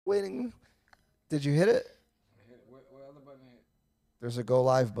waiting. Did you hit it? What other button hit? There's a go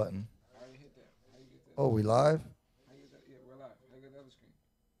live button. I already hit that. How you get that? Oh, we live? How you get that? Yeah, we're live. How you get the other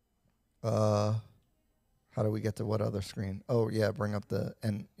screen? How do we get to what other screen? Oh, yeah, bring up the,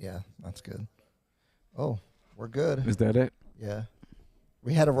 and yeah, that's good. Oh, we're good. Is that it? Yeah.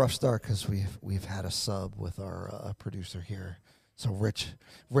 We had a rough start because we've had a sub with our producer here. So Rich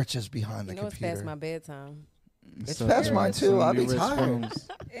is behind the computer. It's past my bedtime. It's past mine too. I'll be tired.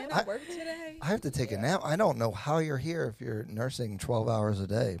 And I work today. I have to take a nap. I don't know how you're here if you're nursing 12 hours a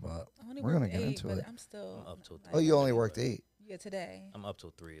day, but we're going to get into it. I'm still I'm up till 3. Oh, you only worked 8? Yeah, today. I'm up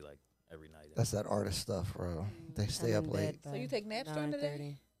till 3 like every night. That's that artist stuff, bro. They stay up late. So you take naps during the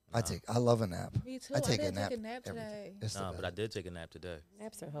day? I love a nap. Me too. I take a didn't nap. take a nap today. Nah, but I did take a nap today.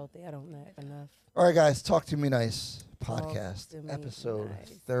 Naps are healthy. I don't nap enough. All right, guys. Talk to me nice podcast, to me episode nice.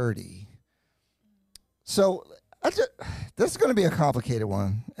 30. So this is going to be a complicated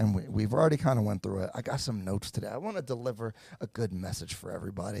one, and we've already kind of went through it. I got some notes today. I want to deliver a good message for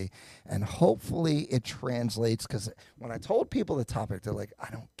everybody, and hopefully it translates, because when I told people the topic, they're like, I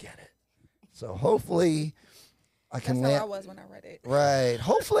don't get it. So hopefully I can That's land. how I was when I read it. Right.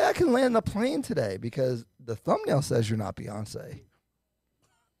 Hopefully I can land the plane today, because the thumbnail says you're not Beyonce.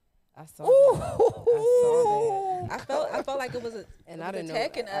 I saw that. I saw that. I felt like it was And I didn't know-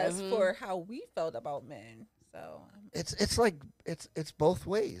 attacking us for how we felt about men. So It's like it's both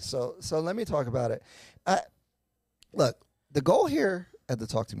ways. So let me talk about it. Look, the goal here at the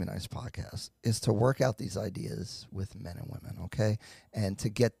Talk to Me Nice podcast is to work out these ideas with men and women, okay? And to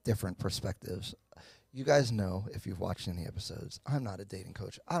get different perspectives. You guys know, if you've watched any episodes, I'm not a dating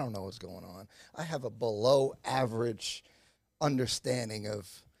coach. I don't know what's going on. I have a below average understanding of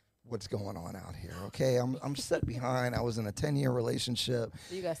what's going on out here, okay? I'm set behind. I was in a 10-year relationship.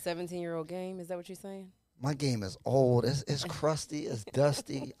 So you got 17-year-old game? Is that what you're saying? My game is old. It's crusty. It's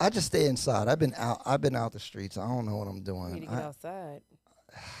dusty. I just stay inside. I've been out the streets. I don't know what I'm doing. You need to get outside.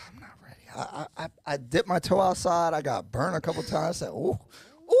 I'm not ready. I dipped my toe outside. I got burned a couple times. I said, ooh,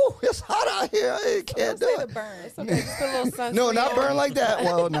 it's hot out here. I can't do it. burn. It's okay. Just put a little sunscreen No, not on. burn like that.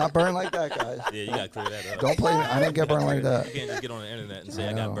 Well, not burn like that, guys. Yeah, you gotta clear that up. Don't play me. I didn't get burned like that. You can't just get on the internet and say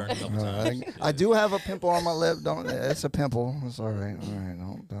I got burned a couple times. I do have a pimple on my lip. It's a pimple. It's all right. All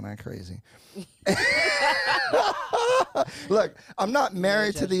right. Don't act crazy. Look, I'm not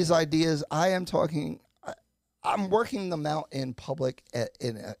married to these ideas. I am talking. I'm working them out in public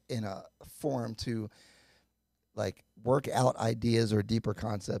in a forum to like work out ideas or deeper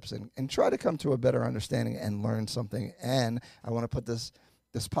concepts and try to come to a better understanding and learn something. And I want to put this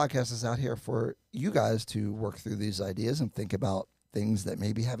podcast is out here for you guys to work through these ideas and think about things that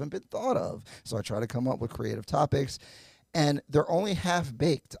maybe haven't been thought of. So I try to come up with creative topics, and they're only half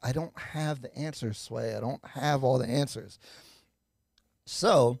baked. I don't have the answers, Sway. I don't have all the answers.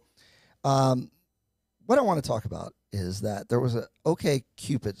 So, what I want to talk about is that there was a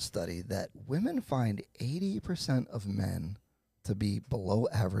OkCupid study that women find 80% of men to be below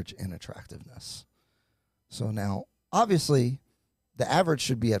average in attractiveness. So now, obviously, the average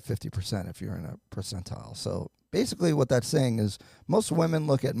should be at 50% if you're in a percentile. So basically what that's saying is most women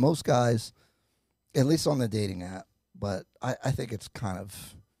look at most guys, at least on the dating app, but I think it's kind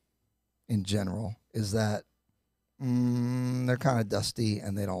of in general, is that they're kind of dusty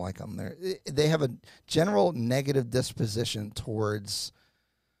and they don't like them. They have a general negative disposition towards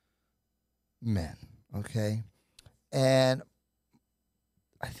men, okay? And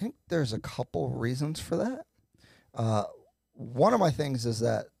I think there's a couple reasons for that. One of my things is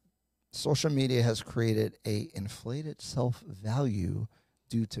that social media has created a inflated self-value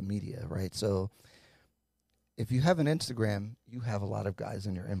due to media, right? So if you have an Instagram, you have a lot of guys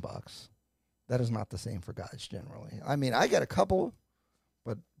in your inbox. That is not the same for guys generally. I mean, I get a couple,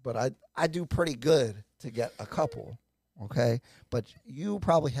 but I do pretty good to get a couple, okay? But you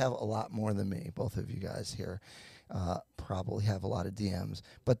probably have a lot more than me. Both of you guys here probably have a lot of DMs.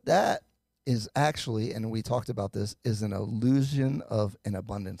 But that is actually, and we talked about this, is an illusion of an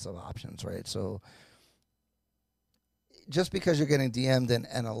abundance of options, right? So just because you're getting DM'd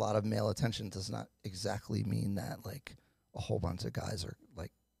and a lot of male attention does not exactly mean that, like, a whole bunch of guys are,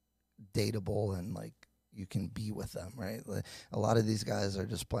 like, dateable and like you can be with them, right? Like, a lot of these guys are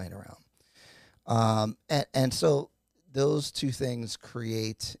just playing around. And so those two things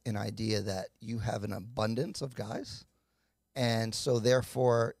create an idea that you have an abundance of guys. And so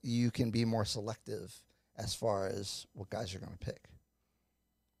therefore you can be more selective as far as what guys you're going to pick.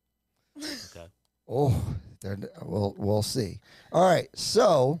 Okay. Oh, we'll see. All right.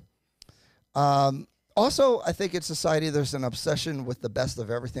 So, also, I think in society, there's an obsession with the best of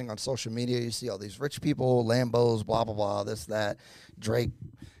everything on social media. You see all these rich people, Lambos, blah, blah, blah, this, that. Drake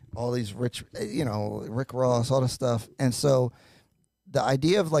all these rich, Rick Ross, all this stuff. And so the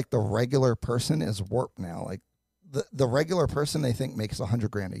idea of like the regular person is warped now. Like the regular person they think makes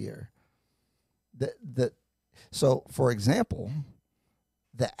 $100,000 a year. So for example,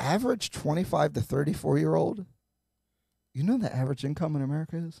 the average 25 to 34-year-old, you know the average income in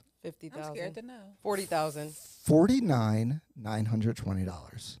America is? I'm scared to $50,000. know. $40,000.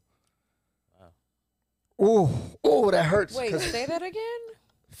 $49,920. Oh, that hurts. Wait, 'cause say that again?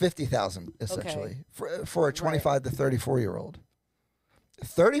 50,000 essentially for a 25 to 34-year-old.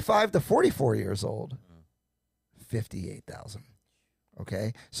 35 to 44 years old, 58,000.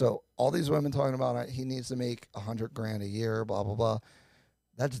 Okay, so all these women talking about he needs to make $100,000 a year, blah blah blah.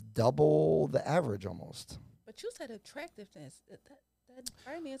 That's double the average almost. But you said attractiveness. That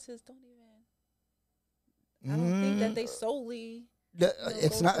finances don't even. I don't think that they solely.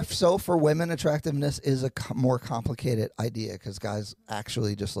 It's not so for women. Attractiveness is a more complicated idea because guys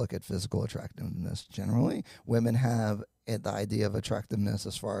actually just look at physical attractiveness. Generally, women have the idea of attractiveness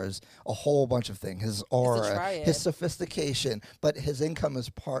as far as a whole bunch of things: his aura, his sophistication, but his income is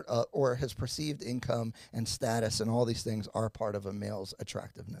part of, or his perceived income and status, and all these things are part of a male's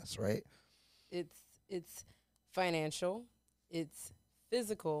attractiveness, right? It's financial, it's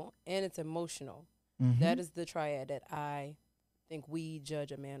physical, and it's emotional. Mm-hmm. That is the triad that I think we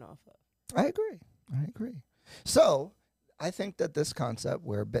judge a man off of. I agree. So I think that this concept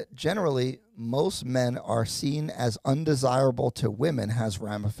where generally most men are seen as undesirable to women has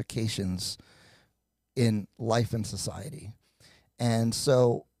ramifications in life and society. And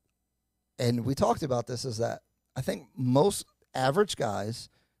so, and we talked about this, is that I think most average guys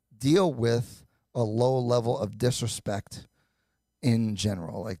deal with a low level of disrespect in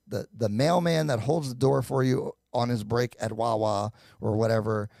general. Like the mailman that holds the door for you on his break at Wawa or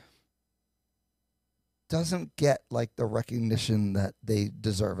whatever doesn't get like the recognition that they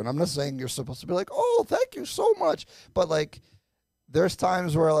deserve. And I'm not saying you're supposed to be like, oh, thank you so much. But like, there's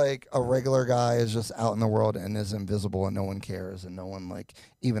times where like a regular guy is just out in the world and is invisible and no one cares and no one like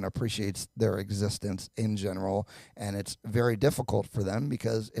even appreciates their existence in general. And it's very difficult for them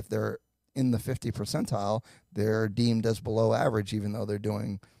because if they're in the 50 percentile, they're deemed as below average, even though they're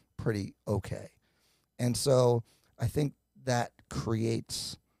doing pretty okay. And so I think that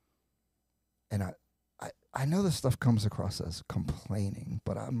creates, and I know this stuff comes across as complaining,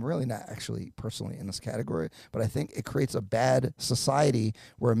 but I'm really not actually personally in this category. But I think it creates a bad society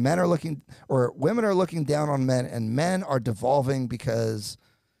where men are looking, or women are looking down on men, and men are devolving because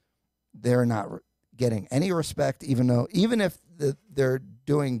they're not getting any respect, even if they're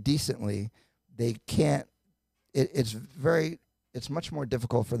doing decently, they can't. It's much more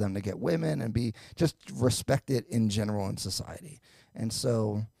difficult for them to get women and be just respected in general in society. And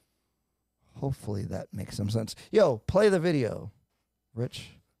so hopefully that makes some sense. Yo, play the video, Rich.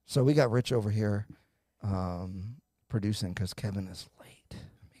 So we got Rich over here producing because Kevin is late,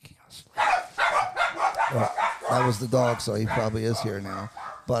 making us late. Well, that was the dog, so he probably is here now.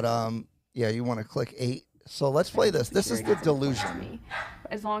 But yeah, you want to click 8. So let's play this. This is the delusion.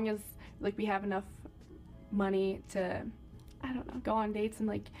 As long as like we have enough money to, I don't know, go on dates and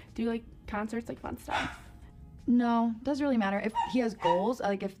like do like concerts, like fun stuff. No, doesn't really matter. If he has goals,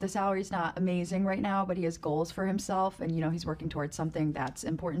 like if the salary's not amazing right now, but he has goals for himself and, he's working towards something, that's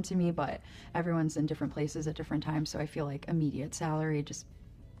important to me, but everyone's in different places at different times, so I feel like immediate salary, just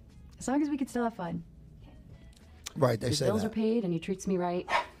as long as we could still have fun. Right, they His say bills that. are paid and he treats me right.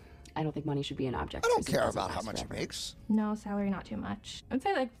 I don't think money should be an object. I don't care about how much he makes. No, salary not too much. I would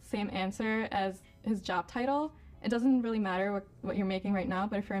say like same answer as his job title. It doesn't really matter what you're making right now,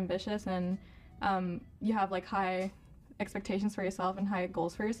 but if you're ambitious and you have like high expectations for yourself and high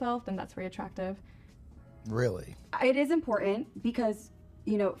goals for yourself, then that's very attractive. Really? It is important because,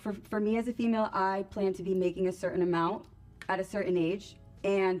 for me as a female, I plan to be making a certain amount at a certain age.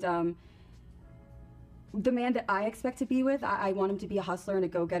 And the man that I expect to be with, I want him to be a hustler and a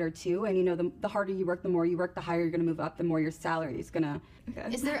go-getter too. And the harder you work, the more you work, the higher you're going to move up, the more your salary is going to...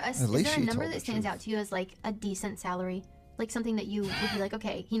 Okay. Is there a number that stands out to you as like a decent salary? Like something that you would be like,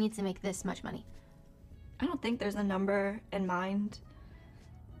 okay, he needs to make this much money? I don't think there's a number in mind,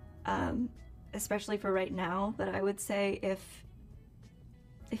 especially for right now, but I would say if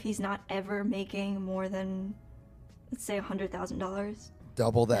he's not ever making more than, let's say, $100,000.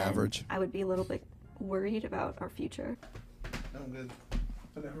 Double the average. I would be a little bit worried about our future. I'm good.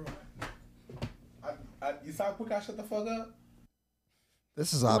 Whatever. You saw quick I shut the fuck up?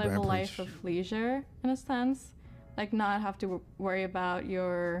 This is odd. Live a life of leisure, in a sense. Like not have to worry about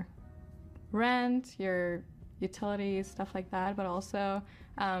your rent, your utilities, stuff like that, but also...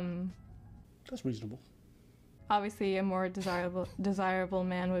 That's reasonable. obviously a more desirable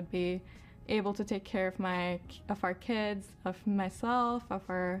man would be able to take care of our kids, of myself, of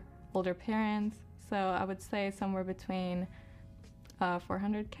our older parents. So I would say somewhere between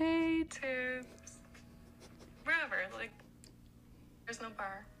 $400K to wherever. Like, there's no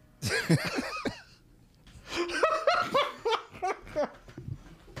bar.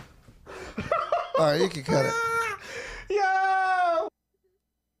 All right, you can cut it. Yo!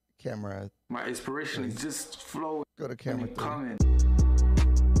 Camera. My inspiration is just flowing. Go to camera 3. Coming.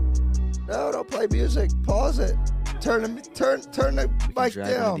 No, don't play music. Pause it. Turn the mic Drag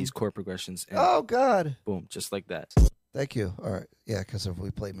down. these chord progressions. And Oh God. boom, just like that. Thank you. All right. Yeah, because if we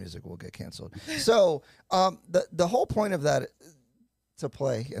play music, we'll get canceled. So the whole point of that to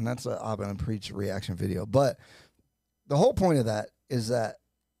play, and that's an Abba and Preach reaction video, but the whole point of that is that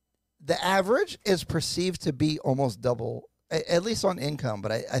the average is perceived to be almost double, at least on income,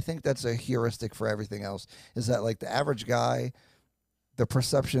 but I think that's a heuristic for everything else, is that like the average guy, the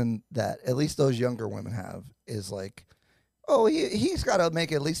perception that at least those younger women have is like, oh, he's got to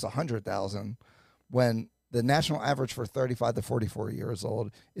make at least 100,000, when the national average for 35 to 44 years old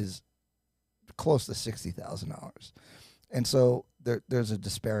is close to $60,000. And so there's a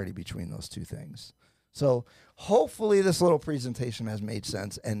disparity between those two things. So hopefully this little presentation has made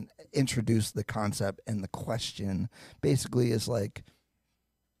sense and introduced the concept, and the question basically is like,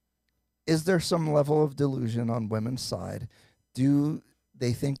 is there some level of delusion on women's side? Do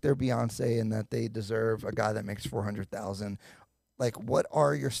they think they're Beyonce and that they deserve a guy that makes 400,000? Like, what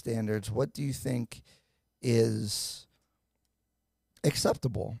are your standards? What do you think is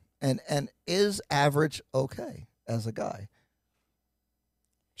acceptable? And is average okay as a guy?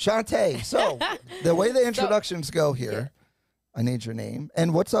 Shantae, so the way the introductions go here, I need your name.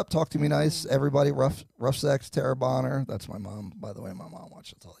 And what's up? Talk to me nice. Everybody, Rough Sex, Tara Bonner. That's my mom, by the way. My mom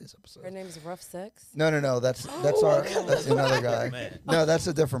watches all these episodes. Her name is Rough Sex? No. That's another guy. Man. No, that's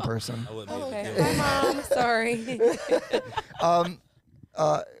a different person. I wouldn't be able to Okay. deal with Hi, Mom.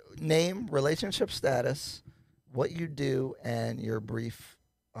 Sorry. Name, relationship status, what you do, and your brief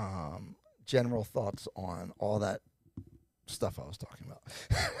general thoughts on all that stuff I was talking about.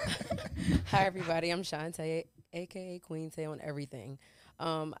 Hi, everybody. I'm Shantae, a.k.a. Queen Tay on everything.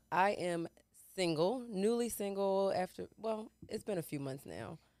 I am single, newly single after, well, it's been a few months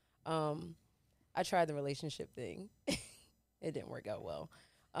now. I tried the relationship thing. It didn't work out well.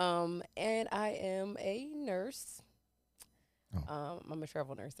 And I am a nurse. I'm a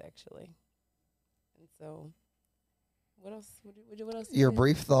travel nurse, actually. And so, what else? What else? Your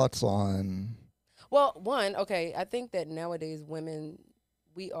brief thoughts on... Well, one, okay, I think that nowadays women,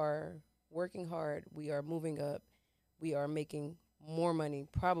 we are working hard, we are moving up, we are making more money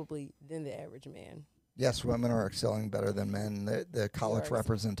probably than the average man. Yes, women are excelling better than men. The college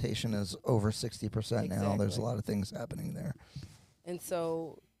representation is over 60% now. There's a lot of things happening there. And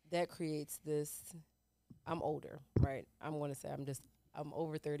so that creates this, I'm older, right? I'm going to say I'm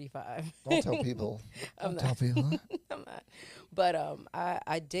over 35. Don't tell people. Don't tell people. I'm not. But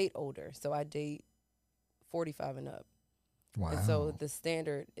I date older, so I date 45 and up. Wow. And so the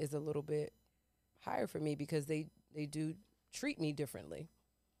standard is a little bit higher for me because they do treat me differently.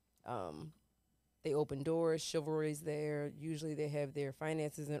 They open doors, chivalry's there. Usually they have their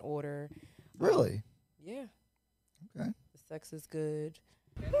finances in order. Really? Yeah. Okay. The sex is good.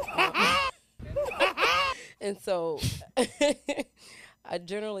 And so I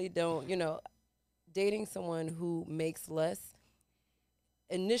generally don't, dating someone who makes less.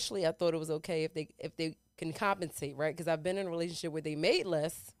 Initially, I thought it was okay if they can compensate, right? Because I've been in a relationship where they made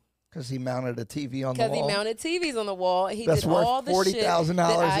less. Because he mounted a TV on the wall. Because he mounted TVs on the wall. He That's did worth all the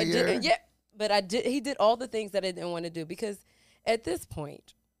 $40,000 a year. Yeah, but he did all the things that I didn't want to do because at this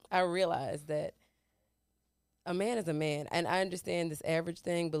point, I realized that a man is a man, and I understand this average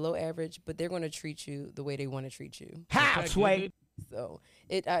thing, below average, but they're going to treat you the way they want to treat you. How, Sway? So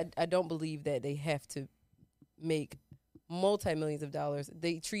I don't believe that they have to make multi-millions of dollars.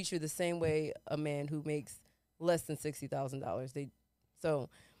 They treat you the same way a man who makes less than $60,000.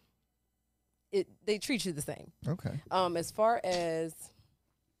 They treat you the same. Okay. As far as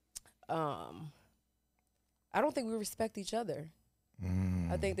I don't think we respect each other.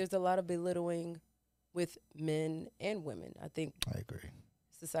 I think there's a lot of belittling with men and women. I agree.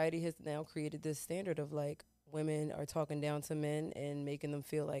 Society has now created this standard of like women are talking down to men and making them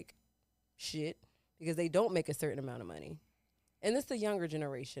feel like shit because they don't make a certain amount of money. And it's the younger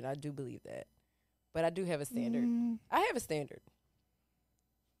generation. I do believe that. But I do have a standard. I have a standard.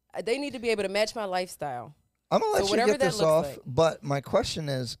 They need to be able to match my lifestyle. I'm gonna let So you whatever get that this looks off, like. but my question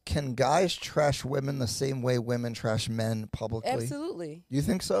is: can guys trash women the same way women trash men publicly? Absolutely. You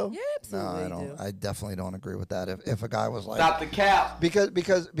think so? Yeah, absolutely. No, I they don't. do. I definitely don't agree with that. If a guy was like, Stop the cap.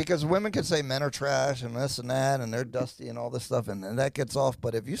 because women can say men are trash and this and that and they're dusty and all this stuff and that gets off.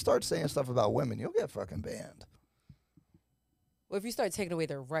 But if you start saying stuff about women, you'll get fucking banned. Well, if you start taking away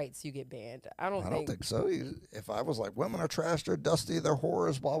their rights, you get banned. I don't think so. If I was like, women are trash, they're dusty, they're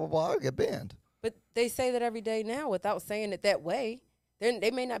whores, blah blah blah, I'd get banned. But they say that every day now without saying it that way.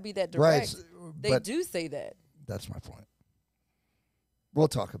 They may not be that direct. Right, They but do say that. That's my point. We'll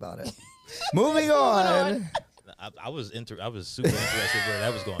talk about it. Moving on. I was super interested where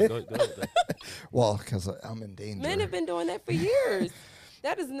that was going. Go ahead. Well, because I'm in danger. Men have been doing that for years.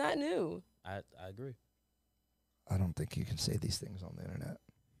 That is not new. I agree. I don't think you can say these things on the internet.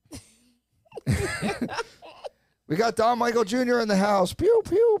 We got Don Michael Jr. in the house. Pew,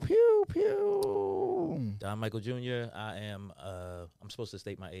 pew, pew, pew. Don Michael Jr. I'm supposed to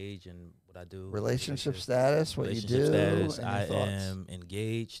state my age and what I do. Relationship status, what you do. Status. and I your thoughts. am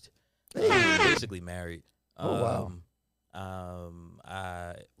engaged. Hey. Basically married. Oh, wow.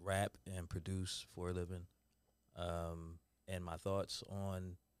 I rap and produce for a living. And my thoughts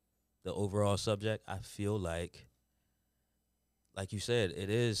on the overall subject, I feel like you said, it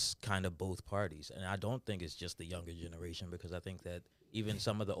is kind of both parties. And I don't think it's just the younger generation, because I think that even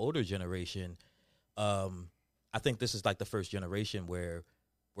some of the older generation, I think this is like the first generation where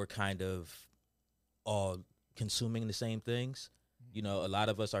we're kind of all consuming the same things. You know, a lot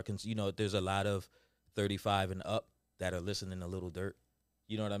of us are, there's a lot of 35 and up that are listening to Little Dirt.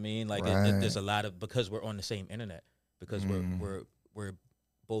 You know what I mean? Like there's a lot of, because we're on the same internet, because we're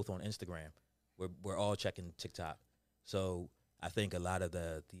both on Instagram. We're all checking TikTok. So I think a lot of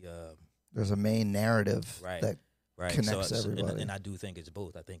the there's a main narrative that connects everybody. And I do think it's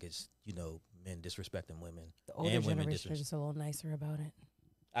both. I think it's, men disrespecting women. The older and women generation are just a little nicer about it.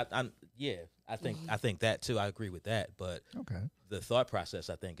 I think that too. I agree with that. But the thought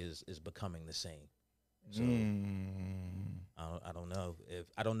process, I think, is becoming the same. So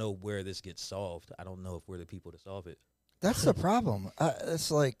I don't know where this gets solved. I don't know if we're the people to solve it. That's the problem.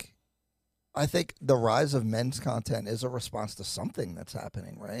 It's like, I think the rise of men's content is a response to something that's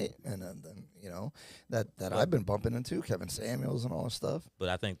happening, right? And then that I've been bumping into, Kevin Samuels and all this stuff. But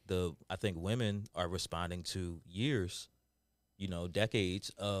I think women are responding to years, decades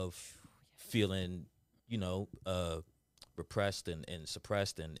of feeling, repressed and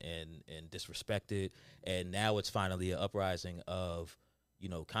suppressed and disrespected, and now it's finally an uprising of,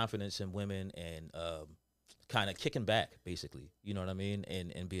 confidence in women and kind of kicking back, basically. You know what I mean?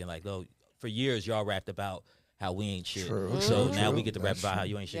 And being like, oh, for years, y'all rapped about how we ain't shit. So now we get to rap about how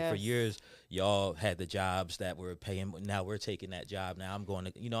you ain't shit. Yes. For years, y'all had the jobs that were paying. Now we're taking that job. Now I'm going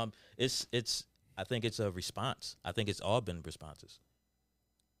to, I think it's a response. I think it's all been responses.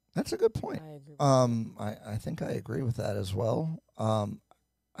 That's a good point. I agree. I think I agree with that as well.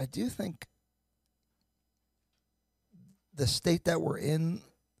 I do think the state that we're in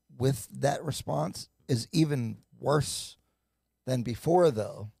with that response is even worse than before,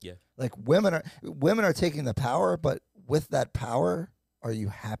 though. Yeah. Like women are taking the power, but with that power, are you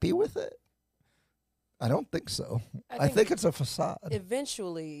happy with it? I don't think so. I think it's a facade.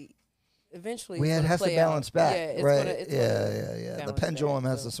 Eventually It it's has to play balance out. back, Yeah, it's right? gonna- it's gonna The balance pendulum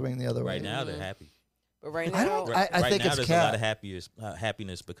back, has to swing the other way. Right now, they're happy. But right I now, don't- I right think now it's there's cap. a lot of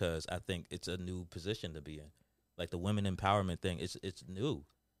happiness because I think it's a new position to be in. Like the women empowerment thing, it's new.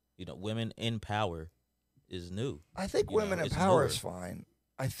 Women in power is new. I think women in it's power newer. is fine.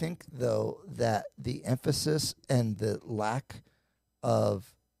 I think, though, that the emphasis and the lack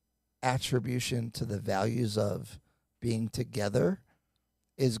of attribution to the values of being together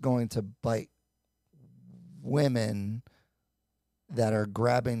is going to bite women that are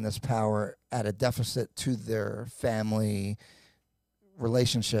grabbing this power at a deficit to their family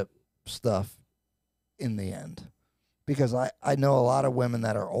relationship stuff in the end. Because I know a lot of women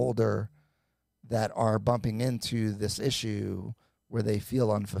that are older that are bumping into this issue where they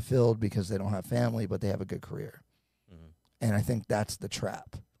feel unfulfilled because they don't have family, but they have a good career. Mm-hmm. And I think that's the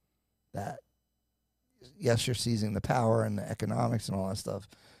trap. That, yes, you're seizing the power and the economics and all that stuff,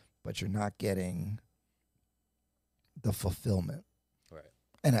 but you're not getting the fulfillment. Right.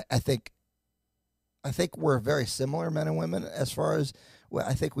 And I think we're very similar, men and women, as far as, well,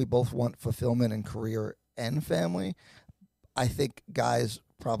 I think we both want fulfillment in career and family. I think guys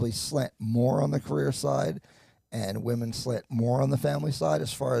probably slant more on the career side and women slant more on the family side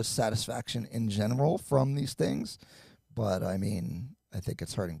as far as satisfaction in general from these things. But I mean, I think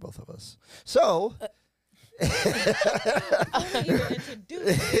it's hurting both of us. So even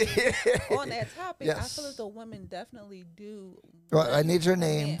introduced on that topic, I Yes. feel as though women definitely do. Well, I want need your a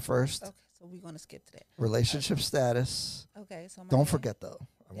name man. first. Okay, so we're gonna skip to that. Relationship status. Okay, so my Don't name- forget though.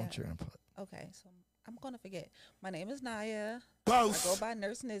 I want Yeah. your input. Okay, so I'm gonna forget. My name is Naya. I go by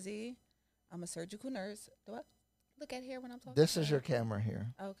Nurse Nizzy. I'm a surgical nurse. Do I look at here when I'm talking? This is your camera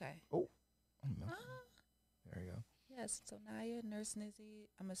here. Okay. Oh, there you go. Yes, so Naya, Nurse Nizzy.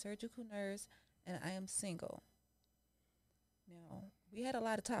 I'm a surgical nurse, and I am single. Now, we had a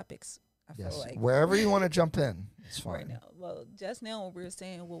lot of topics, I Yes, feel like. wherever you want to jump in, it's Right fine. now. Well, just now when we were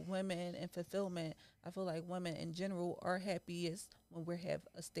saying with women and fulfillment, I feel like women in general are happiest when we have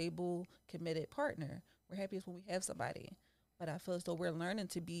a stable, committed partner. We're happiest when we have somebody. But I feel as though we're learning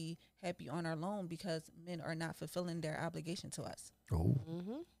to be happy on our own because men are not fulfilling their obligation to us.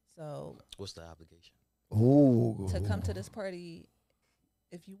 Oh. So What's the obligation? Oh. to come to this party,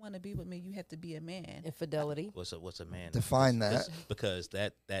 if you want to be with me, you have to be a man. Infidelity. What's a man? Define that. Because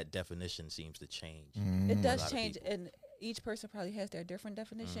that definition seems to change. It for a does lot of change, people. and each person probably has their different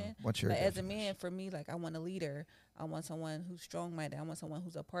definition. What's your But as a man, for me, like I want a leader. I want someone who's strong-minded. I want someone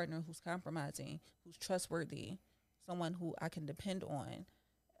who's a partner, who's compromising, who's trustworthy, someone who I can depend on.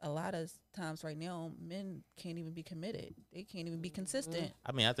 A lot of times right now, men can't even be committed. They can't even be consistent.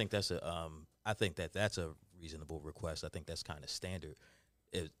 I mean, I think that's that's a reasonable request. I think that's kind of standard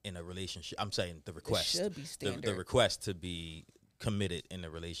in a relationship. I'm saying the request should be the standard. request to be committed in a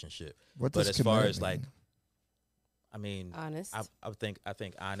relationship. What but does as far committed as like, mean? I mean, honest. I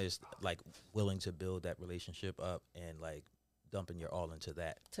think honest, like willing to build that relationship up and like dumping your all into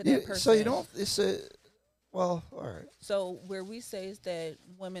that. To that person. So you don't. It's a. Well, all right. So where we say is that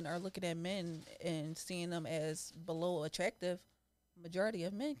women are looking at men and seeing them as below attractive, majority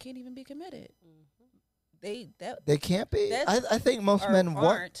of men can't even be committed. They can't be. That's- I think most or men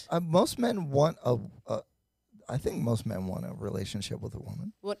aren't. want. Most men want a. I think most men want a relationship with a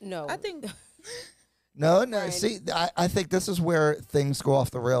woman. What? No. I think No. Brian. See, I think this is where things go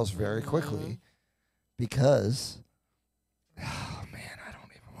off the rails very quickly, Mm-hmm. because. Oh man, I don't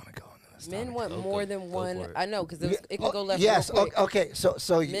even want to go into this. Men topic. want more than one. for it. I know because it can go left. Yes. Real quick. Okay.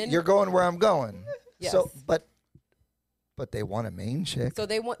 So Men- you're going where I'm going. Yes. So, but they want a main chick. So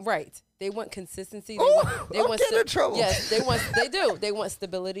they want They want consistency. They Ooh, want. They I'm want getting in trouble. Yes, they want. They do. They want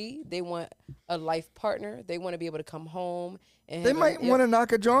stability. They want a life partner. They want to be able to come home and. They have might a- want to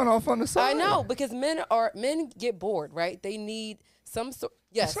knock a John off on the side. I know because men get bored, right? They need some sort.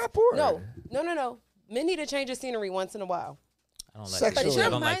 Yes. It's not bored. No. Men need a change of scenery once in a while. I don't like Sexually. this. But I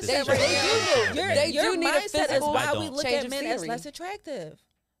your don't like this. They situation. do. Your, They your do need a mindset is physical why we don't. look change at of men as scenery. less attractive,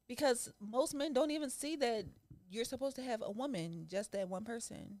 because most men don't even see that you're supposed to have a woman, just that one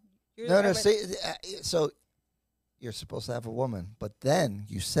person. You're No. already- See, so you're supposed to have a woman, but then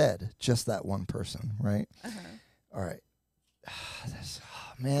you said just that one person, right? Uh-huh. All right.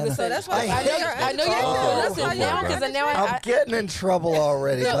 Man, So that's why I know you're. Oh, Listen, okay. now because now I'm getting in trouble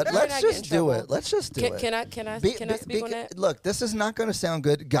already, No, but you're let's not just getting do trouble. it. Let's just do it. Can I speak on that? Look, this is not going to sound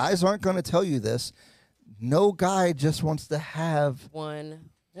good. Guys aren't going to tell you this. No guy just wants to have one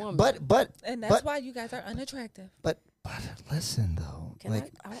woman. But and that's why you guys are unattractive. But listen though, Can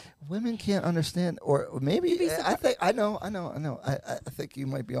like I- women can't understand, or maybe I think I know. I think you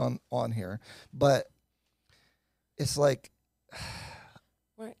might be on here, but it's like.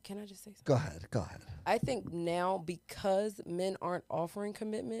 Right, can I just say something? Go ahead. I think now because men aren't offering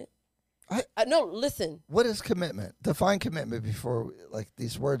commitment. I no, listen. What is commitment? Define commitment before, like,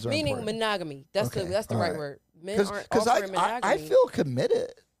 these words are Meaning important. monogamy. That's Okay, the all right right. word. Men aren't Because offering I monogamy. feel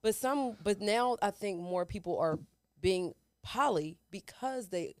committed. But now I think more people are being poly because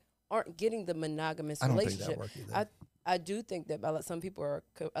they aren't getting the monogamous I don't think relationship. that work either. I do think that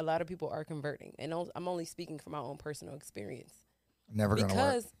a lot of people are converting, and I'm only speaking from my own personal experience. Never gonna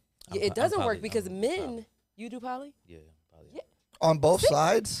work. Because it doesn't work because men. You do poly? Yeah, poly. Yeah. On both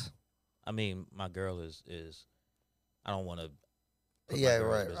sides. I mean, my girl is. I don't want to. Yeah,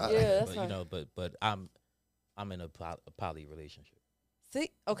 right. Yeah, that's but, fine. you know, but I'm in a poly relationship. See,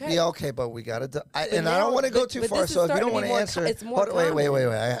 okay. Yeah, okay, but we gotta. I But don't now- want to go but- too but far. this is So if you starting don't to want be to more answer, it's more wait. common.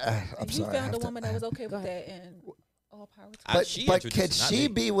 I'm You sorry. I found have a to- woman that was okay with that, and all power to But she but introduced could it, not she me.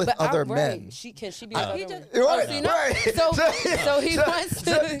 be with But other right. men? Can she be with other he men? just- Right, so you know, right. so he wants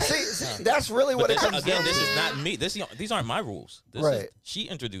to. See, that's really what But it this, comes again, down this to. is not me. These aren't my rules. This Right. Is, she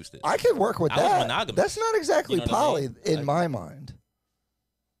introduced it. I could work with I was that. monogamous. That's not exactly You know what I poly mean? in Like- my mind.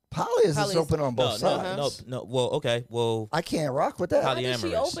 Poly is just open on both sides. No. Well, okay. Well, I can't rock with that. why did she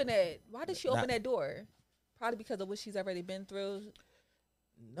polyamorous. open it? Why did she open Not- that door? Probably because of what she's already been through.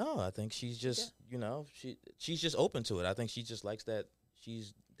 No, I think she's just she's just open to it. I think she just likes that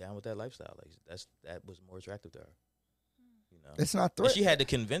down with that lifestyle. Like that was more attractive to her. You know, It's not and she had to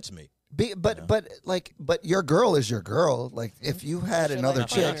convince me. But your girl is your girl. Like if you had another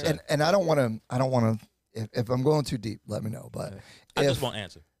chick, and I don't want to. If I'm going too deep, let me know. But I just won't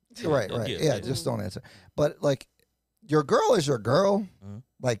answer. Right. Yeah, just don't answer. But like, your girl is your girl. Mm-hmm.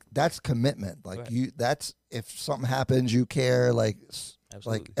 Like that's commitment. Like that's if something happens, you care. Like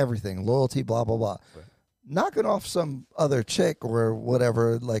everything, loyalty, blah blah blah. Right. Knocking off some other chick or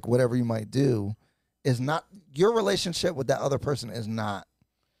whatever, like whatever you might do, is not your relationship with that other person is not.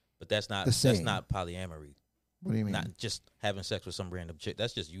 But that's not polyamory. What do you mean? Not just having sex with some random chick.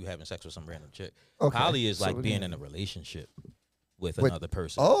 That's just you having sex with some random chick. Okay. Poly is So like what do you being mean? in a relationship with another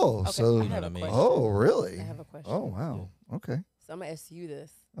person. Oh, so you know what I mean? Oh, really? I have a question. Oh, wow. Okay. So I'm gonna ask you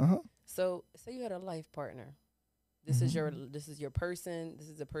this. Uh-huh. So say you had a life partner. This is your person. This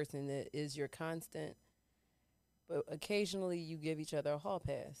is the person that is your constant. But occasionally you give each other a hall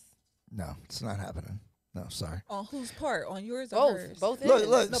pass. No, it's not happening. No, sorry. On whose part? On yours or Both. hers? Both.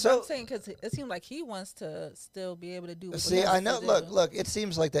 Look, No, so but I'm saying because it seems like he wants to still be able to do. What see, I know. Look. It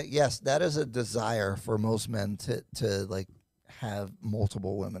seems like that. Yes, that is a desire for most men to like have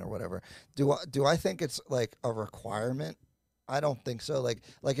multiple women or whatever. Do I think it's like a requirement? I don't think so. Like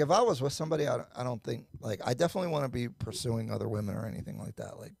if I was with somebody, I don't think like I definitely want to be pursuing other women or anything like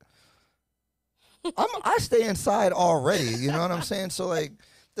that. Like I stay inside already. You know what I'm saying? So like.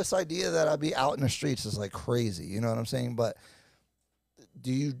 This idea that I'd be out in the streets is like crazy, you know what I'm saying? But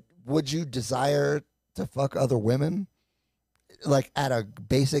would you desire to fuck other women, like at a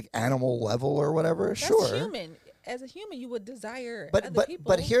basic animal level or whatever? That's sure, human. As a human, you would desire but other but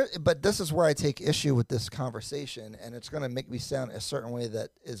people. but this is where I take issue with this conversation, and it's going to make me sound a certain way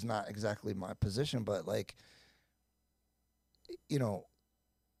that is not exactly my position, but like, you know.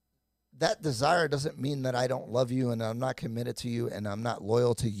 That desire doesn't mean that I don't love you and I'm not committed to you and I'm not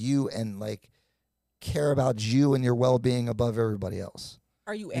loyal to you and like care about you and your well-being above everybody else.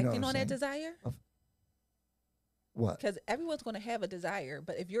 Are you acting on that desire? What? Because everyone's going to have a desire,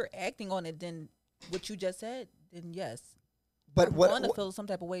 but if you're acting on it, then what you just said, then yes. But I'm going to feel some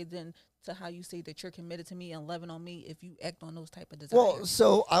type of way then to how you say that you're committed to me and loving on me if you act on those type of desires. Well,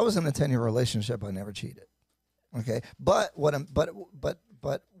 so I was in a 10-year relationship. I never cheated. Okay, but what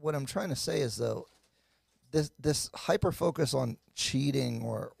I'm trying to say is though, this hyper focus on cheating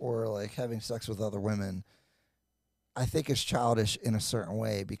or like having sex with other women, I think is childish in a certain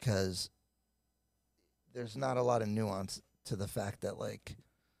way because there's not a lot of nuance to the fact that like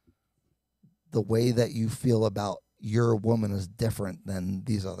the way that you feel about your woman is different than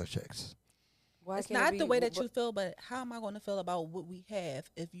these other chicks. It's not the way that you feel, but how am I going to feel about what we have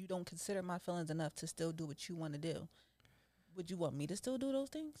if you don't consider my feelings enough to still do what you want to do? Would you want me to still do those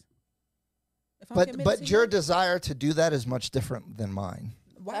things? If I'm But your desire to do that is much different than mine.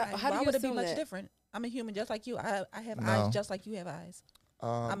 Why? Why would it be much different? I'm a human just like you. I have eyes just like you have eyes.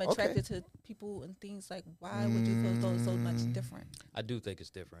 I'm attracted to people and things like. Why would you feel as though it's so much different? I do think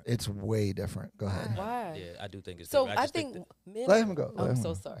it's different. It's way different. Go ahead. Why? Yeah, I do think it's so. different. I think men. Let him go. I'm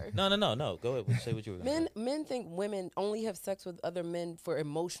so sorry. No. Go ahead. Say what you were going to say. Men think women only have sex with other men for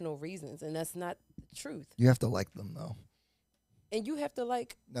emotional reasons, and that's not the truth. You have to like them though. And you have to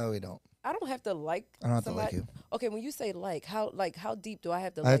like. No, we don't. I don't have to like. I don't have somebody. to like you. Okay, when you say how deep do I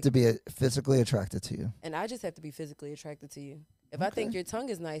have to? I have to be physically attracted to you. And I just have to be physically attracted to you. If I think your tongue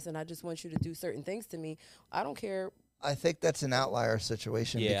is nice and I just want you to do certain things to me, I don't care. I think that's an outlier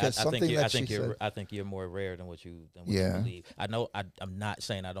situation. Yeah, because I think you're more rare than what you believe. I know. I'm not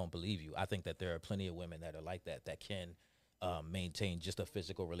saying I don't believe you. I think that there are plenty of women that are like that can maintain just a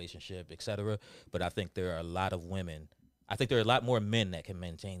physical relationship, etc. But I think there are a lot of women. I think there are a lot more men that can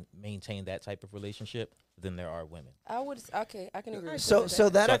maintain that type of relationship than there are women. I can agree. So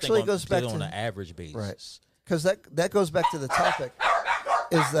that actually goes back to on an average basis, right? Because that goes back to the topic,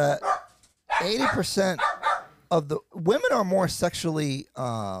 is that 80% of the women are more sexually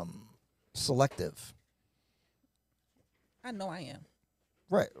selective. I know I am.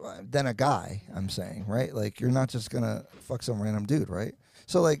 Right, than a guy, I'm saying, right? Like, you're not just going to fuck some random dude, right?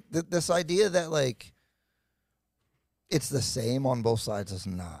 So, like, this idea that, like, it's the same on both sides is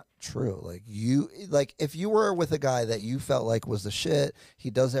not true. Like, if you were with a guy that you felt like was the shit, he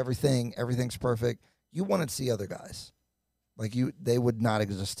does everything, everything's perfect, you wanted to see other guys. Like, they would not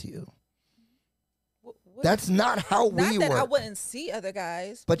exist to you. That's not how we Not that work. I wouldn't see other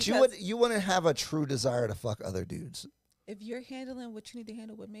guys. But you wouldn't have a true desire to fuck other dudes. If you're handling what you need to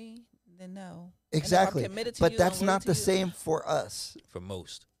handle with me, then no. Exactly. But that's not the same for us. For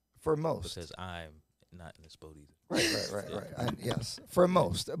most. Because I'm not in this boat either. Right. Yes, for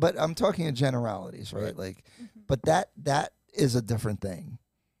most. But I'm talking in generalities, right? Like, but that is a different thing.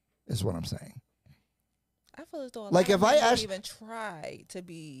 is what I'm saying. I feel as though Like, if I don't ask- even try to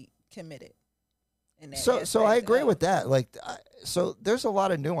be committed. In that So I aspect agree of- with that. Like, so there's a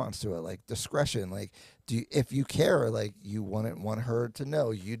lot of nuance to it, like discretion. Like, if you care, like, you wouldn't want her to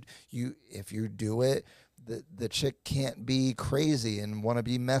know. If you do it, the chick can't be crazy and want to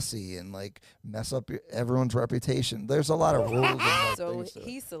be messy and like mess up everyone's reputation. There's a lot of rules. And like, So things to it.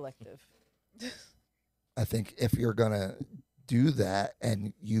 he's selective. I think if you're gonna do that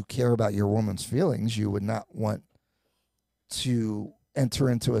and you care about your woman's feelings, you would not want to enter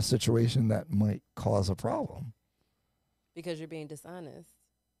into a situation that might cause a problem. Because you're being dishonest.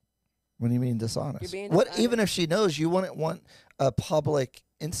 What do you mean dishonest? You're being What dishonest. even if she knows, you wouldn't want a public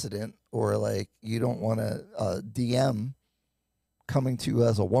incident, or like you don't want a DM coming to you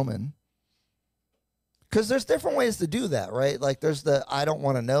as a woman. Because there's different ways to do that, right? Like there's the I don't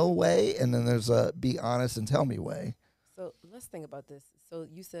want to know way, and then there's a be honest and tell me way. So let's think about this. So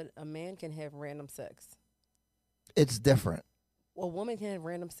you said a man can have random sex. It's different. Well, a woman can have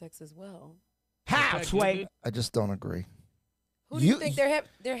random sex as well. How, Sway? I just don't agree. Who do you think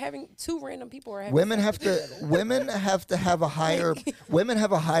they're having? Two random people are having Women sex have with to each other. women have to have a higher women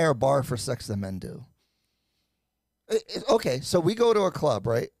have a higher bar for sex than men do. Okay, so we go to a club,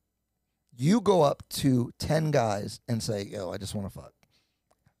 right? You go up to 10 guys and say, "Yo, I just want to fuck."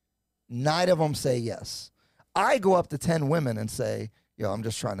 9 of them say yes. I go up to 10 women and say, "Yo, I'm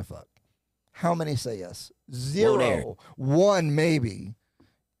just trying to fuck." How many say yes? 0. 1 maybe.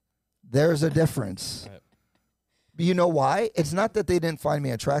 There's a difference. Right. You know why? It's not that they didn't find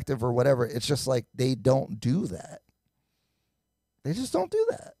me attractive or whatever. It's just like they don't do that. They just don't do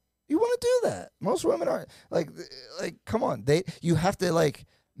that. You want to do that. Most women aren't. Like come on. You have to like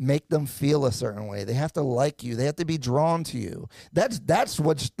make them feel a certain way. They have to like you. They have to be drawn to you. That's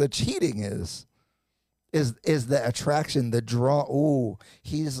what the cheating is the attraction, the draw.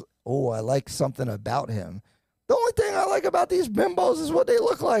 I like something about him. The only thing I like about these bimbos is what they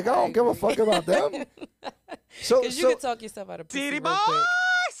look like. I don't give a fuck about them. Because you can talk yourself out of pussy real quick.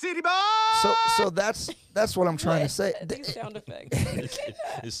 City boy. So that's what I'm trying to say. These sound effects.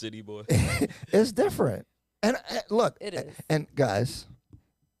 It's City Boy. It's different. And look, It is. And guys,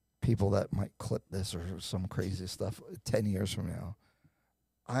 people that might clip this or some crazy stuff 10 years from now,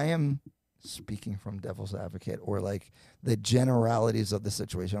 I am speaking from devil's advocate or like the generalities of the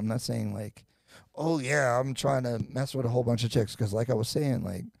situation. I'm not saying like, oh yeah, I'm trying to mess with a whole bunch of chicks, because like I was saying,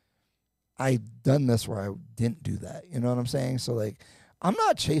 like I've done this where I didn't do that. You know what I'm saying? So like I'm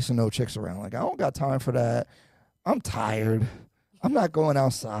not chasing no chicks around. Like I don't got time for that. I'm tired. I'm not going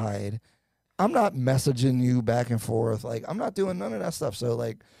outside. I'm not messaging you back and forth. Like I'm not doing none of that stuff. So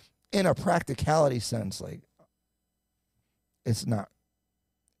like in a practicality sense, like it's not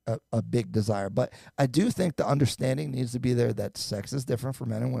a big desire. But I do think the understanding needs to be there that sex is different for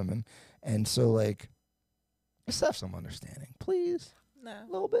men and women. And so like let's have some understanding, please. No.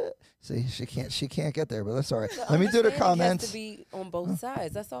 A little bit. See, she can't get there, but that's all right. The Let me do the understanding comments. Has to be on both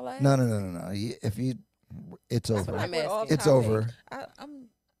sides. That's all I ask. No. If you, it's That's over. what I'm We're off asking. It's topic. over.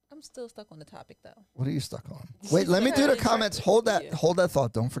 I'm still stuck on the topic though. What are you stuck on? Wait, let me do the comments. Hold that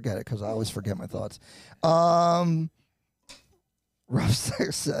thought. Don't forget it, because I always forget my thoughts. Rough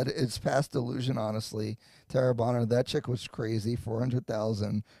Sex said it's past delusion, honestly. Tara Bonner, that chick was crazy.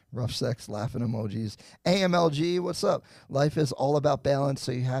 400,000. Rough Sex laughing emojis. AMLG, what's up? Life is all about balance,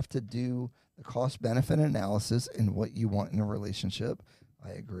 so you have to do the cost benefit analysis in what you want in a relationship. I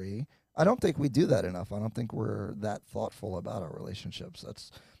agree. I don't think we do that enough. I don't think we're that thoughtful about our relationships.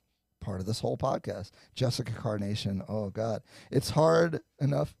 That's part of this whole podcast. Jessica Carnation, oh God. It's hard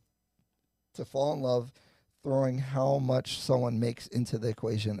enough to fall in love throwing how much someone makes into the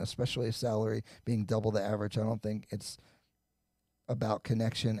equation, especially a salary being double the average. I don't think it's about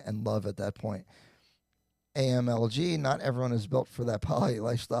connection and love at that point. AMLG, not everyone is built for that poly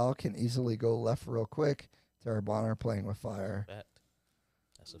lifestyle, can easily go left real quick. Tara Bonner, playing with fire. Fact.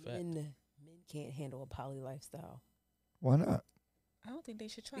 That's a fact. Men can't handle a poly lifestyle. Why not? I don't think they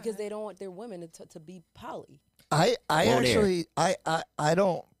should try. Because they don't want their women to be poly. I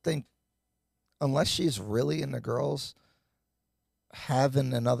don't think, unless she's really into girls,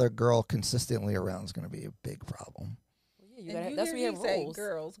 having another girl consistently around is going to be a big problem. That's where you have rules.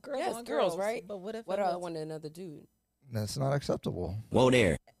 Girls yes, on girls, right? But what if I want another dude? That's not acceptable. Whoa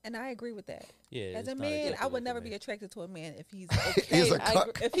there. And I agree with that. Yeah, as a it's not man, I acceptable would to never me. be attracted to a man if he's okay. He's a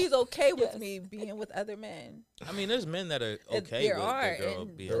cuck. If he's okay with me being with other men. I mean, there's men that are okay There with are, the girl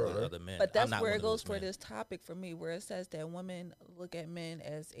and- being with other men. But I'm that's not where one it of goes those for men. this topic for me, where it says that women look at men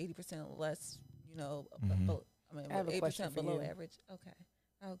as 80% less, Mhm. I mean, I have a question 8% for below you. average. Okay,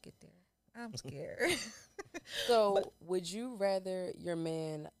 I'll get there. I'm scared. So, would you rather your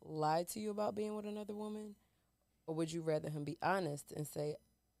man lie to you about being with another woman, or would you rather him be honest and say,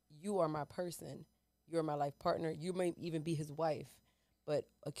 "You are my person, you're my life partner, you may even be his wife, but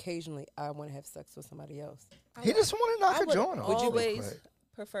occasionally I want to have sex with somebody else"? He just want to knock a joint off. Would you always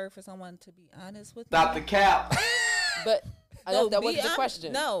prefer for someone to be honest with Stop me? the cap. But that wasn't the hon-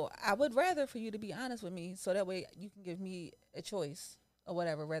 question. No, I would rather for you to be honest with me, so that way you can give me a choice or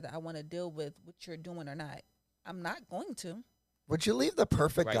whatever, whether I want to deal with what you're doing or not. I'm not going to. Would you leave the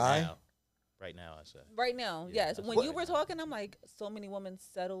perfect Right guy? now. Right now, I say. Right now, Yeah, yes. that's When right you were now. talking, I'm like, so many women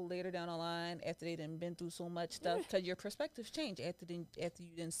settle later down the line after they done been through so much stuff, because your perspectives change after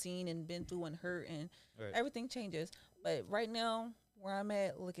you done seen and been through and hurt, and Right. everything changes. But right now, where I'm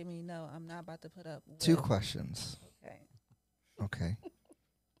at, look at me. No, I'm not about to put up with. 2 questions. Okay. Okay.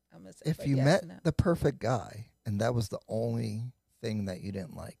 I'm gonna say If but you yes, met no. the perfect guy and that was the only thing that you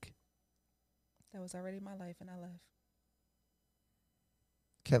didn't like, That was already my life, and I left.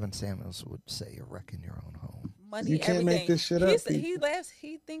 Kevin Samuels would say you're wrecking your own home. Money, You can't make everything. this shit up, He people. laughs.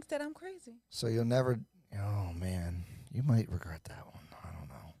 He thinks that I'm crazy. So you'll never. Oh man, you might regret that one. I don't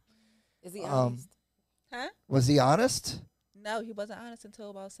know. Is he honest? Huh? Was he honest? No, he wasn't honest until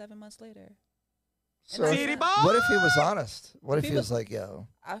about 7 months later. So I what if he was honest? What if he was like, yo?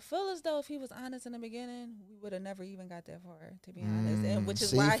 I feel as though if he was honest in the beginning, we would have never even got that far, to be honest. And which is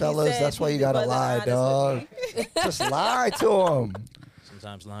See, why fellas, he said that's why he you gotta wasn't lie, honest dog. with me. Just lie to him.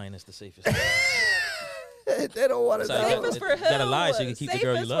 Sometimes lying is the safest. They don't want to So know. Safest for you gotta who? lie so you can keep the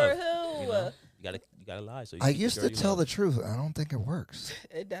girl you Safest love. for who? You know? You gotta lie so you I can keep used the to girl you tell love. the truth. I don't think it works.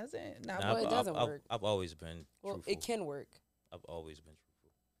 It doesn't. Not Nah, Well, it doesn't work. I've always been Well, truthful. it can work. I've always been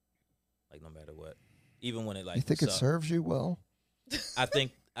truthful. Like no matter what, even when it like. You think it sucked. serves you well? I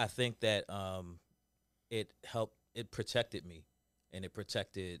think that it helped. It protected me, and it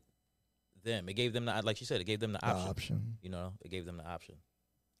protected them. It gave them the, like you said, it gave them the option. You know, it gave them the option.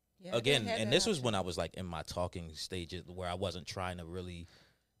 Yeah, Again, they had and that this was option. when I was like in my talking stages where I wasn't trying to really,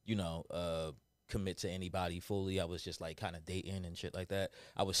 you know, commit to anybody fully. I was just like kind of dating and shit like that.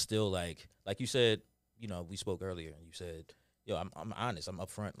 I was still like you said, you know, we spoke earlier and you said, yo, I'm honest, I'm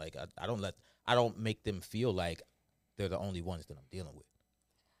upfront. Like I don't make them feel like they're the only ones that I'm dealing with.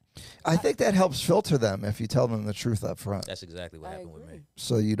 I think that helps filter them if you tell them the truth up front. That's exactly what happened with me.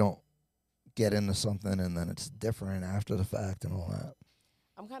 So you don't get into something and then it's different after the fact and all that.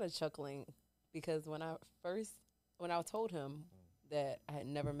 I'm kind of chuckling because when I told him that I had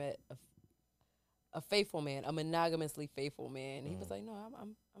never met a faithful man, a monogamously faithful man, he was like, "No,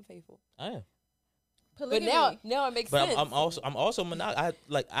 I'm faithful." I am. But now it makes But sense. I'm also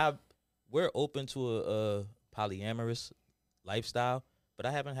we're open to a polyamorous lifestyle, but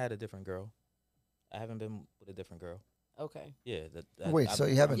I haven't had a different girl. I haven't been with a different girl. Okay. Yeah. Wait, so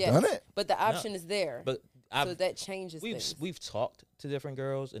you haven't done it? But the option is there. But so that changes things. We've talked to different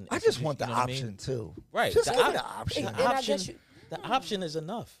girls, and I just want the you know what I option mean? too. Right. Just the give me op- the option. The And I option. guess you- The option is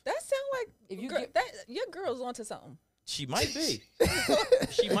enough. That sound like if you your girl's onto something. She might be.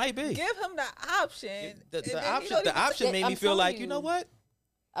 She might be. Give him the option. The option made me feel like, you know what?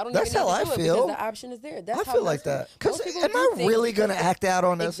 I don't That's even need how to I do it feel. because the option is there. That's I how feel like most that. people- Because most people am do I think- really going to act out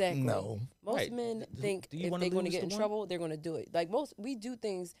on this? Exactly. No. Most Right. men think do you if wanna they're going to lose get the in one? trouble, they're going to do it. Like we do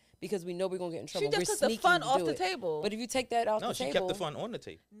things because we know we're going to get in trouble. She just We're took the sneaky fun to off do the it. table. But if you take that off No, the she table, kept the fun on the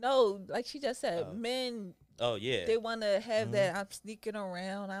table. No, like she just said, men. Oh yeah. They want to have that. I'm sneaking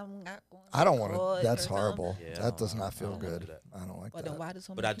around. I'm not going. I don't want court to. That's or something. horrible. Yeah, that does not feel I don't wanna good. do that. I don't like But that. then why do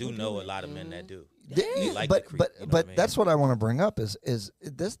so But many I do people know do a it? lot of men that do. Th- They like but the creep, but you know but what I mean? that's what I want to bring up is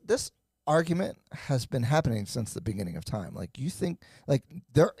this argument has been happening since the beginning of time. Like you think like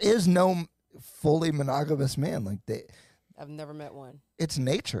there is no fully monogamous man. Like I've never met one. it's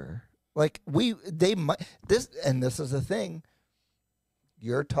nature. Like they might this is the thing.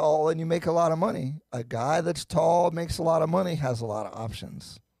 You're tall and you make a lot of money. A guy that's tall makes a lot of money has a lot of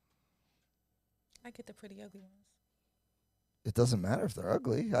options. I get the pretty ugly ones. It doesn't matter if they're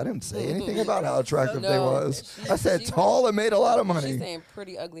ugly. I didn't say anything about how attractive they No, was. I said tall and made a lot of money. She's saying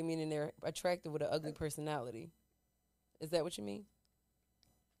pretty ugly, meaning they're attractive with an ugly personality. Is that what you mean?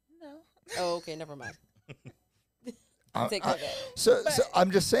 No. Oh, okay. Never mind. I- Take I- that back. So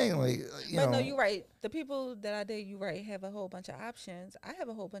I'm just saying, like, you But know. no, you're right. The people that I date, you're right, have a whole bunch of options. I have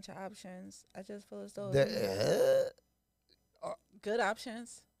a whole bunch of options. I just feel as though good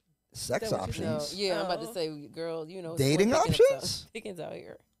options. Sex Is that what you options. So, yeah, I'm about Oh. to say, girl, you know, Dating slim pickings options? out- pickings out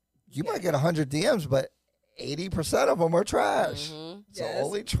here. You might get 100 DMs, but 80% of them are trash. Mhm. So Yes.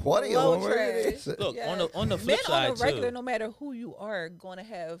 only 20 Low of them are trash. decent. Look, Yeah. on the Men flip on side a regular, too. no matter who you are, going to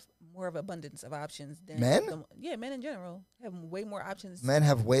have more of abundance of options than Men? yeah, men in general have way more options. Men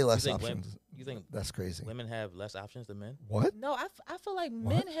have way less think options. you think That's crazy. women have less options than men? What? No, I feel like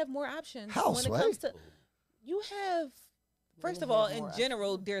What? men have more options How, when Sway? it comes to. You have, first Women of all, have in more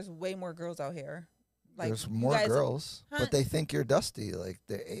general, there's way more girls out here. Like There's you more guys- girls, Huh? but they think you're dusty. Like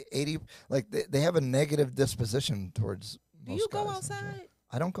they 80, like they have a negative disposition towards. Do most you go guys in general. outside?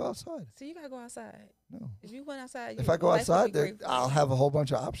 I don't go outside. So you gotta go outside. No. If you went outside, If your I go life would outside, be great for I'll you. have a whole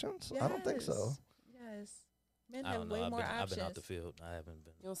bunch of options. I don't think so. Yes. Men I have don't know. way I've more been, options. I've been out the field. I haven't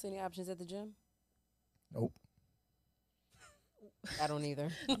been. You don't see any options at the gym? Nope. I don't either.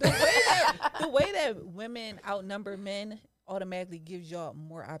 The way that women outnumber men automatically gives y'all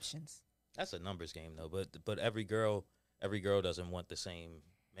more options. That's a numbers game though. But every girl doesn't want the same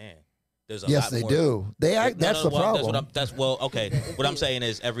man. There's a Yes, lot they more. do. They act. That's the well, problem. Okay. What I'm saying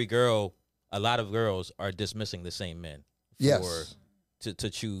is a lot of girls are dismissing the same men. Yes. To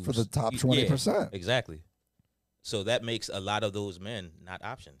choose For the top Yeah, 20%. exactly. So that makes a lot of those men not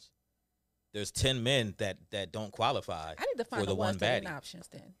options. There's 10 men that don't qualify I need to find for the one ones that ain't baddie. options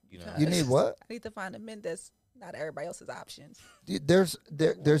then. You know, You need what? I need to find the men that's not everybody else's options. There's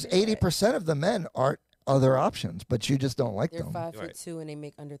 80% of the men aren't other options, but you just don't like They're them. 5'2" and they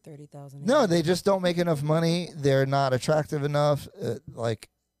make under 30,000. No, they just don't make enough money. They're not attractive enough. Like,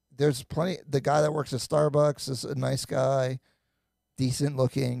 there's plenty. The guy that works at Starbucks is a nice guy, decent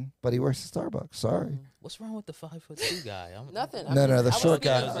looking, but he works at Starbucks. Sorry. What's wrong with the 5'2" guy? Nothing. No, the I was short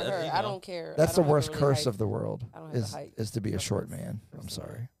speaking guy. for her. I don't care. That's I the don't have worst a really curse height- of the world. I don't have a Is height is to be a short preference, man. I'm personally.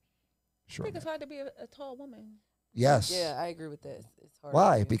 sorry. I Short think it's man. hard to be a tall woman. Yes. Yeah, I agree with that. It's hard.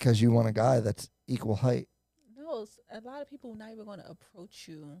 Why? to do. Because you want a guy that's equal height. No, a lot of people not even going to approach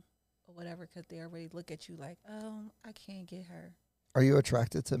you or whatever because they already look at you like, I can't get her. Are you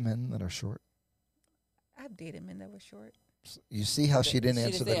attracted to men that are short? I've dated men that were short. You see how she didn't She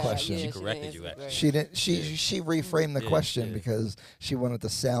answer didn't the say question. yeah, She didn't corrected answer you, the actually. question. She didn't. She reframed the Yeah, question yeah. because she wanted to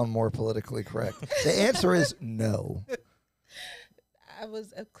sound more politically correct. The answer is no. I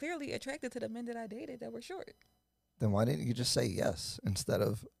was clearly attracted to the men that I dated that were short. Then why didn't you just say yes instead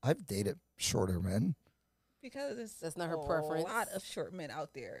of I've dated shorter men? Because That's not her a preference. lot of short men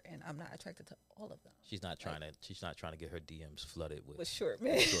out there, and I'm not attracted to all of them. She's not trying to get her DMs flooded with With short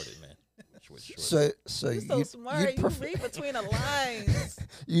men. shorted men. Short. So You're so smart. you'd You read between the lines.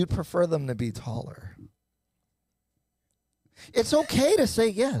 you'd prefer them to be taller. It's okay to say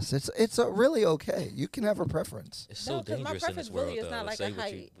yes. It's really okay. You can have a preference. It's so No, 'cause my dangerous in preference this world, really is though. not To like say a what,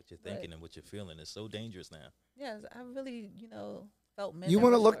 height, what you're but- thinking and what you're feeling. It's so dangerous now. Yes, I really, felt men. You that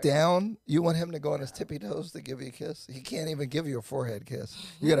want to were look short. down. You want him to go on his tippy toes to give you a kiss. He can't even give you a forehead kiss.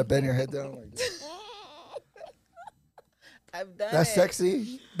 You got to bend your head down like this. I've done That's it.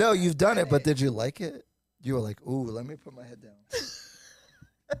 sexy. No, you've done it, but did you like it? You were like, ooh, let me put my head down.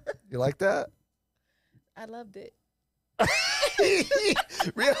 You like that? I loved it.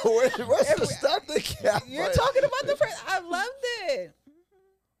 Real, what's the stop the cap? You're talking about the first. I loved it.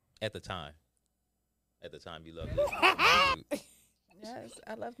 At the time, you loved it. Yes,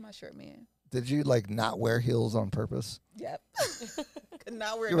 I loved my short man. Did you like not wear heels on purpose? Yep. Could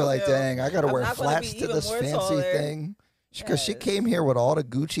not wear You were no like, heels. dang, I got to I'm wear not gonna flats be to even this more fancy taller. thing. Because she Yes. came here with all the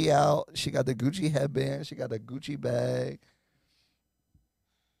Gucci out. She got the Gucci headband. She got the Gucci bag.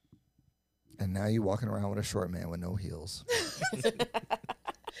 And now you walking around with a short man with no heels.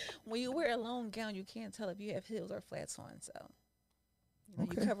 When you wear a long gown, you can't tell if you have heels or flats on. So you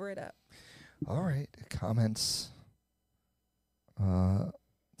Okay. cover it up. All right. Comments.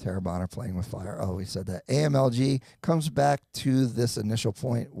 Tara Bonner playing with fire. Oh, we said that. AMLG comes back to this initial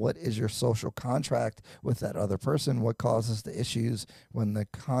point. What is your social contract with that other person? What causes the issues when the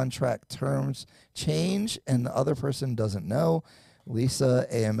contract terms change and the other person doesn't know? Lisa,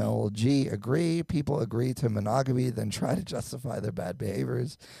 AMLG, agree. People agree to monogamy, then try to justify their bad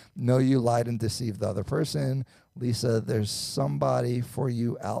behaviors. Know you lied and deceived the other person. Lisa, there's somebody for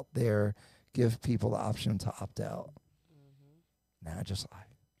you out there. Give people the option to opt out. Nah, just lie.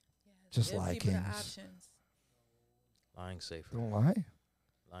 Just Give lie, people the Kings. options. Lying safer. Don't lie.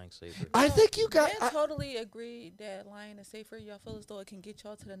 Lying safer. I think you got. I totally agree that lying is safer. Y'all feel as though it can get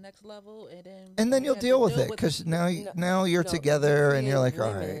y'all to the next level, and And then you you'll have to deal with it because now you're No, together and you're being like,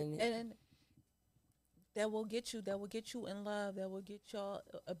 all right. women, and that will get you. That will get you in love. That will get y'all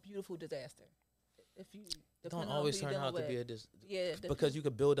a beautiful disaster. If you Don't depending on always who you turn out to dealing be with. a Yeah, because you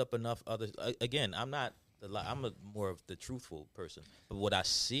could build up enough others. Again, I'm not I'm more of the truthful person, but what I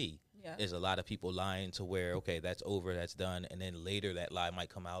see Yeah. Is a lot of people lying to where, okay, that's over, that's done, and then later that lie might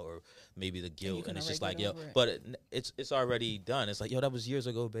come out, or maybe the guilt, and it's just like, yo, but it's already done. It's like, yo, that was years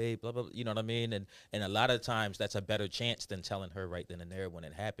ago, babe, blah, blah, blah, you know what I mean? And a lot of times that's a better chance than telling her right then and there when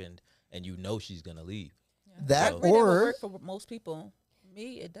it happened, and you know she's going to leave. Yeah. That would or work for most people.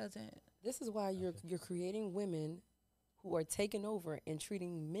 Me, it doesn't. This is why you're creating women who are taking over and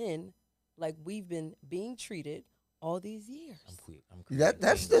treating men like we've been being treated all these years.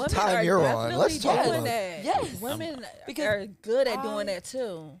 That's the time you're on. Let's talk about that. Yes, women because are good at doing that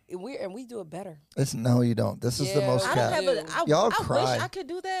too. We do it better. It's no, you don't. This is the most I cap. Y'all I cry. wish I could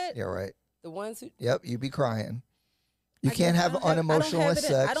do that. Yeah, right. The ones who. Yep, you be crying. You can't have unemotional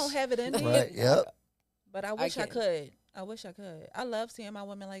sex. I don't have it in me. Right. Yep. But I wish I could. I wish I could. I love seeing my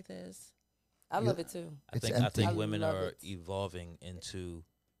women like this. I love it too. I think women are evolving into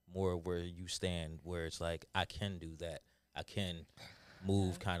more where you stand, where it's like, I can do that. I can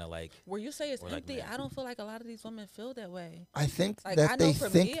move kind of like. Where you say it's empty, like I don't feel like a lot of these women feel that way. I think like, that they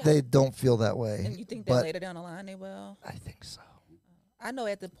think they don't feel that way. And you think that later down the line they will? I think so. I know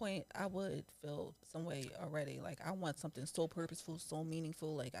at the point I would feel some way already. Like, I want something so purposeful, so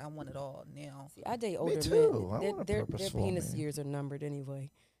meaningful. Like, I want it all now. See, I date older men. Their penis years are numbered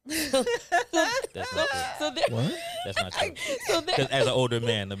anyway. That's not true. What? That's not true. Because as an older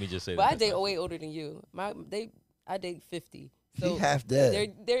man, let me just say but that. I date way older than you. I date 50. So he half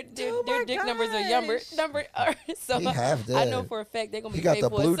dead. Their dick numbers are numbered. So he half dead. I know for a fact they're gonna be he got the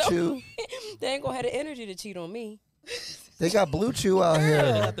faithful. blue So chew. they ain't gonna have the energy to cheat on me. They got blue chew out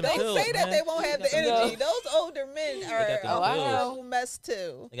here. They say that they won't have the energy. Those older men are a whole mess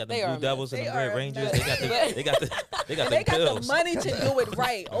too. They got the Blue Devils and the Red Rangers. They got the money to do it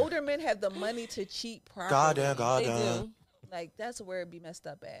right. Older men have the money to cheat properly. God They do. Like, that's where it be messed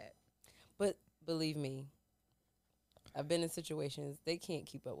up at. But believe me, I've been in situations they can't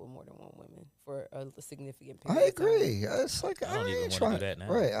keep up with more than one woman for a significant period. I agree. It's like I don't even want to do that now.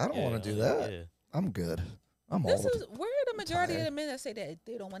 Right. I don't want to do that. Yeah. I'm good. I'm This old. is where the majority of the men that say that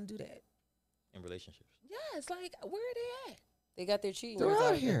they don't want to do that. In relationships. Yes, like, where are they at? They got their cheating They're years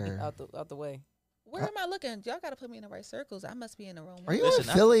out here. out the way. Where am I looking? Y'all got to put me in the right circles. I must be in the wrong. Are you in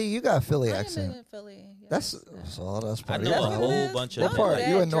Philly? You got a Philly I am accent. in Philly. Yes. That's I part know of a it. whole bunch of What part? men.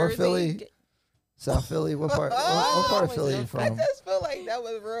 You in North Jersey. Philly? South Philly? What part? what part of Philly you I from? just feel like that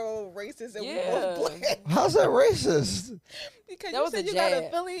was real racist and we Yeah. both black. How's that racist? Because That you was said a you got a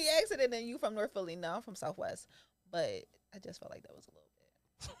jab. Philly accent and then you from North Philly. No, I'm from Southwest. But I just felt like that was a little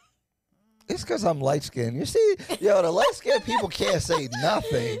bit. It's because I'm light skinned. You see, yo, the light skinned people can't say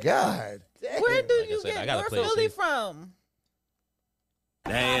nothing. God. Dang. Where do Like I you said, I get gotta North play it Philly safe. from?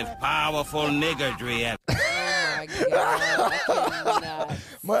 There's powerful niggardry. Oh my god! I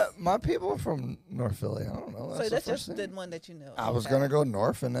cannot. My people are from North Philly. I don't know. So that's the first just thing. the one that you know. I was Okay. gonna go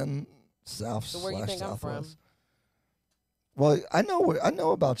north and then south. So where you think I'm from? southwest. Well, I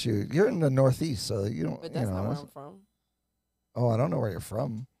know about you. You're in the Northeast, so you don't. But that's you know, not where that's- I'm from. Oh, I don't know where you're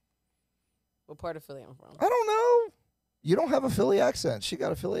from. What part of Philly I'm from? I don't know. You don't have a Philly accent. She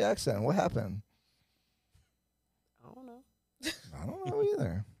got a Philly accent. What happened? I don't know. I don't know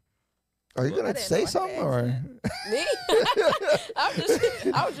either. Are you I gonna didn't say know I had something an or? Me?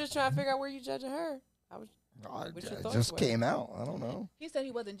 I was just trying to figure out where you judging her. What's your It thoughts just were? came out. I don't know. He said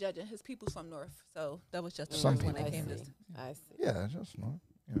he wasn't judging. His people's from North, so that was just the Some first one people. that came to. I see. Yeah, just not.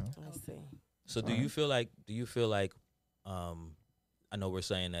 You know. I see. So do you feel like I know we're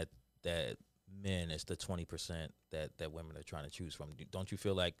saying that men is the 20% that women are trying to choose from. Don't you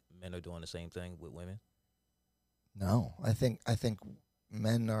feel like men are doing the same thing with women? No, I think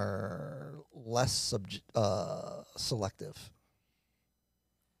men are less selective.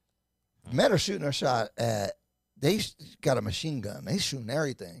 Men are shooting a shot at. They got a machine gun. They shooting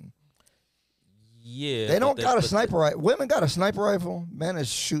everything. Yeah, They don't got a sniper rifle. Women got a sniper rifle. Men is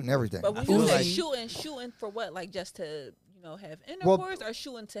shooting everything. But when feel you say like- shooting for what? Like just to have intercourse, or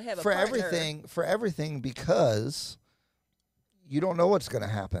shooting to have a for partner? everything because you don't know what's going to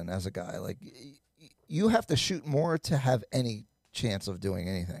happen as a guy. Like you have to shoot more to have any chance of doing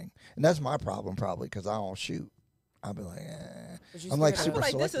anything, and that's my problem probably because I don't shoot. I'll be like, I'm like I feel super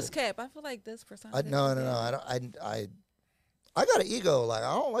like selective. this is cap. I feel like this person. No. I don't. I got an ego. Like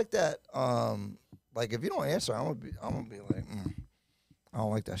I don't like that. Like if you don't answer, I'm gonna be like, I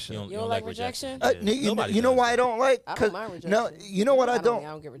don't like that shit. You don't like rejection? You know why I don't like? I don't mind rejection. No, you know what I don't. I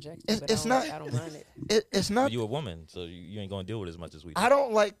don't get rejected. It's not. I don't mind it. It's not. You a woman, so you ain't gonna deal with it as much as we do. I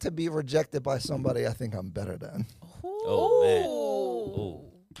don't like to be rejected by somebody I think I'm better than. Oh man. Oh.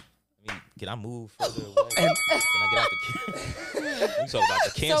 I mean, Can I move further away? Can I get out the? We talk about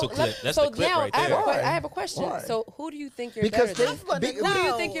the cancel clip. That's the clip right there. I have a question. Why? So who do you think you're Because better than? they- Who do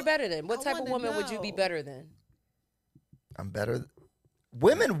you think you're better than? What type of woman would you be better than? I'm better.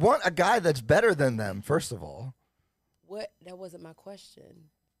 Women want a guy that's better than them. First of all, What? That wasn't my question.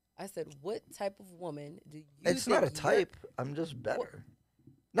 I said, what type of woman do you? it's think not a you're- type. I'm just better.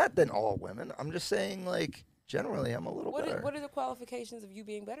 Not than all women. I'm just saying, like, generally, I'm a little better. What are the qualifications of you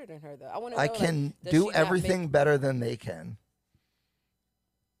being better than her, though? I want to. I can do everything better than they can.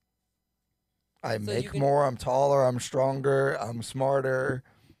 I So make you can- more. I'm taller. I'm stronger. I'm smarter.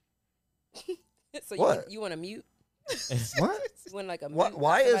 So What? you want to mute? What? You want like a What- mute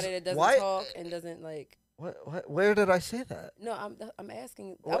why somebody is- that doesn't why- talk and doesn't like? What? Where did I say that? No, I'm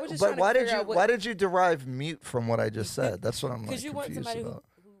asking. I was just But trying to why did figure you out what, why did you derive mute from what I just said? That's what I'm like Because you want confused somebody about.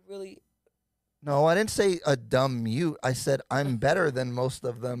 who really. No, I didn't say a dumb mute. I said I'm better than most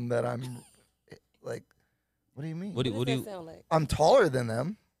of them. That I'm like. What do you mean? What do does that you? sound like? I'm taller than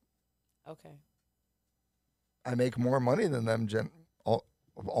them. Okay. I make more money than them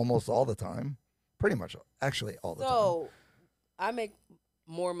almost all the time. Pretty much, actually, all the time. So, I make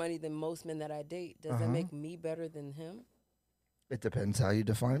more money than most men that I date. Does that Uh-huh. make me better than him? It depends how you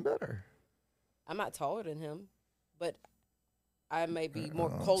define better. I'm not taller than him, but I may be more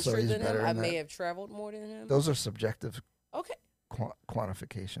so cultured he's than him. better I in may that. have traveled more than him. Those are subjective Okay.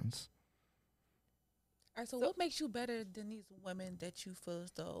 quantifications. All right, so what makes you better than these women that you feel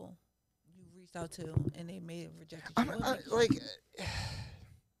as though you reached out to and they may have rejected you? What makes you- Like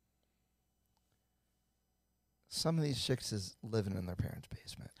some of these chicks is living in their parents'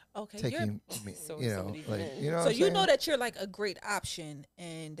 basement. Okay, taking me, So you some know, of these like men. you know. so what I'm you know saying? that you're like a great option,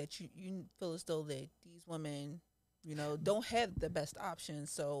 and that you feel as though that these women, don't have the best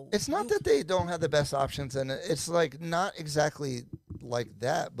options. So It's not that they don't have the best options, and it's like not exactly like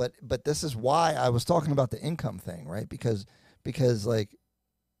that. But this is why I was talking about the income thing, right? Because like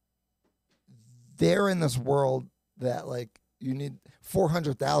they're in this world that like you need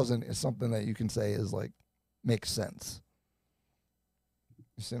 400,000 is something that you can say is like makes sense.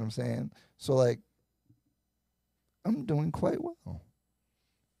 You see what I'm saying? So like I'm doing quite well.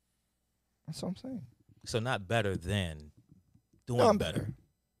 That's what I'm saying. So not better than doing No, I'm better. better.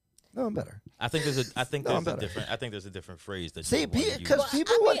 No, I'm better. I think there's No, I'm better. a different phrase that See, you wanna because use.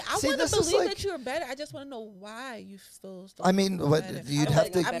 people I want. mean, I See, want to this is believe like. that you're better. I just want to know why you feel. So I mean, what better. you'd I'm have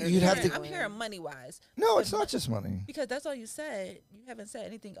like, to. I'm You'd have hearing- to. I'm hearing money wise. No, it's not just money. Because that's all you said. You haven't said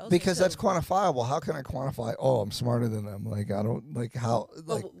anything else. Because that's until- quantifiable. How can I quantify? Oh, I'm smarter than them. Like I don't like how.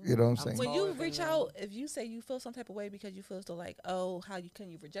 Like you know what I'm saying? When Taller you than reach them. out, if you say you feel some type of way because you feel as though like, oh, how can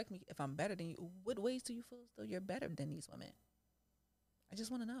you reject me if I'm better than you? What ways do you feel as though you're better than these women? I just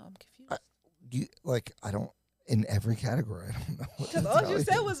want to know. I'm confused. You like I don't in every category. I don't know. what to Because all tell you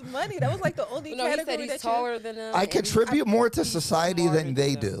said was money. That was like the only No, he category said he's that taller than them. I and contribute more to he's society smarter than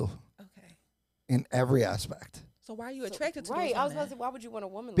they them. do Okay. in every aspect. So why are you attracted to Right. those I was women? about to say, why would you want a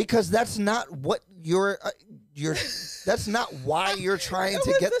woman? Like Because that? that's not what you're. That's not why you're trying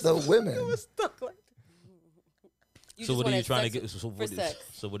to get the women. It was stuck like You So just what are you wanted trying to sex get? So for what, sex.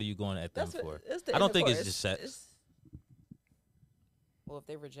 so what are you going at them That's for? what, it's the I don't think it's intercourse. just sex. It's- Well, if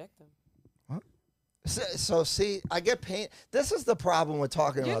they reject them. So see, I get pain. This is the problem with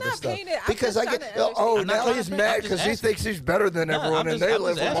talking You're about not this stuff painted. I'm because just I get trying to oh I'm not now trying he's to mad I'm because just he asking. thinks he's better than No, everyone I'm and just- they I'm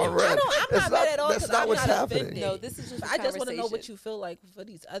live just on asking. red. I'm That's not mad at all. That's 'cause not I'm what's not happening. offended. No, this is just. I just want to know what conversation. you feel like for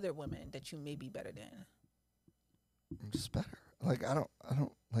these other women that you may be better than. I'm just better. Like I don't Are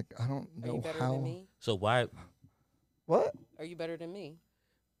know you better how. than me? So why? What? Are you better than me?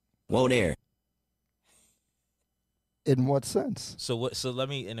 Whoa there. In what sense? So what? So let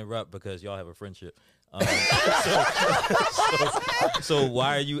me interrupt because y'all have a friendship. So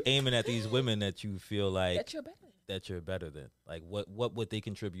why are you aiming at these women that you feel like That you're better than. Like what would they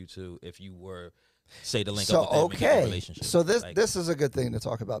contribute to if you were say to link So up with them and get in a okay, relationship? so this Like, this is a good thing to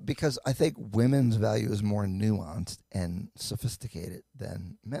talk about because I think women's value is more nuanced and sophisticated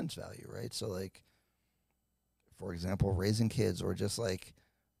than men's value, right? So like, for example, raising kids or just like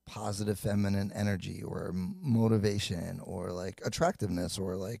positive feminine energy or motivation or like attractiveness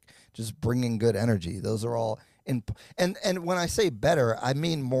or like just bringing good energy. Those are all in. And when I say better, I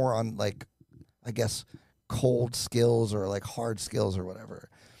mean more on like, I guess, cold skills or like hard skills or whatever.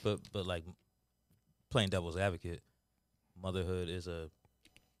 but like playing devil's advocate, motherhood is a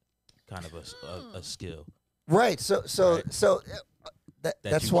kind of a skill. Right. So Right. That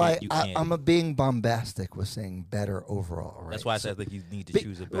that's you why can't- you can't- I'm a being bombastic with saying better overall. Right. That's why I So- said like you need to Be-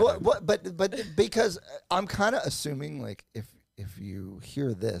 choose a better. but because I'm kind of assuming like if you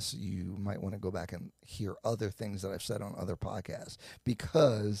hear this, you might want to go back and hear other things that I've said on other podcasts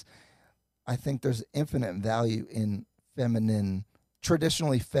because I think there's infinite value in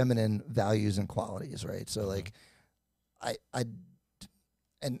traditionally feminine values and qualities, right? So like,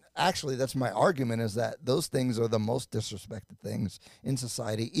 and actually that's my argument, is that those things are the most disrespected things in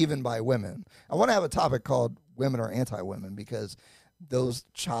society, even by women. I want to have a topic called women are anti-women, because those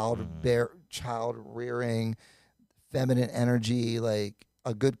child rearing, feminine energy, like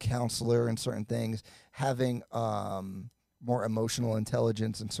a good counselor in certain things, having more emotional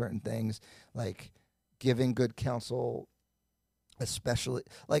intelligence in certain things, like giving good counsel, especially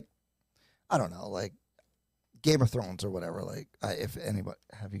like, I don't know, like Game of Thrones or whatever. Like, if anybody,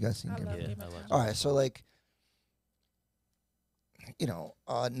 have you guys seen Game of Thrones? All right, so like, you know,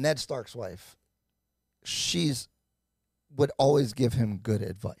 Ned Stark's wife, would always give him good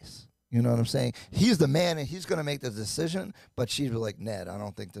advice. You know what I'm saying? He's the man and he's going to make the decision, but she'd be like, Ned, I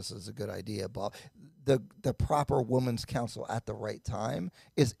don't think this is a good idea. But the proper woman's counsel at the right time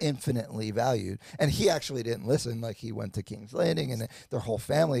is infinitely valued. And he actually didn't listen. Like, he went to King's Landing and their whole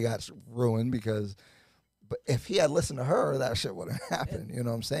family got ruined because, but if he had listened to her, that shit wouldn't happen. You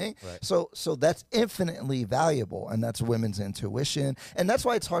know what I'm saying? Right. So that's infinitely valuable, and that's women's intuition. And that's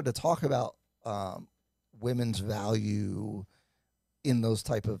why it's hard to talk about women's value in those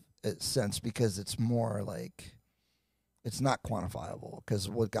type of sense, because it's more like, it's not quantifiable, because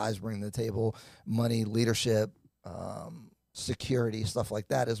what guys bring to the table, money, leadership, security, stuff like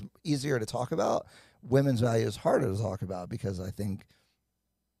that, is easier to talk about. Women's value is harder to talk about, because I think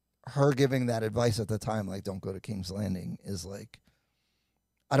her giving that advice at the time, like, don't go to King's Landing, is like,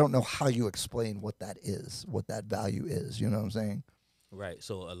 I don't know how you explain what that is, what that value is. You know what I'm saying? Right.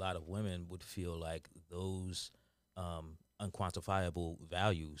 So a lot of women would feel like those unquantifiable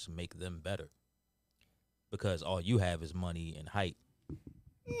values make them better, because all you have is money and height.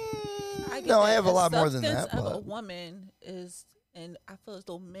 I have a lot more than that. Of a woman is, and I feel as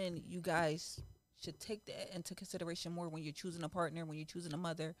though men, you guys should take that into consideration more when you're choosing a partner, when you're choosing a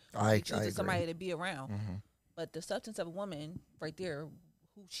mother, when you're choosing somebody to be around. Mm-hmm. But the substance of a woman, right there,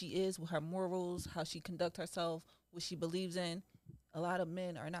 who she is, with her morals, how she conduct herself, what she believes in, a lot of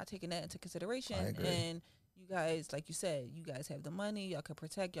men are not taking that into consideration. And you guys, like you said, you guys have the money, y'all can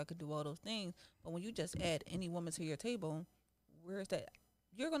protect, y'all can do all those things. But when you just add any woman to your table, where's that?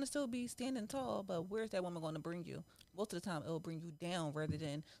 You're going to still be standing tall, but where's that woman going to bring you? Most of the time, it'll bring you down rather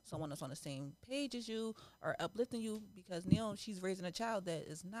than someone that's on the same page as you or uplifting you, because now she's raising a child that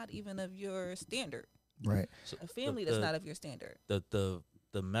is not even of your standard. Right. So a family that's not of your standard. The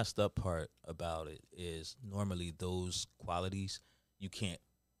messed up part about it is, normally those qualities, you can't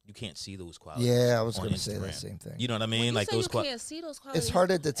see those qualities. Yeah, I was going to say the same thing. You know what I mean? When you like say those you can't see those qualities. It's hard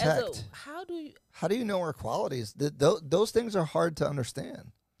to detect. How do you know her qualities? Those things are hard to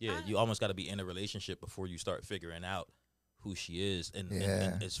understand. Yeah, you almost got to be in a relationship before you start figuring out who she is, and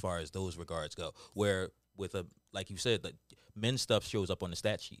as far as those regards go. Where with like you said, like, men's stuff shows up on the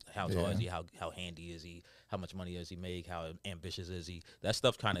stat sheet. How tall is he? How handy is he? How much money does he make? How ambitious is he? That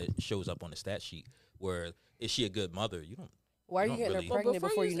stuff kind of shows up on the stat sheet. Where is she a good mother? You don't. Why are you getting her pregnant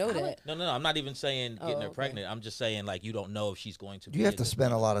before you know that? No, I'm not even saying getting her pregnant. I'm just saying, like, you don't know if she's going to be. You have to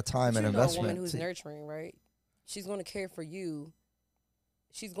spend a lot of time and investment. A woman who's nurturing, right? She's going to care for you.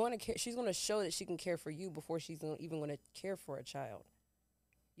 She's going to care. She's going to show that she can care for you before she's even going to care for a child.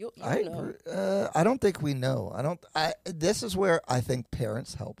 You know. I don't think we know. This is where I think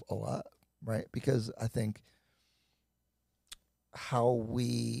parents help a lot, right? Because I think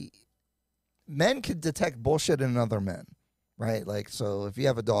men can detect bullshit in other men. Right, like, so if you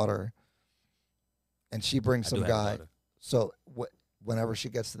have a daughter, and she brings some guy, so whenever she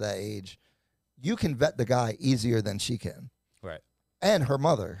gets to that age, you can vet the guy easier than she can. Right. And her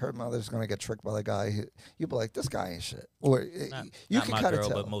mother's gonna get tricked by the guy. You'll be like, this guy ain't shit. Or you can kind of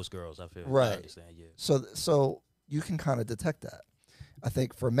tell. But most girls, I feel. Right. I understand, yeah. So you can kind of detect that. I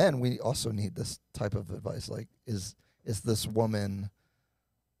think for men, we also need this type of advice. Like, is this woman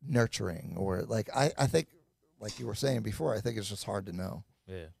nurturing, or like I think. Like you were saying before, I think it's just hard to know.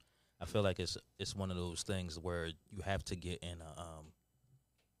 Yeah, I feel like it's one of those things where you have to get in a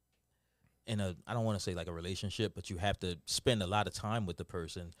I don't want to say like a relationship, but you have to spend a lot of time with the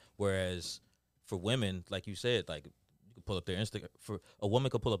person. Whereas for women, like you said, like you could pull up their Instagram. For a woman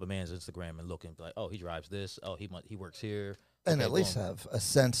could pull up a man's Instagram and look and be like, oh, he drives this. Oh, he works here. And at least have a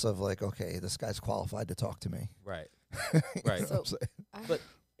sense of like, okay, this guy's qualified to talk to me. Right. Right. But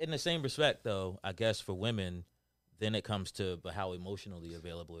in the same respect, though, I guess for women, then it comes to how emotionally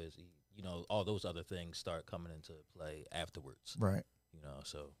available is he. You know, all those other things start coming into play afterwards. Right. You know,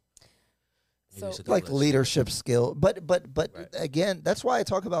 so like leadership skill. But right. Again, that's why I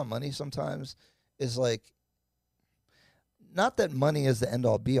talk about money sometimes, is like, not that money is the end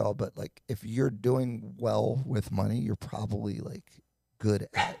all be all, but like if you're doing well with money, you're probably like good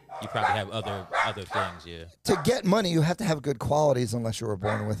at. You probably have other things, yeah. To get money, you have to have good qualities unless you were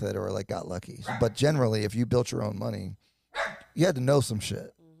born with it or like got lucky. But generally, if you built your own money, you had to know some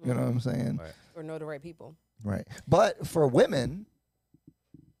shit. You know what I'm saying? Right. Or know the right people. Right. But for women,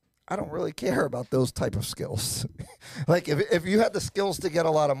 I don't really care about those type of skills. Like if you had the skills to get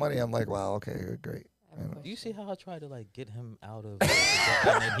a lot of money, I'm like, wow, okay, great. Do you see how I tried to like get him out of?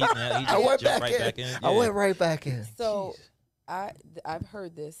 And then he I went jumped back in. Yeah. I went right back in. So I've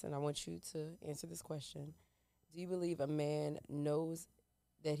heard this, and I want you to answer this question. Do you believe a man knows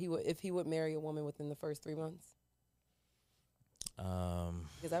that if he would marry a woman within the first 3 months?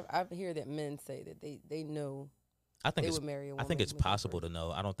 Because I hear that men say that they know. I think they would marry a woman. I think it's possible to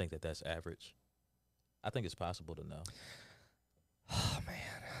know. I don't think that that's average. I think it's possible to know. Oh man,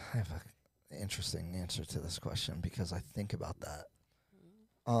 I have an interesting answer to this question because I think about that.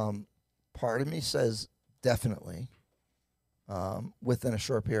 Part of me says definitely. Within a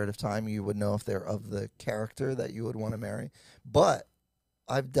short period of time, you would know if they're of the character that you would want to marry. But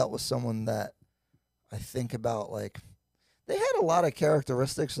I've dealt with someone that I think about like they had a lot of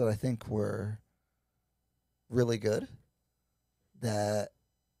characteristics that I think were really good that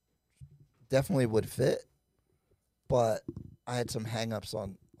definitely would fit, but I had some hang-ups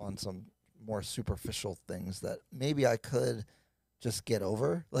on some more superficial things that maybe I could just get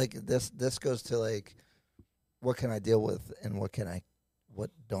over. Like this goes to like what can I deal with and what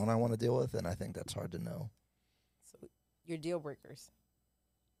don't I want to deal with, and I think that's hard to know. So your deal breakers.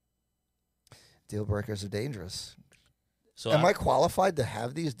 Deal breakers are dangerous. So am I qualified to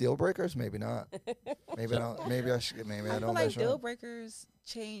have these deal breakers? Maybe not. Maybe not. Maybe I should. Maybe I I don't. feel like measure deal up. breakers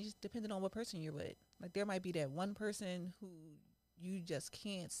change depending on what person you're with. Like there might be that one person who you just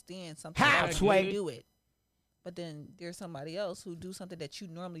can't stand something about and you do it. But then there's somebody else who do something that you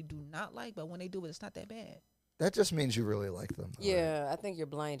normally do not like, but when they do it, it's not that bad. That just means you really like them. Yeah, I think you're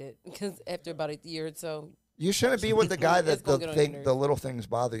blinded because after about a year or so. You shouldn't be with the guy that gonna get on your nerves. the little things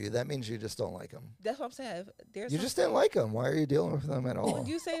bother you. That means you just don't like him. That's what I'm saying. If there's You just didn't like him. Why are you dealing with them at all? When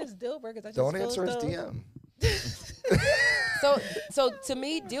you say it's deal breakers, I just Don't feel answer his as though- DM. So to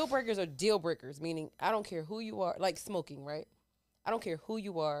me, deal breakers are deal breakers, meaning I don't care who you are, like smoking, right? I don't care who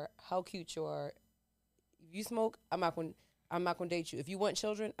you are, how cute you are. If you smoke, I'm not going to date you. If you want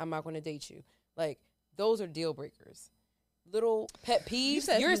children, I'm not going to date you. Like those are deal breakers. Little pet peeves.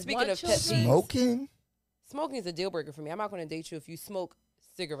 You're speaking of pet peeves. Smoking? Smoking is a deal breaker for me. I'm not going to date you if you smoke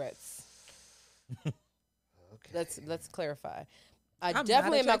cigarettes. Okay. Let's clarify. I'm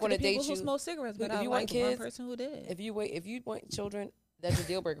definitely am not going to attracted date people you. who smoke cigarettes, but if I you like want kids, one person who did. If you want children, that's a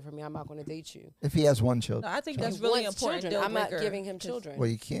deal breaker for me. I'm not going to date you. If he has one child. No, I think child. that's really wants important. children. Deal I'm not breaker. giving him children. Well,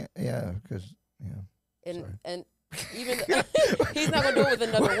 you can't. Yeah, because Sorry. And even he's not going to do it with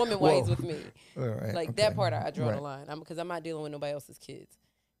another woman while he's with me. All right, Like okay. that part, I draw Right. the line. Because I'm not dealing with nobody else's kids,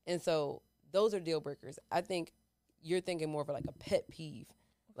 and so those are deal breakers. I think you're thinking more of like a pet peeve,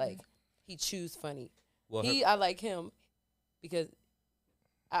 like he chews funny. Well, I like him because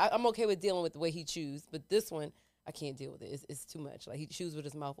I'm okay with dealing with the way he chews, but this one I can't deal with it. It's too much. Like he chews with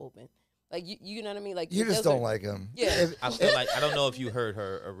his mouth open. Like you know what I mean? Like You just don't like him. Yeah. I feel like I don't know if you heard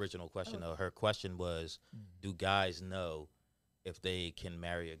her original question though. Her question was, do guys know if they can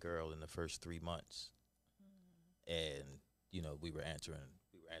marry a girl in the first 3 months? And we were answering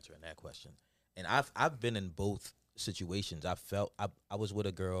that question. And I've been in both situations. I was with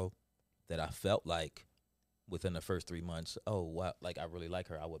a girl that I felt like within the first 3 months, oh wow, like I really like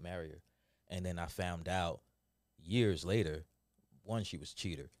her, I would marry her. And then I found out years later, one, she was a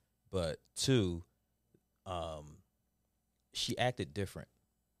cheater, but two, she acted different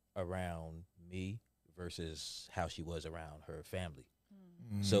around me versus how she was around her family.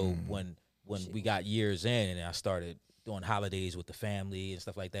 So when we got years in and I started doing holidays with the family and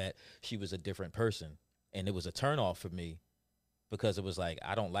stuff like that, she was a different person. And it was a turnoff for me because it was like,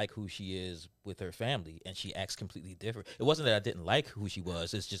 I don't like who she is with her family and she acts completely different. It wasn't that I didn't like who she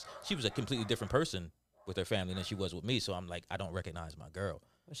was. It's just she was a completely different person with her family than she was with me. So I'm like, I don't recognize my girl.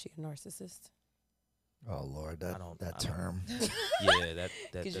 Was she a narcissist? Oh Lord, that term. Yeah,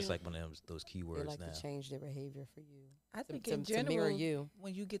 that's like one of those keywords they like now. to change their behavior for you. I think to in general, mirror you.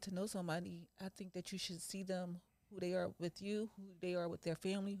 when you get to know somebody, I think that you should see them who they are with you, who they are with their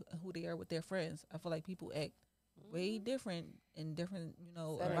family, and who they are with their friends. I feel like people act way different in different,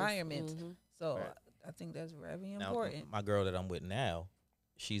 Settings. environments. Mhm. So Right. I think that's very Now, important. my girl that I'm with now,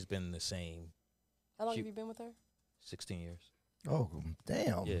 she's been the same How long have you been with her? 16 years. Oh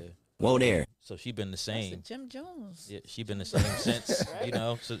damn. Yeah, Whoa there. So she been the same. Jim Jones. Yeah, she been the same since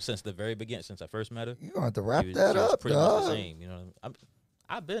since the very beginning, since I first met her. You gonna have to wrap she was, that she was up, pretty much the dog. same. You know,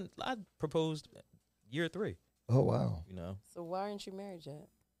 I proposed year 3. Oh wow. You know. So why aren't you married yet?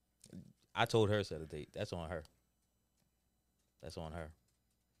 I told her to set a date. That's on her. That's on her.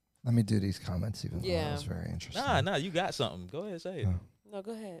 Let me do these comments even though Yeah. that was very interesting. Nah, you got something. Go ahead, say it. No,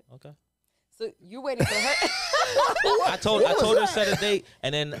 go ahead. Okay. So you're waiting for her. I told her to set a date,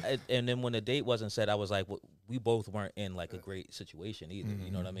 and then when the date wasn't set, I was like, well, we both weren't in like a great situation either.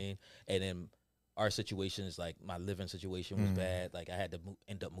 You know what I mean? And then our situation is like my living situation was bad. Like I had to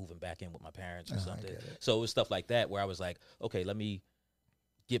end up moving back in with my parents or something. So it was stuff like that where I was like, okay, let me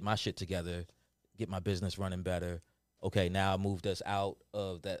get my shit together, get my business running better. Okay, now I moved us out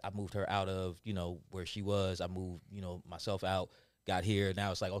of that. I moved her out of, where she was. I moved, myself out, got here.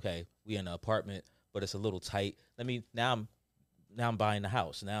 Now it's like, okay, we in an apartment, but it's a little tight. Now I'm buying the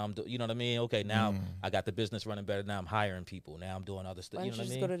house. Now you know what I mean? Okay, now I got the business running better. Now I'm hiring people. Now I'm doing other stuff. Why You don't know you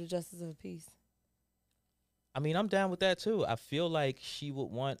what I just mean? go to the Justice of the Peace? I'm down with that too. I feel like she would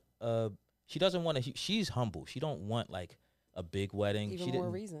want, she doesn't want to, she's humble. She don't want like a big wedding. Even She more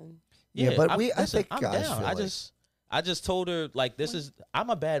didn't. reason. Yeah, but I think I'm guys down. feel I like- I just told her like I'm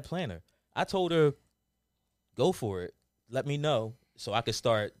a bad planner. I told her, go for it. Let me know so I could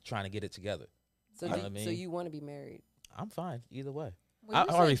start trying to get it together. So, you know what I mean? So you want to be married? I'm fine either way. When I you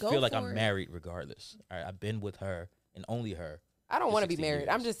say already go feel like for I'm it- married regardless. All right, I've been with her and only her. I don't for want to be 16 married. years.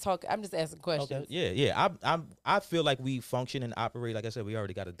 I'm just talking. I'm just asking questions. Okay. Yeah. I feel like we function and operate. Like I said, we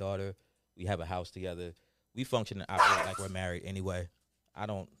already got a daughter. We have a house together. We function and operate like we're married anyway. I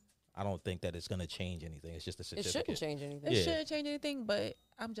don't think that it's gonna change anything. It's just a It certificate. shouldn't change anything. It Yeah. shouldn't change anything, but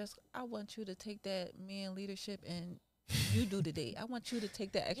I want you to take that man leadership and you do the date. I want you to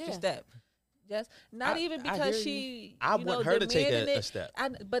take that extra Yeah. step. Yes, not even I because hear she. I you know, want her to take demanding a it. step.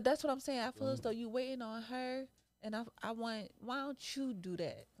 But that's what I'm saying. I feel as though you waiting on her, and I want. Why don't you do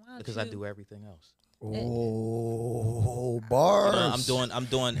that? Why don't Because you? I do everything else. Oh, bars. I'm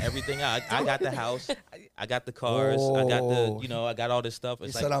doing everything. I got the house. I got the cars. I got the, I got all this stuff.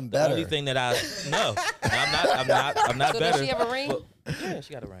 It's You said I'm the only better. thing that I'm not So better. does she have a ring? But- yeah,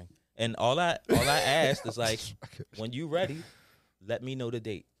 she got a ring. And all I asked is like, when you ready, let me know the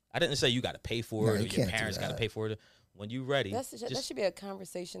date. I didn't say you got to pay for No, it or you your can't do parents got to that. pay for it. When you ready, That just, should be a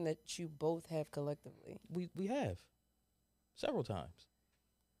conversation that you both have collectively. we have several times.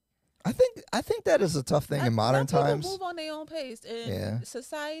 I think that is a tough thing in modern Some people times. move on their own pace, and Yeah.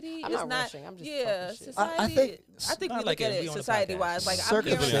 society I'm is not not. rushing. I'm just yeah, talking shit. society. I think we Not look like at it. it We on the society podcast. wise. Like I'm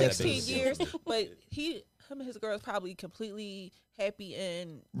here Circumstances. 16 years, but him and his girl is probably completely happy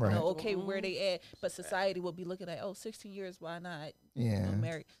and Right. okay where they at. But society will be looking at 16 years. Why not? Yeah.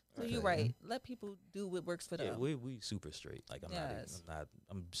 Married. So you're right. Let people do what works for them. Yeah, we super straight. Like Yes.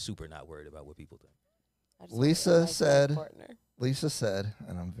 I'm super not worried about what people think. I just want a Lisa lifelong said, partner.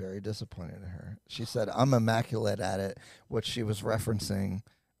 and I'm very disappointed in her. She said, I'm immaculate at it, which she was referencing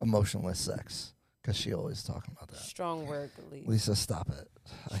emotionless sex because she always talking about that. Strong work, Lisa. Lisa, stop it.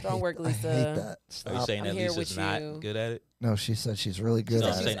 Strong work, I hate Lisa. that. Are you Stop. saying I'm that here Lisa's with not you. good at it? No, she said she's really good No,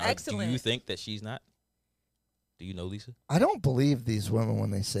 at I'm it. saying, excellent. do you think that she's not? Do you know Lisa? I don't believe these women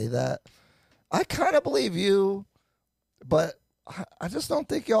when they say that. I kind of believe you, but I just don't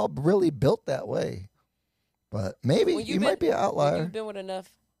think y'all really built that way. But maybe When you you've might be been- an when outlier. You've been with enough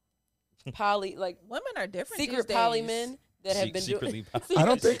Women are different. secret these poly days. men that have been secretly doing. I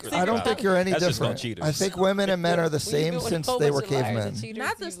don't think you're any That's just different. called cheaters. I think women and men are the When you've same been with a since whole they bunch were of liars and cavemen. cheaters,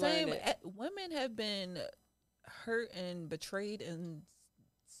 Not the you've learned same. it. Women have been hurt and betrayed in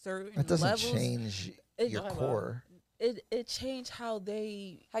certain That doesn't levels. change your core. It changed how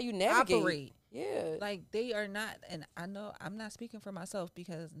you navigate. operate. Yeah. Like they are not, and I know I'm not speaking for myself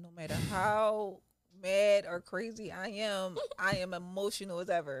because no matter how mad or crazy I am emotional as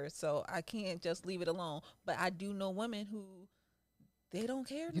ever. So I can't just leave it alone. But I do know women who they don't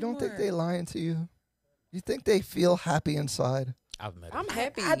care. You don't think they lying to you? You think they feel happy inside? I've met I'm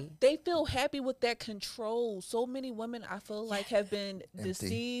happy. They feel happy with that control. So many women I feel like have been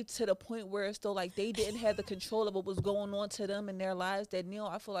deceived to the point where it's still like they didn't have the control of what was going on to them in their lives. That now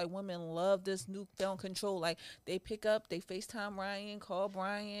I feel like women love this newfound control. Like they pick up, they FaceTime Ryan, call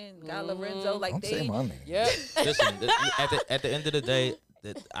Brian, got Lorenzo. Like Don't say my name. Yeah. Listen, at the end of the day,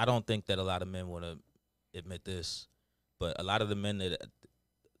 that I don't think that a lot of men want to admit this, but a lot of men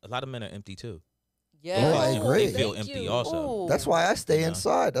are empty too. Yeah. Oh, I agree. They feel empty also. That's why I stay You know?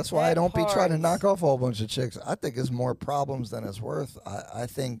 inside. That's why I That don't be trying to part. knock off a whole bunch of chicks. I think it's more problems than it's worth. I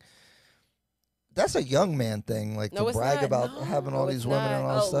think that's a young man thing, like No, to it's brag not. about No, having all no, these it's women not. and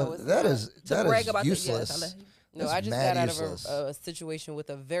all this Oh, no, stuff. it's That not. is To brag about useless. yes, No, That's I just mad got useless. out of a situation with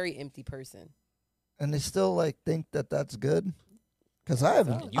a very empty person. And they still like think that that's good. Because I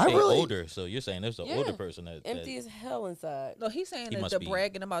haven't. You I say really older, so you're saying there's an older person that empty as hell inside. No, he's saying He that must they're be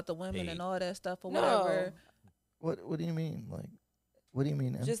bragging about the women paid. and all that stuff or No. whatever. What do you mean? Like, what do you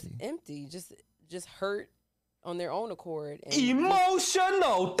mean empty? Just empty, just hurt on their own accord. And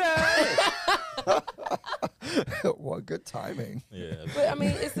Emotional Well, good timing. Yeah. But I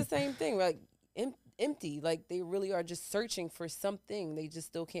mean, it's the same thing. Like empty. Like they really are just searching for something. They just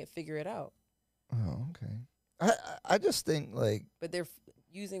still can't figure it out. Oh, okay. I just think like. But they're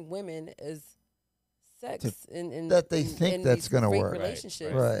using women as sex in that they think in that's these going to fake work.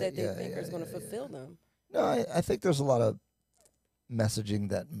 relationships Right. that they Yeah, think yeah, is going to yeah, fulfill them. No, I think there's a lot of messaging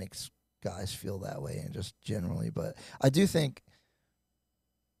that makes guys feel that way, and just generally. But I do think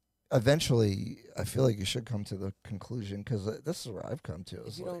eventually, I feel like you should come to the conclusion, because this is where I've come to. If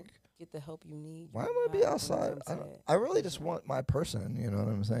It's you like, don't get the help you need, why am you're I be not gonna outside? come to that. I really just want my person. You know what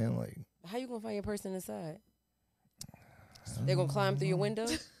I'm saying? Like, How you gonna find your person inside? They're gonna climb through your window.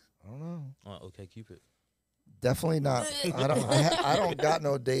 I don't know. Okay, Cupid. Definitely not. I don't got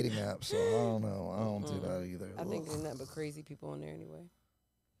no dating app, so I don't know. I don't do that either. I think there's nothing but crazy people on there anyway.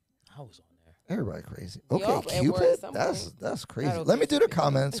 I was on there. Everybody crazy. We all Okay, at work Cupid. some That's point. crazy. Not Let me do the okay,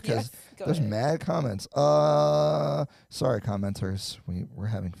 comments, because Yes, go there's ahead. mad comments. Sorry, commenters. We're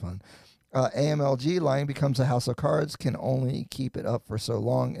having fun. AMLG, lying becomes a house of cards, can only keep it up for so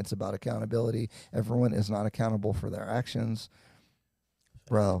long. It's about accountability. Everyone is not accountable for their actions.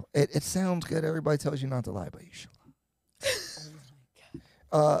 Bro, it sounds good. Everybody tells you not to lie, but you should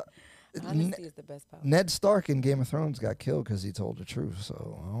lie. Honesty is the best power. Ned Stark in Game of Thrones got killed because he told the truth.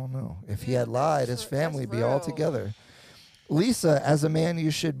 So I don't know. If he had lied, his family would be all together. Lisa, as a man,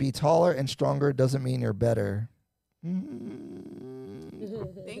 you should be taller and stronger. Doesn't mean you're better.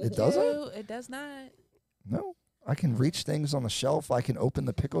 It doesn't? It does not. No. I can reach things on the shelf. I can open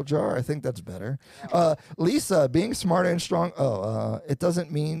the pickle jar. I think that's better. Lisa, being smarter and strong. It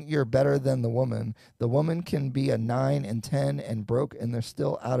doesn't mean you're better than the woman. The woman can be a 9 and 10 and broke, and they're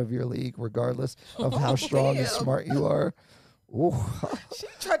still out of your league, regardless of how strong and smart you are. Ooh. She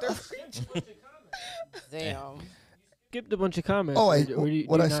tried to reach. Damn. Skipped a bunch of comments. Oh, or I, do you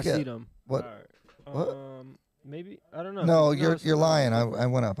what I not see skip? them? What? All What? right. Maybe I don't know. No, you're lying. I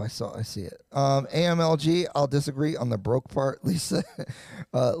went up. I see it. AMLG, I'll disagree on the broke part. Lisa,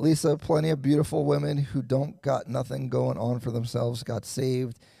 Lisa, plenty of beautiful women who don't got nothing going on for themselves got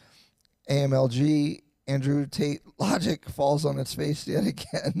saved. AMLG, Andrew Tate logic falls on its face yet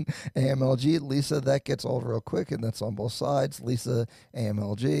again. AMLG, Lisa, that gets old real quick, and that's on both sides. Lisa,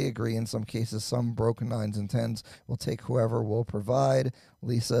 AMLG, agree in some cases some broken 9s and 10s will take whoever will provide.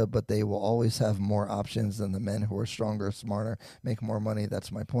 Lisa, but they will always have more options than the men who are stronger, smarter, make more money.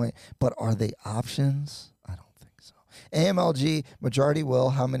 That's my point. But are they options? I don't think so. AMLG, majority will.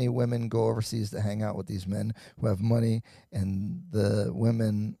 How many women go overseas to hang out with these men who have money, and the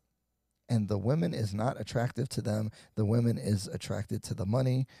women is not attractive to them. The women is attracted to the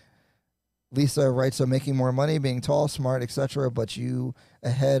money. Lisa writes, so making more money, being tall, smart, etc., but you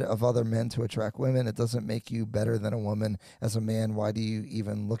ahead of other men to attract women. It doesn't make you better than a woman as a man. Why do you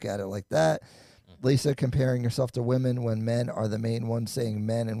even look at it like that? Lisa, comparing yourself to women when men are the main ones, saying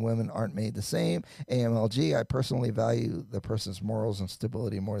men and women aren't made the same. AMLG, I personally value the person's morals and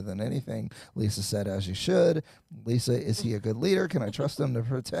stability more than anything. Lisa said, as you should. Lisa, is he a good leader? Can I trust him to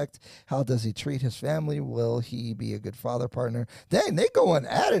protect? How does he treat his family? Will he be a good father partner? Dang, they going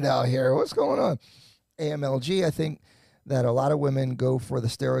at it out here. What's going on? AMLG, I think that a lot of women go for the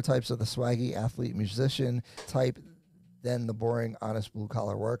stereotypes of the swaggy athlete musician type, then the boring, honest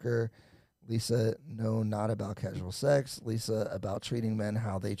blue-collar worker. Lisa, no, not about casual sex. Lisa, about treating men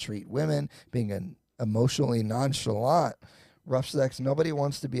how they treat women, being an emotionally nonchalant. Rough sex, nobody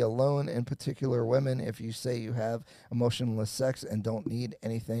wants to be alone, in particular women. If you say you have emotionless sex and don't need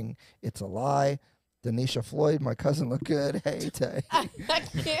anything, it's a lie. Denisha Floyd, my cousin look good. Hey, Tay. I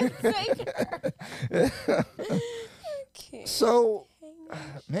can't take her. I can't. So,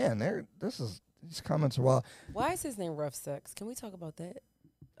 man, these comments are wild. Why is his name Rough Sex? Can we talk about that?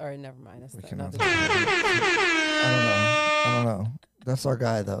 All right, never mind. That's We another. cannot. I don't know. That's our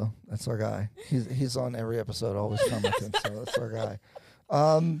guy, though. That's our guy. He's on every episode, always commenting. So that's our guy.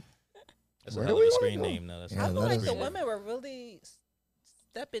 That's a Where hell do of we a wanna screen go? name, though. That's Yeah, I a feel hell of a like the screen name. women were really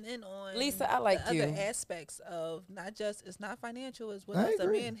stepping in on Lisa, I like the you. other aspects of not just it's not financial, it's what I else a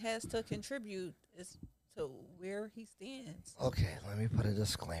agree. man has to contribute is to where he stands. Okay, let me put a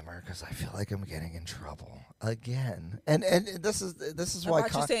disclaimer because I feel like I'm getting in trouble again. And this is why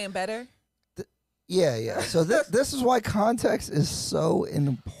About you saying better? yeah. So this is why context is so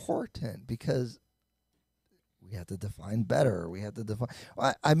important, because we we have to define better. We have to define.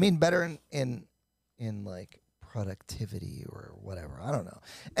 I mean, better in like productivity or whatever. I don't know.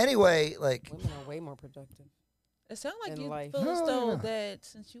 Anyway, like women are way more productive. It sounds like in you life. feel as No, though no. that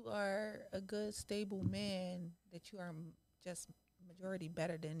since you are a good, stable man, that you are just majority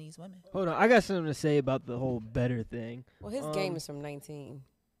better than these women. Hold on, I got something to say about the whole better thing. Well, his game is from 19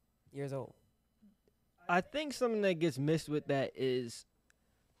 years old. I think something that gets missed with that is,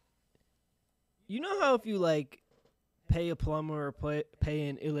 you know how if you like pay a plumber or pay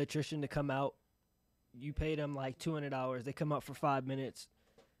an electrician to come out, you pay them like $200. They come out for 5 minutes,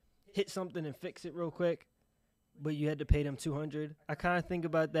 hit something and fix it real quick, but you had to pay them $200. I kind of think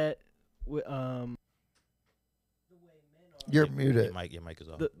about that with you're muted. Your mic is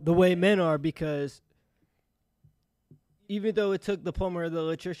off. the way men are, because even though it took the plumber or the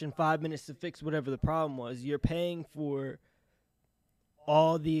electrician 5 minutes to fix whatever the problem was, you're paying for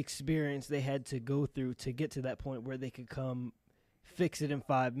all the experience they had to go through to get to that point where they could come fix it in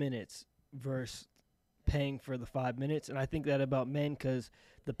 5 minutes versus paying for the 5 minutes. And I think that about men, because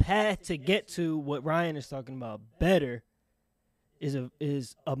the path to get to what Ryan is talking about, better,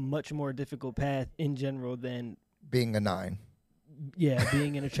 is a much more difficult path in general than being a 9. Yeah,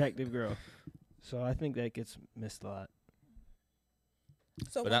 being an attractive girl. So I think that gets missed a lot.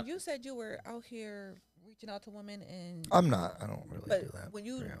 So But when you said you were out here reaching out to women and I'm not. I don't really but do that. when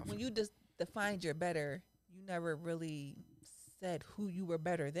you very often. when you just defined your better, you never really said who you were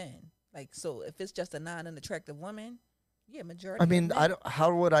better than. Like, so if it's just a non-attractive woman, yeah, majority. I mean, of I men. don't.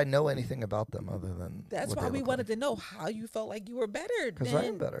 How would I know anything about them other than That's what why they we look wanted to know how you felt like you were better. Because I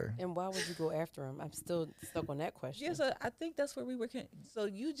am better. And why would you go after him? I'm still stuck on that question. Yes, I think that's where we were. So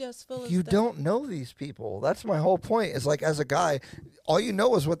you just feel as You though- don't know these people. That's my whole point. Is like, as a guy, all you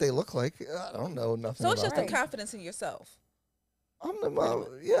know is what they look like. I don't know nothing. So it's about just them. the confidence in yourself. I'm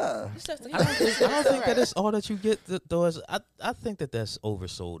the yeah. It's just the I don't confidence think, in I don't think yourself. that is all that you get. Though, I think that that's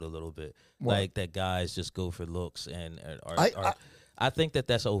oversold a little bit. What? Like that guys just go for looks and I- I think that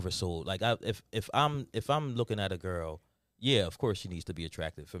that's oversold. Like if I'm looking at a girl, yeah, of course she needs to be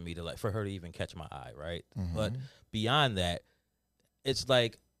attractive for me to like, for her to even catch my eye, right? But beyond that, it's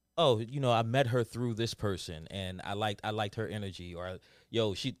like, oh, you know, I met her through this person and I liked her energy, or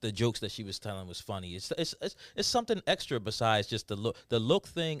the jokes that she was telling was funny. It's something extra besides just the look. The look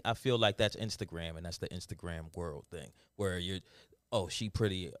thing, I feel like that's Instagram, and that's the Instagram world thing where oh, she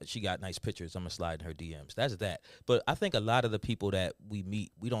pretty, she got nice pictures, I'm gonna slide in her DMs. That's that. But I think a lot of the people that we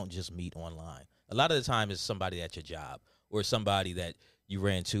meet, we don't just meet online. A lot of the time it's somebody at your job or somebody that you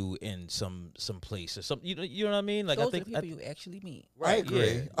ran to in some place or something. You know what I mean? Like, Those I think are the people you actually meet. I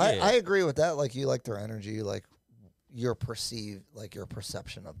agree. Yeah, I agree with that. Like, you like their energy, like your perceived, like your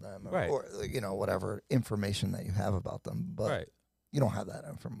perception of them, Right. or you know, whatever information that you have about them. But Right. you don't have that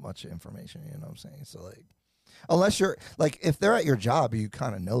much information. You know what I'm saying? So like, unless you're like, if they're at your job, you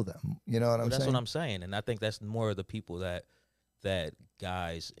kind of know them. You know what I'm that's saying? what I'm saying, and I think that's more of the people that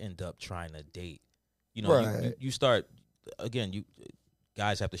guys end up trying to date. You know, Right. you start again.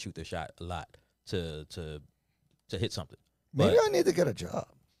 Guys have to shoot their shot a lot to hit something. Maybe But- I need to get a job.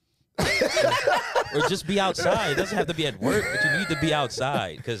 or just be outside. It doesn't have to be at work, but you need to be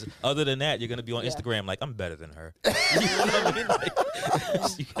outside, because other than that, you're going to be on Instagram like, I'm better than her. You know what I mean?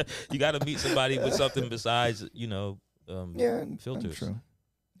 Like, you got to meet somebody with something besides, filters. True.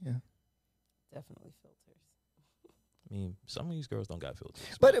 Yeah. Definitely filters. I mean, some of these girls don't got filters.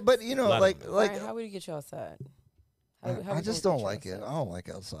 But you know, A lot of like them. Ryan, how would you get you outside? How I would just you don't get you like it. outside? I don't like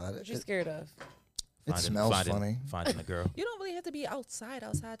outside. What you scared of? It smells funny. Finding a girl. You don't really have to be outside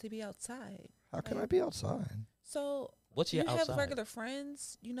to be outside. How can I be outside? So What's do your you outside? have regular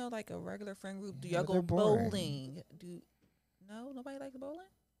friends? You know, like a regular friend group. Do Yeah, y'all but go they're boring. bowling? No, nobody likes bowling.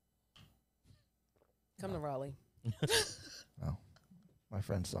 Come to Raleigh. No, my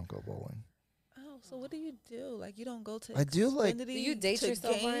friends don't go bowling. Oh, so what do you do? Like, you don't go to I do, like- Xfinity Do you date to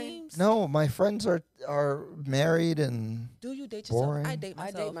yourself, Ryan? games? No, my friends are married and Do you date yourself? boring. I date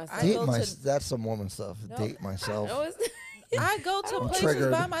myself. I date myself. date go my. to That's some woman stuff. No. Date myself. No, it's I go to I'm places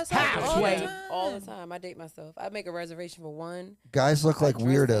triggered. by myself halfway all all the the time. time. I date myself. I make a reservation for one. Guys look I like dress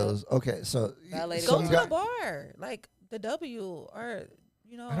up. weirdos. Okay, so Valet Go some to guy- a bar, like the W, or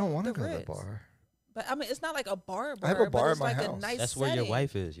I don't want to the go to the Ritz. bar. But I mean, it's not like a bar. I have a but bar it's at my like house. A nice That's where your setting.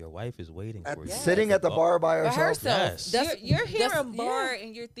 wife is. Your wife is waiting for you. Sitting at the bar by By herself. herself. Yes. You're hearing that's- bar yeah.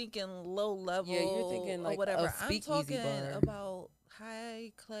 and you're thinking low level. Yeah, you're thinking like or whatever. a I'm speakeasy talking bar. about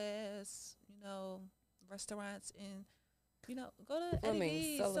high class, restaurants and go to Eddie Fleming,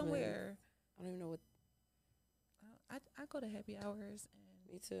 V's Sullivan. somewhere. I don't even know what. I go to happy hours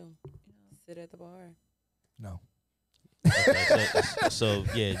and Me too. Sit at the bar. No. Okay, so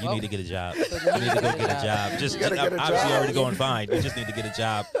yeah, you need to get a job. You need to go get a job. Just You gotta get a obviously job. already going fine. You just need to get a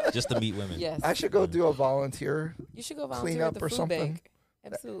job just to meet women. Yes. I should go do a volunteer. You should go clean volunteer up at the or food something. bank.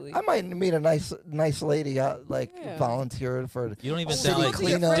 Absolutely. I might meet a nice lady. Yeah. Volunteer for. You don't even city sound like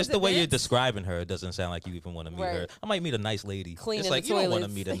cleanup. just the way you're describing her. It doesn't sound like you even want to meet her. Right. I might meet a nice lady. Cleaning It's like the you don't want to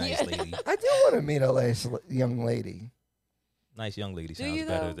toilets. meet a nice Yeah. lady. I do want to meet a nice young lady. Nice young lady Do sounds you,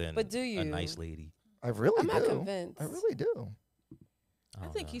 better though? than But do you? a nice lady. I really I'm do. not convinced. I really do. I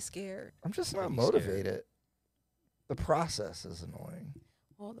think he's scared. I'm just not Think he's scared. motivated. The process is annoying.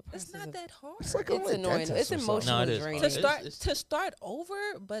 Well, the It's process not of- that hard. It's like It's only a annoying. dentist It's or something. emotionally No, it is. draining. to It's- start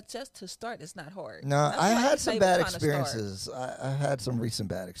over, but just to start, it's not hard. No, That's I why had he's some not even bad trying to start. experiences. I've had some recent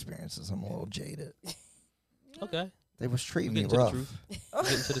bad experiences. I'm a little jaded. Okay. They was treating We're me getting to the rough. truth.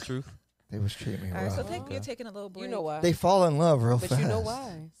 Getting to the truth. They was treating me All right, rough. so Okay. you're taking a little break. You know why? They fall in love real but fast. you know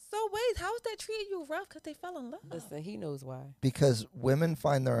why? So wait, how is that treating you rough? Because they fell in love. Listen, he knows why. Because women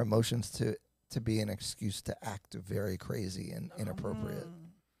find their emotions to be an excuse to act very crazy and inappropriate.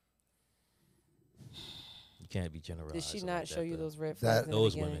 You can't be generalized. Did she not like show that, you though. those red flags? in the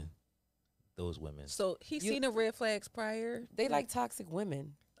Those beginning? women. Those women. So he's You- seen the red flags prior. They like toxic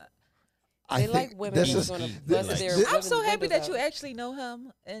women. I They like think women this who's is. gonna He- bust like- their. This- I'm so happy windows that you out. actually know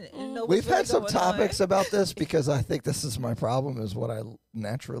him and know We've what's really had some going topics on. about this because I think this is my problem. Is what I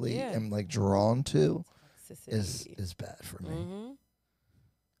naturally Yeah. am like drawn to is Toxicity. bad for me. Mhm.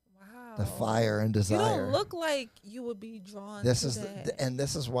 Wow. The fire and You desire. don't look like you would be drawn. This to is that. and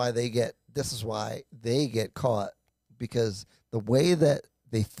this is why they get caught because the way that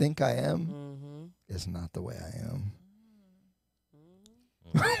they think I am Mhm. is not the way I am.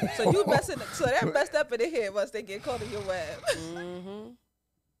 So you messing. So that messed up in the head once they get caught in your web. Mhm.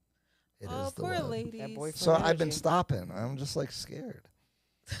 It Oh, is the poor way. ladies. That boyfriend So I've been energy. stopping. I'm just like scared.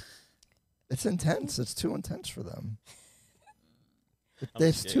 It's intense. It's too intense for them.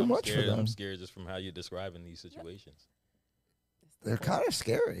 It's scared- too I'm much scared- for them. I'm scared just from how you're describing these situations. They're kind of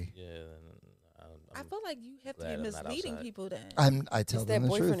scary. Yeah. I feel like you have to glad be I'm not misleading outside. people. Then I tell It's them that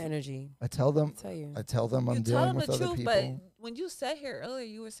the truth. boyfriend energy. I tell them. I tell you. I tell them I'm you tell dealing them with the other truth, people. but when you sat here earlier,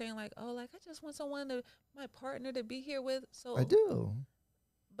 you were saying like, "Oh, like I just want someone to my partner to be here with." So I do.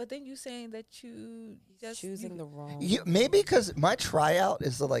 But then you saying that you just Choosing the wrong. Maybe because my tryout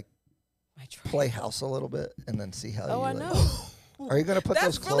is to like My play house a little bit and then see how. Oh, you I like- know. Are you gonna put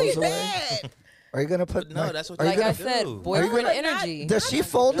That's those clothes really away? bad. Are you gonna put? No, my- that's what are you Like gonna I said, do. boyfriend Not- energy. Does she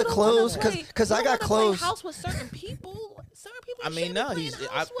fold the You don't wanna clothes? play- Because you I don't got wanna play clothes. house with certain people. Certain people. I you mean, shouldn't no, be he's.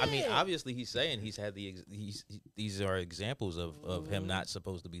 playing I house mean, with. obviously, he's saying he's had these are examples of him not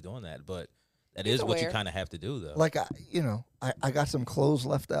supposed to be doing that, but that He's is what you aware. kind of have to do, though. Like I got some clothes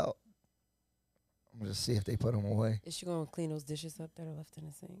left out. I'm gonna see if they put them away. Is she gonna clean those dishes up that are left in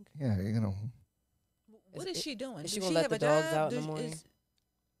the sink? Yeah, you're gonna. What is she doing? Is Does she gonna let have the a dogs job? out in the Does- morning? is-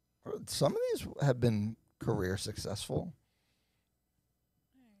 Some of these have been career successful.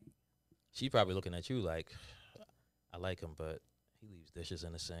 She probably looking at you like, I like him, but he leaves dishes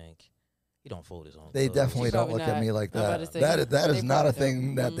in the sink. He don't fold his own. They clothes. definitely She's don't probably look at not. me like I'm about that. to say, That they is not a probably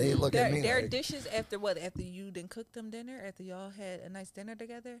thing that they look Their, at me their like. dishes after what? After you didn't cook them dinner? After y'all had a nice dinner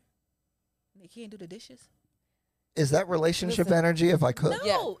together? They can't do the dishes? Is that relationship Listen. energy if I cook?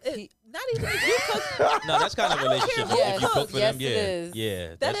 No, Yeah, not even if you cook. No, that's kind of I don't care relationship. if If Yes, you cook for yes, them, it yeah, is. yeah.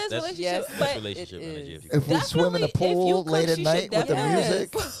 That that's, is that's, relationship, yes, That's but relationship it energy. is. If you If we cook. swim in the Definitely, if you pool cook, late at she night should with the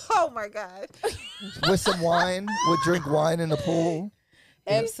definitely- music, Oh my god! with some wine, would drink wine in the pool.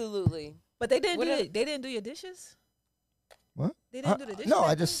 Absolutely. But they didn't What do if- it. They didn't do your dishes. What? They didn't do the dishes. No, I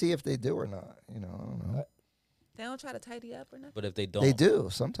that just night? see if they do or not. I don't know. They don't try to tidy up or nothing. But if they don't, They do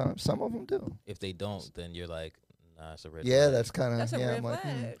sometimes. Some of them do. If they don't, then you're like, nah, it's a red. Yeah, flag. that's kind of That's a yeah. red I'm like,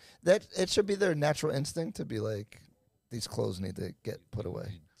 flag. that it should be their natural instinct to be like, these clothes need to get put You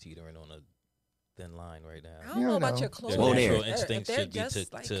away. teetering on a thin line right I now. don't Yeah, know I about know. your Their clothes. Whoa natural there. instincts If they're should be just,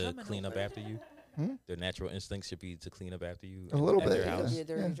 to, like, to coming clean up over. after you. Hmm? Their natural instincts should be to clean up after you. A little at bit, your yeah. house. Yeah,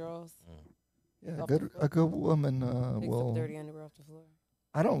 dirty Yeah. drawers. Yeah, Off good. the floor. A good woman Picks will. up dirty underwear off the floor.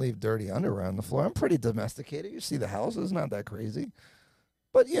 I don't leave dirty underwear on the floor. I'm pretty domesticated. You see the house is not that crazy.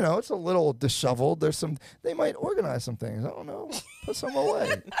 But, it's a little disheveled. They might organize some things. I don't know. Put some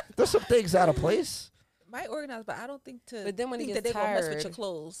away. There's some things out of place. Might organize, but I don't think to. But then when it think gets that they're gonna mess with your tired-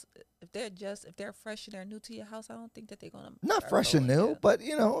 clothes. If they're fresh and they're new to your house, I don't think that they're gonna. Not start fresh and blowing new, you. but,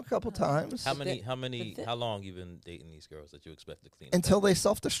 a couple times. How But many? the- How long you been dating these girls that you expect to clean up Until after they you?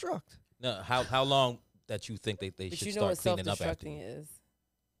 self-destruct. No, how long that you think they But should you know start what cleaning up after self-destructing you? is.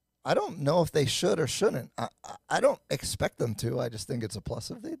 I don't know if they should or shouldn't. I don't expect them to. I just think it's a plus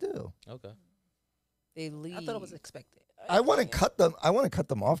if they do. Okay. They leave. I thought it was expected. I want to cut them. I want to cut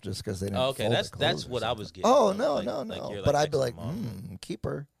them off just because they didn't. Oh, okay, fold that's the clothes or what I something. was getting. Oh from. no, Like- no, like no. you're, But like, I'd be like, texting keep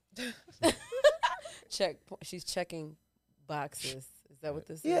her. She's checking boxes. Is that what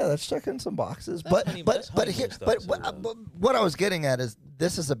this is? Yeah, that's checking some boxes. That's But honey- but that's but honeymoon here, stuff but, too, what, though. but what I was getting at is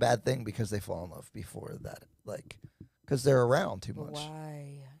this is a bad thing because they fall in love before that, like, because they're around too But much.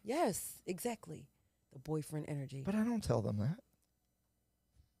 why? Yes, exactly. The boyfriend energy. But I don't tell them that.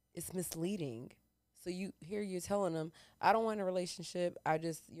 It's misleading. So you're telling them, I don't want a relationship. I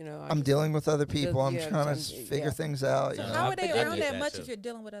just, I'm dealing with other people. I'm yeah, trying to I'm- figure yeah. things out. So You know? How I are they think I around get that that much too. if you're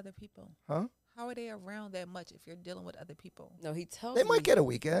dealing with other people? Huh? How are they around that much if you're dealing with other people? No, he tells They me might get a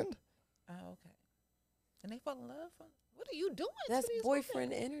weekend. Oh, okay. And they fall in love? What are you doing? to That's these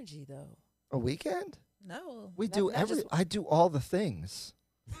boyfriend women? energy, though. A weekend? No. We Not- do not every. just- I do all the things.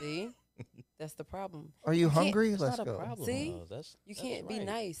 See? That's the problem. Are you can't- hungry? it's Let's not a go. problem. See? No, that's You that's can't be right.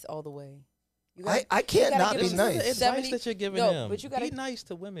 nice all the way. You I can't you gotta not give be him nice. Advice 70 that you're giving no, him. but you gotta be nice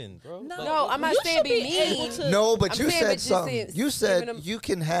to women, bro. No. Like, No, I'm not You saying should be be able mean. to- No, but I'm you saying, but said just something. saying- You said giving them- you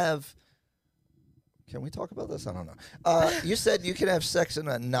can have. Can we talk about this? I don't know. You said you can have sex in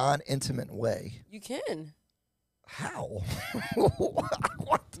a non-intimate way. You can. How?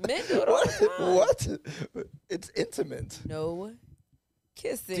 What? Men do it all the time. What? It's intimate. No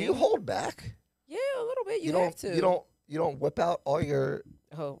kissing. Do you hold back? Yeah, a little bit. You, don't. have to. You don't whip out all your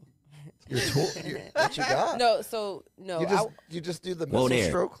Oh. tool. What you got? No, so no. You just do the Whoa missile there.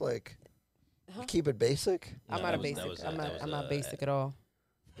 stroke like. Huh? You keep it basic. I'm No, not a that was- basic. that was, I'm that not. was, I'm not basic at all.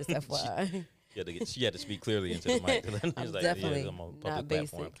 Just FYI. She had to speak clearly into the mic. I'm He's like, definitely I'm on a public not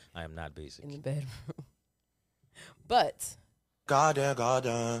platform. basic. I am not basic. In the bedroom. But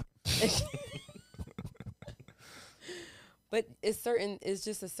Goddamn. but it's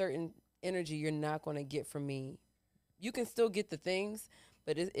just a certain energy you're not going to get from me. You can still get the things,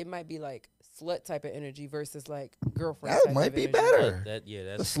 but it might be like slut type of energy versus like girlfriend. That type might of be energy. better. Yeah,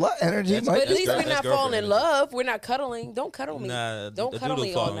 The that's slut energy that's- might But at be least girl- we're that's not girlfriend falling in energy. love. We're not cuddling. Don't cuddle me. Nah, Don't a cuddle dude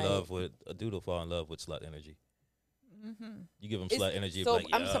me will all fall in night. love with a dude will fall in love with slut energy. Mm-hmm. You give him It's- slut energy, So like,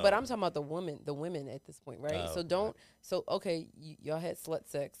 but I'm yo. talking about the women at this point, right? Oh, So don't. So okay, y'all had slut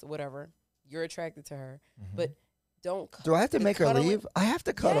sex, whatever. You're attracted to her, but don't. Do I have to the make her cuddling- leave? I have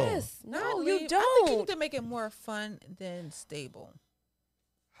to cuddle. Yes. Not No, leave. you I think you don't. need to make it more fun than stable.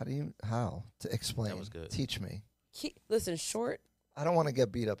 How to explain? That was good. Teach me. Listen, short I don't want to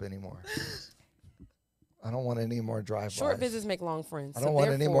get beat up anymore. I don't want any more drive-bys. short visits make long friends. I So don't want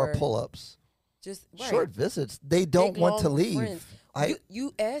any more therefore, pull-ups. Just right. Short visits. They don't Make want to long leave. friends. I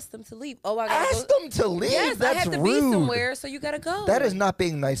You asked them to leave. Oh, I gotta asked go. them to leave. Yes, That's I have to rude. be somewhere, so you gotta go. That is not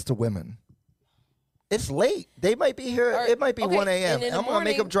being nice to women. It's late. They might be here. Or- It might be okay, 1 a.m. and in the I'm gonna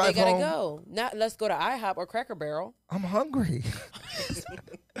make them morning, drive they gotta home. go. Not let's go to IHOP or Cracker Barrel. I'm hungry.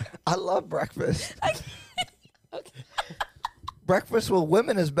 I love breakfast. Breakfast with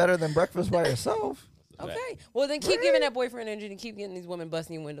women is better than breakfast by yourself. Okay. Well, then keep giving that boyfriend energy and keep getting these women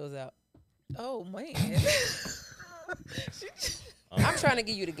busting your windows out. Oh man. I'm trying to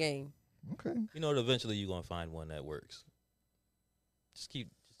give you the game. Okay. You know, eventually you're gonna find one that works. Just keep.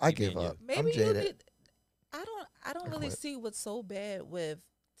 I being give you. up. Maybe I'm you jaded. did. I don't really quit. see what's so bad with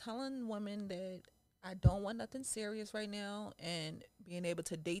telling women that I don't want nothing serious right now and being able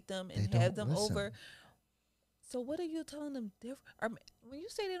to date them and They have don't them listen. over. So what are you telling them different? Or when you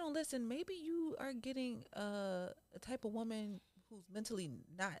say they don't listen, maybe you are getting a type of woman who's mentally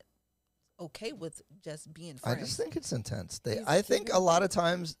not okay with just being I friends. just think it's intense. He's I think keeping a lot of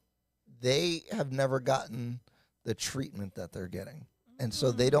times they have never gotten the treatment that they're getting. And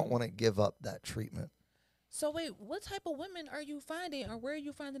so they don't want to give up that treatment. So wait, what type of women are you finding, or where are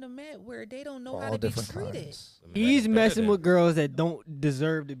you finding them at, where they don't know For how all to be different treated? kinds. I mean, He's better messing than- with girls that don't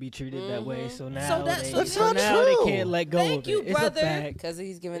deserve to be treated that way. Mhm. So now that's they, not now true. they can't let go Thank of you, it. It's brother. a fact. Because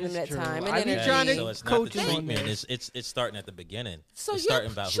he's giving them It's that true. time I and be energy. trying to So it's not coach the them on treatment. that. It's starting at the beginning. So it's you're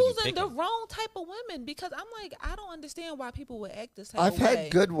starting about who you choosing the picking. wrong type of women, because I'm like, I don't understand why people would act this type I've of had way.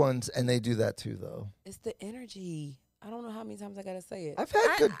 good ones, and they do that too, though. It's the energy. I don't know how many times I gotta say it. I've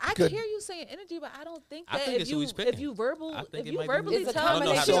had good. I good hear you saying energy, but I don't think I that think if it's who he's you picking. if you verbal I think if it you might be verbally It's a tell I don't me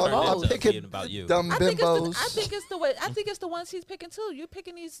know how that to So turn I'm it into picking being about you. dumb I think it's bimbos. the ones he's picking too. You're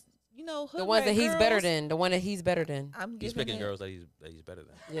picking these, hood The ones that he's better girls. than. The one that he's better than. I'm He's giving picking it. girls that he's better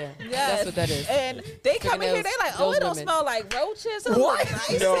than. Yeah. Yes. That's what that is. And they come Picking in here, those- they like, oh, those it don't women. smell like roaches. It What? look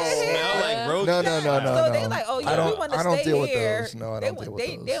nice No. in here. Smell like roaches. No, no, no, no, So no. they like, oh, I yeah, we don't- want to I don't stay deal with here. those. No, I They don't wa- deal with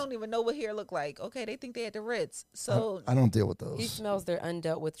they those. don't even know what hair look like. Okay, they think they at the Ritz. So I don't deal with He those. smells their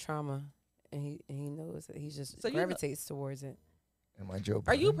undealt with trauma, and he knows that he just So you gravitates towards it. Am I Joe?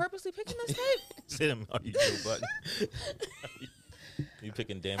 are you Budden? purposely picking this type? Sit him. Are you Joe Budden? You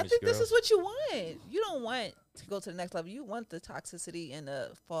picking I damaged think girls? this is what you want. You don't want to go to the next level. You want the toxicity and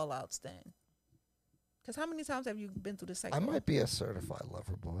the fallouts then. Because how many times have you been through the cycle? I might be a certified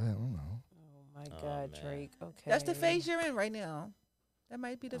lover boy. I don't know. Oh my God, man. Drake. Okay. That's the phase you're in right now. That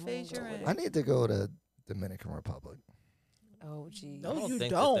might be the phase you're in. I need to go to Dominican Republic. Oh, geez. No, you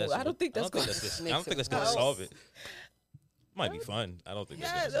think don't. that's I don't think that's I don't think that's gonna solve it. Might be fun. I don't think.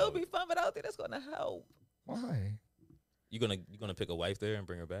 Yeah, that's it'll gonna be fun, but I don't think that's gonna help. Why? You gonna pick a wife there and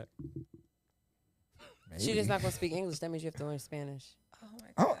bring her back? Maybe. She just not gonna speak English. That means you have to learn Spanish. Oh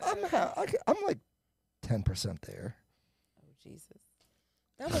my God. I'm like 10% there. Oh, Jesus.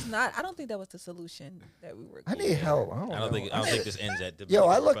 That was not. I don't think that was the solution that we were. I need help. I don't I don't think this ends at. Yo,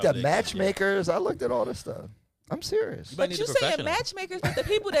 I Dominican looked at Republic. matchmakers. I looked at all this stuff. I'm serious. might But need you a saying professional. matchmakers, but the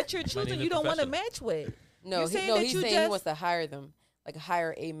people that you're might choosing, need a you don't want to professional. match with. No, You're he's saying saying that you he just- wants to hire them, like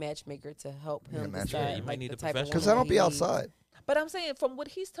hire a matchmaker to help Yeah, him matchmaker. decide You might like, need the a type of professional. Because woman I don't be he needs. outside. But I'm saying from what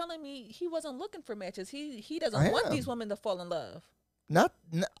he's telling me, he wasn't looking for matches. He doesn't I want am. these women to fall in love.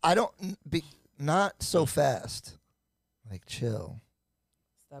 I don't be not so fast. Like chill.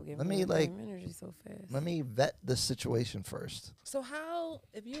 Stop giving Let me him like energy so fast. let me vet the situation first. So how,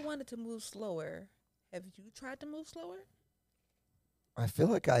 if you wanted to move slower, have you tried to move slower? I feel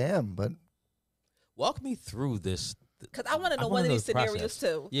like I am, but Walk me through this. Because I want to know wanna one of know these the process. scenarios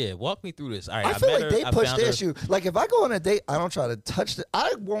too. Yeah, walk me through this. All right, I feel met like her, they I push found the her. issue. Like if I go on a date, I don't try to touch the.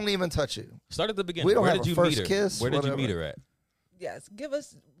 I won't even touch you. Start at the beginning. We don't Where have did a you first meet her? kiss, Where did you whatever. meet her at? Yes, give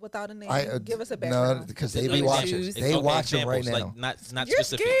us without a name. I give us a no, background. because they Like be watching. shoes. They Okay, watching right examples, now. Like not You're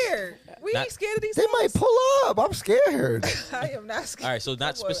specifics. scared. We Not- ain't scared of these. They might hoes. pull up. I'm scared. I am not scared. All right, so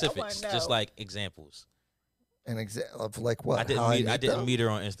not Come on, I specifics, wanna just know. like examples. An example of like what? I didn't How meet. I didn't them? meet her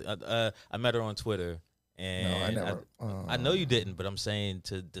on Insta. I met her on Twitter, No, and I never. I know you didn't, but I'm saying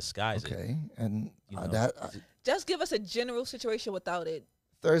to disguise it. Okay, and You know. that Just give us a general situation without it.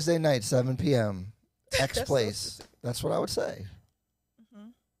 Thursday night, 7 p.m. X That's so place. specific. That's what I would say.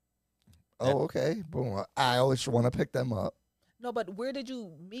 Mhm. Oh, okay. Boom. I always want to pick them up. No, but where did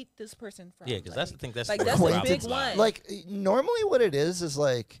you meet this person from? Yeah, because that's the thing. That's like where that's the problems big lie. one. Like normally, what it is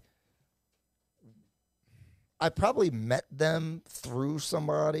like I probably met them through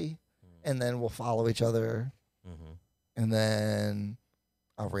somebody, and then we'll follow each other, Mhm. and then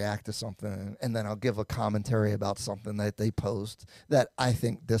I'll react to something, and then I'll give a commentary about something that they post. That I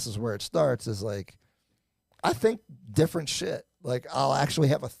think this is where it starts. Is like I think different shit. Like I'll actually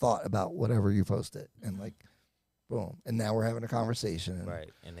have a thought about whatever you posted, and like. Boom. And now we're having a conversation.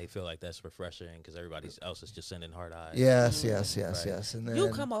 Right, and they feel like that's refreshing because everybody else is just sending hard eyes. Yes, yes, yes, Right. yes. And then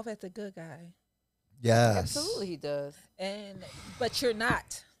you come off as a good guy, yes. Absolutely, he does. but you're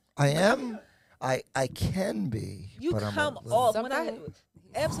not. I am. I can be. You but come I'm a, off when I Something-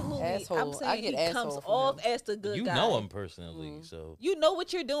 absolutely. Asshole. I'm I saying get he asshole comes from off him. as the good You guy. know him personally, so You know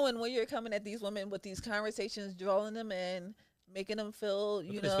what you're doing when you're coming at these women with these conversations, drawing them in, making them feel, look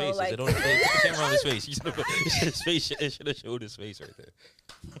you at his know, face. like It don't, put the camera on his face. You should have put his face. It should have showed his face right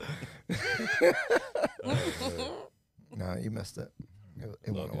there. No, you missed it.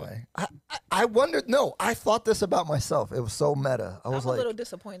 It went Okay. away. I wondered. No, I thought this about myself. It was so meta. I was I'm a like, little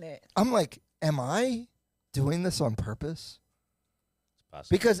disappointed. I'm like, am I doing this on purpose? Possible.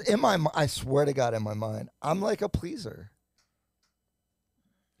 Because I swear to God, in my mind, I'm like a pleaser.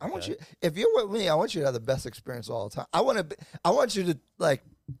 I want Okay. you. If you're with me, I want you to have the best experience all the time. I want you to like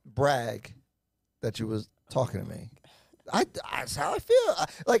brag that you was talking to me. That's how I feel.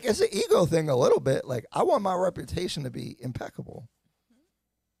 Like it's an ego thing a little bit. Like I want my reputation to be impeccable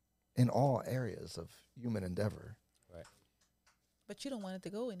in all areas of human endeavor. Right. But you don't want it to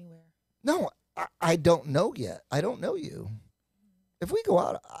go anywhere. No, I don't know yet. I don't know you. If we go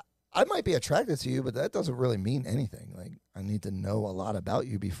out, I might be attracted to you, but that doesn't really mean anything. Like I need to know a lot about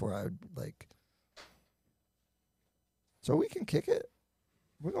you before I would like. So we can kick it.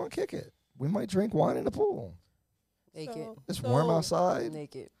 We're gonna kick it. We might drink wine in the pool. Naked. It's warm outside.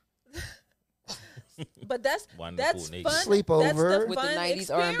 Naked. But that's Wine in the that's pool, naked. fun. Sleepover. That's the With the fun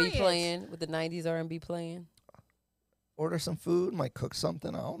 90s R&B experience. playing. With the 90s R&B playing. Order some food. Might cook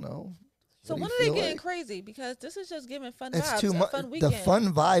something. I don't know. So What when do are you they feel getting like? crazy? Because this is just giving fun It's vibes. too A much. fun The weekend.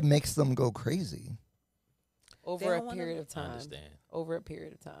 fun vibe makes them go crazy. Over a don't wanna- period of I time. understand. Over a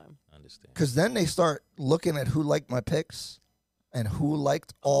period of time. I understand. Because then they start looking at who liked my pics and who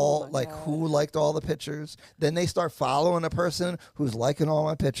liked all who liked all the pictures. Then they start following a person who's liking all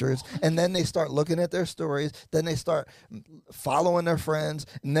my pictures, and then they start looking at their stories. Then they start following their friends,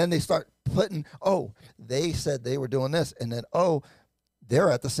 and then they start putting, oh, they said they were doing this, and then they're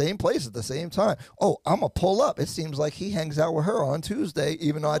at the same place at the same time. Oh, I'm gonna pull up. It seems like he hangs out with her on Tuesday,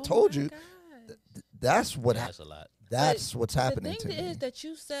 even though I told you. That's what. That's a lot. That's what's happening to The thing me. is that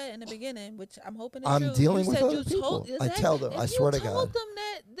you said in the beginning, which I'm hoping is I'm true. dealing you with said other you people. Told, I tell them. If I swear to you God. told them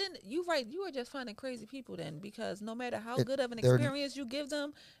that, then you're right. You are just finding crazy people then, because no matter how good of an they're- experience you give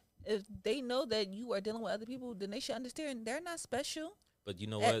them, if they know that you are dealing with other people, then they should understand they're not special. But you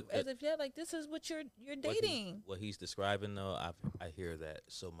know what? As if like this is what you're dating. What he's describing though, I hear that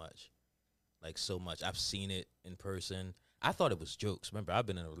so much, like so much. I've seen it in person. I thought it was jokes. Remember, I've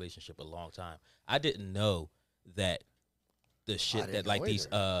been in a relationship a long time. I didn't know that the shit that like these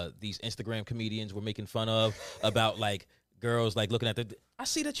Instagram comedians were making fun of about like girls like looking at the. I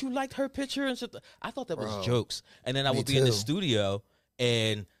see that you liked her picture and shit. I thought that was jokes. And then I would be in the studio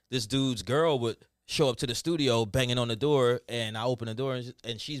and this dude's girl would show up to the studio banging on the door, and I open the door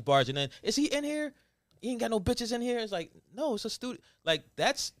and she's barging in. Is he in here? He ain't got no bitches in here. It's like, no, it's a studio. Like,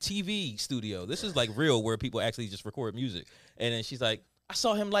 that's TV studio. This is like real where people actually just record music. And then she's like, I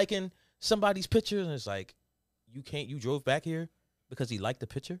saw him liking somebody's picture, and it's like, you drove back here because he liked the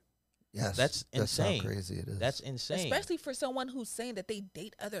picture? Yes, that's insane. That's how crazy it is. That's insane. Especially for someone who's saying that they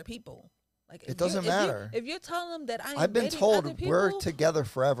date other people. Like, it doesn't matter. If you're telling them that I've been told other people, we're together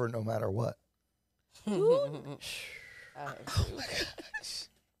forever no matter what.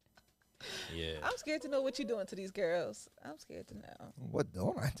 Yeah. I'm scared to know what you're doing to these girls. I'm scared to know. What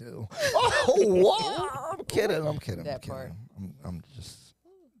don't I do? Oh, wow. I'm kidding. That part. I'm just.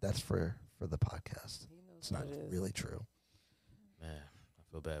 That's for the podcast. It's not really true. Man, I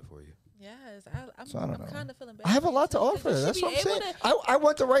feel bad for you. Yes, I'm kind of feeling bad. I have a lot to offer. That's what I'm saying. I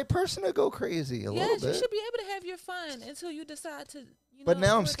want the right person to go crazy a little bit. Yes, you should be able to have your fun until you decide to. But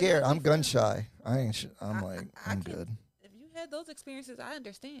now I'm scared. I'm gun shy. I ain't. I'm good. If you had those experiences, I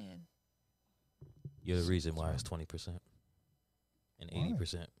understand. You're the reason why it's 20% and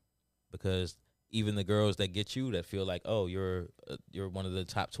 80%, because even the girls that get you that feel like, oh, you're one of the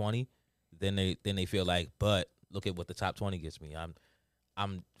top 20, then they feel like, but look at what the top 20 gets me.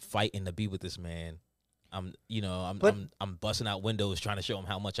 I'm fighting to be with this man. I'm busting out windows trying to show him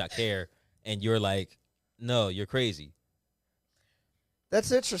how much I care, and you're like, no, you're crazy.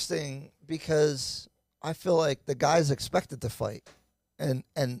 That's interesting because I feel like the guy's expected to fight. And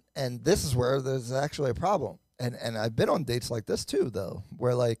this is where there's actually a problem. And I've been on dates like this too, though,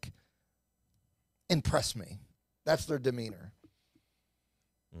 where like, impress me. That's their demeanor.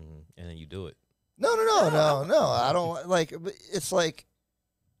 Mm-hmm. And then you do it. No. I don't like. It's like,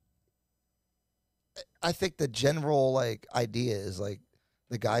 I think the general like idea is like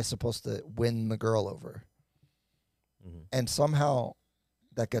the guy's supposed to win the girl over, and somehow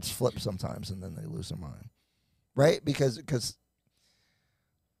that gets flipped sometimes, and then they lose their mind, right? Because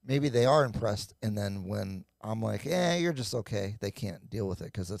maybe they are impressed, and then when I'm like, you're just okay, they can't deal with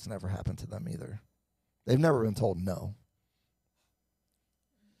it because it's never happened to them either. They've never been told no.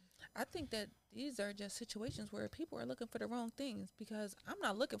 I think that these are just situations where people are looking for the wrong things, because I'm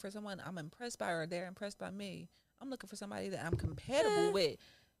not looking for someone I'm impressed by or they're impressed by me. I'm looking for somebody that I'm compatible with.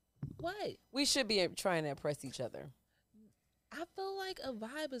 What? We should be trying to impress each other. I feel like a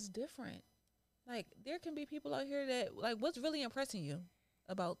vibe is different. Like, there can be people out here that, like, what's really impressing you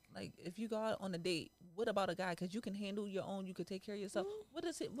about, like, if you go out on a date, what about a guy? Because you can handle your own, you can take care of yourself.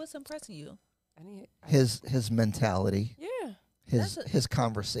 What's impressing you? His mentality. Yeah. His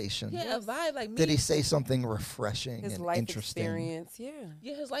conversation. Yeah, a vibe like me. Did he say something refreshing his and life interesting? Experience,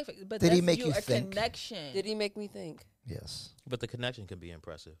 yeah, his life. But did he make you you a think? Connection? Did he make me think? Yes. But the connection can be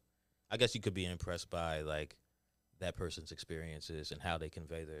impressive. I guess you could be impressed by like that person's experiences and how they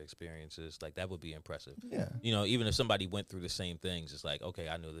convey their experiences. Like, that would be impressive. Yeah. You know, even if somebody went through the same things, it's like, okay,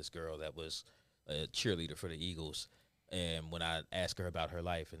 I knew this girl that was a cheerleader for the Eagles, and when I ask her about her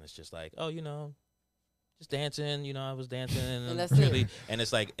life, and it's just like, oh, just dancing, I was dancing and that's really, it. and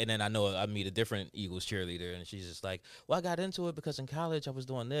it's like, and then I know I meet a different Eagles cheerleader, and she's just like, well, I got into it because in college I was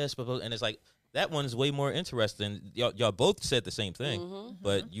doing this, and it's like, that one's way more interesting. Y'all both said the same thing,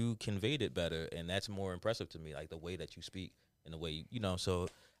 but you conveyed it better, and that's more impressive to me, like the way that you speak and the way so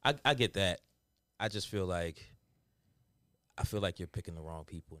I get that. I just feel like you're picking the wrong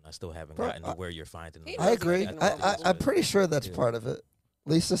people, and I still haven't gotten to where you're finding them. I agree. I'm pretty sure that's part of it.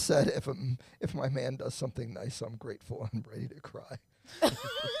 Lisa said, if my man does something nice, I'm grateful. I'm ready to cry.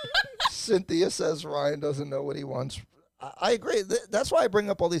 Cynthia says Ryan doesn't know what he wants. I agree. That's why I bring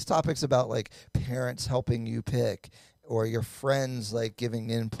up all these topics about like parents helping you pick, or your friends like giving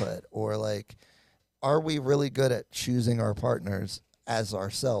input, or like, are we really good at choosing our partners as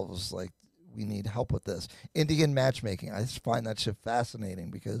ourselves? Like, we need help with this. Indian matchmaking. I just find that shit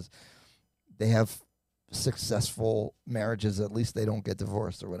fascinating because they have successful marriages. At least they don't get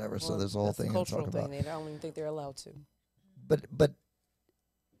divorced or whatever. So there's a whole thing to talk about. I don't even think they're allowed to. But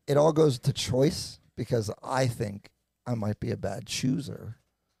it all goes to choice, because I think I might be a bad chooser.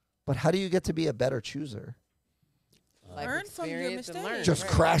 But how do you get to be a better chooser? Learn from your mistakes. Just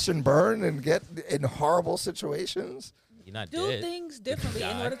crash and burn and get in horrible situations? You're not Do dead. things differently in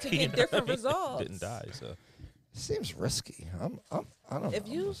Die. order to You get know different what I mean? results. Didn't die, so. Seems risky. I don't know. If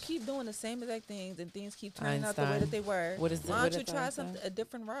you keep doing the same exact things and things keep turning out the way that they were, Why why don't you try a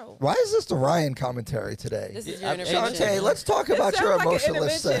different route? Why is this the Ryan commentary today? This is your intervention. Shantae, let's talk about your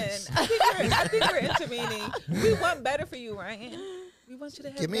emotionless sex. I think we're intervening. We want better for you, Ryan. We want you to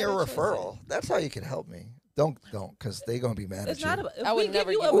have Give me a better referral. choices. That's how you can help me. Don't, because they're going to be mad It's at not you. about, if I we would give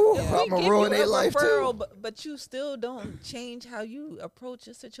never you give a, you- if I'm we gonna give ruin you their a life, referral, too. but you still don't change how you approach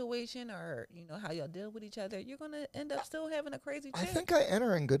a situation or how y'all deal with each other, you're gonna end up still having a crazy I chick. think I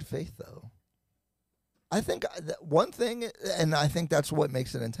enter in good faith, though. I think one thing, and I think that's what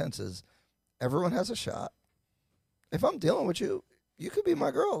makes it intense, is everyone has a shot. If I'm dealing with you, you could be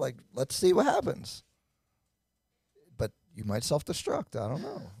my girl. Like, let's see what happens. But you might self-destruct. I don't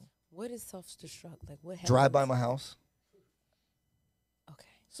know. What is self-destruct? Like what happens? Drive by my house.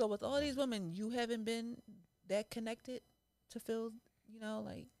 So with all these women, you haven't been that connected to feel,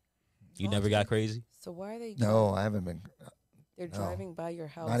 like. You never got crazy? So why are they? No, I haven't been. They're no. driving by your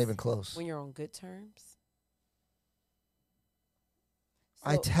house. Not even close. When you're on good terms.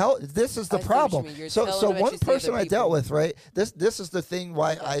 This is the I see what you problem. mean. You're So telling them that one you see person other I dealt people. with, right? This is the thing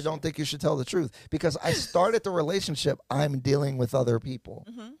why I don't think you should tell the truth, because I started the relationship. I'm dealing with other people.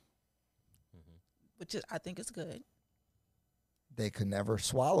 Which is, I think is good. They could never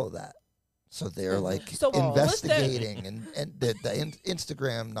swallow that, so they're like So what's that- investigating and the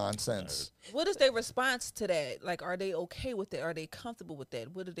Instagram nonsense. What is their response to that? Like, are they okay with it? Are they comfortable with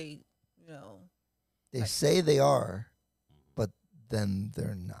that? What do they, They say they are, but then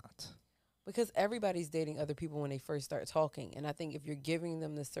they're not. Because everybody's dating other people when they first start talking. And I think if you're giving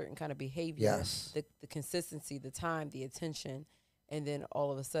them this certain kind of behavior, Yes. the consistency, the time, the attention, and then all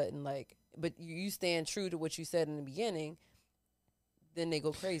of a sudden, but you stand true to what you said in the beginning, then they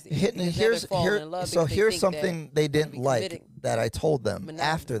go crazy. Because now they're falling in love So because they here's think something that they they're didn't gonna be like committing. that I told them Monogamous.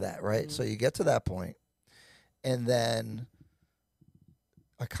 after that, right? So you get to that point, and then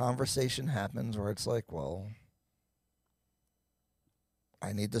a conversation happens where it's like, well,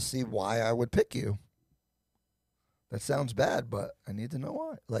 I need to see why I would pick you. That sounds bad, but I need to know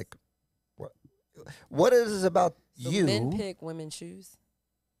why. Like, what is it about So you? men pick, women choose.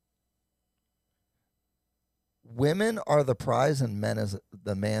 Women are the prize, and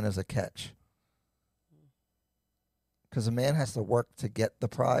the man is a catch. Because a man has to work to get the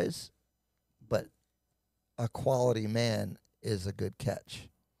prize, but a quality man is a good catch.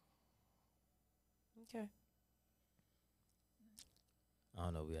 Okay. I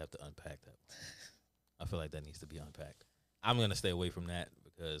don't know. We have to unpack that. I feel like that needs to be unpacked. I'm gonna stay away from that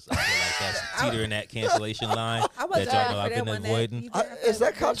because I feel like that's teetering that cancellation line I was that y'all know for I've that been one, that avoiding. you Is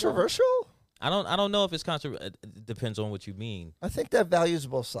that controversial? I don't know if it's controversial. It depends on what you mean, I think that values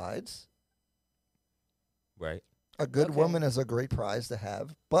both sides. right? A good woman is a great prize to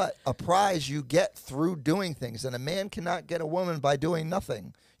have, but a prize you get through doing things, and a man cannot get a woman by doing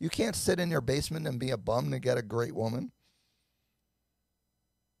nothing. You can't sit in your basement and be a bum to get a great woman.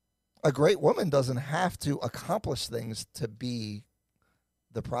 A great woman doesn't have to accomplish things to be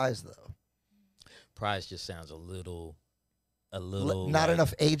the prize, though. Prize just sounds a little Not like-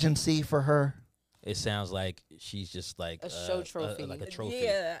 enough agency for her. It sounds like she's just like A show trophy. like a trophy.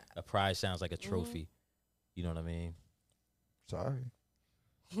 Yeah. A prize sounds like a trophy. You know what I mean? Sorry.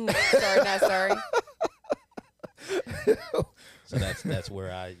 Sorry, not sorry. So that's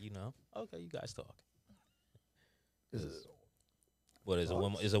where I, okay, you guys talk. What is a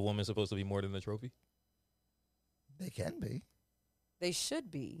woman? Is a woman supposed to be more than a trophy? They can be. They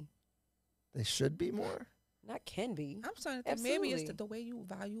should be. They should be more. Not can be. I'm starting to think maybe it's Absolutely. the way you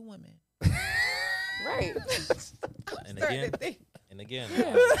value women. Right. And starting again, to think. and again.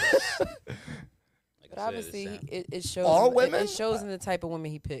 Yeah. Like But I said, obviously, it's it shows. All it women? shows in the type of women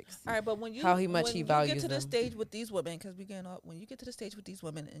he picks. All right, but when you How much when he you values get to the them. stage with these women, because when you get to the stage with these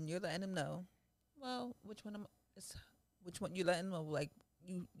women and you're letting them know, well, which one you letting them know, like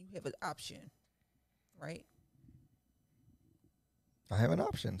you have an option, right? I have an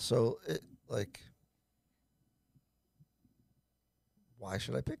option. So, why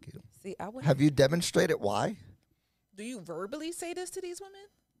should I pick you? See, I would. Have you demonstrated why? Do you verbally say this to these women?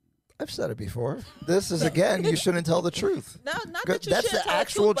 I've said it before. This is, again, you shouldn't tell the truth. No, not Good- that you that's shouldn't the tell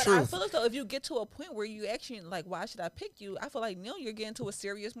actual the truth, but I truth. feel as though if you get to a point where you actually like, why should I pick you? I feel like now you're getting to a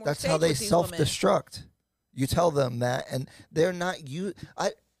serious more. That's stage how they with these women. self-destruct. You tell them that, and they're not you.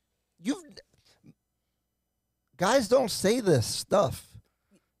 Guys don't say this stuff.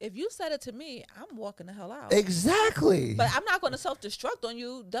 if you said it to me, I'm walking the hell out. Exactly. But I'm not going to self-destruct on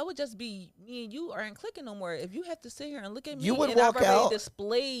you. That would just be me and you aren't clicking no more. If you have to sit here and look at me You would and walk I've already out.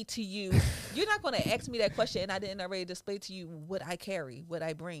 displayed to you, you're not going to ask me that question and I didn't already display to you what I carry, what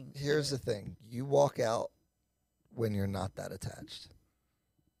I bring. Here's the thing. You walk out when you're not that attached.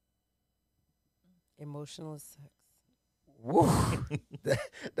 Emotional sex. Woo.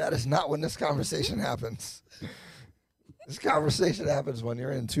 that is not when this conversation happens. This conversation happens when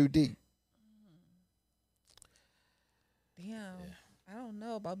you're in too deep. Damn. I don't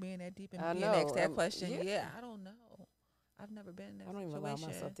know about being that deep and I being know, asked that question. yeah. Yeah, I don't know. I've never been in that I don't situation. even allow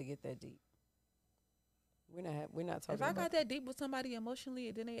myself to get that deep. We're not talking If I about got that deep with somebody emotionally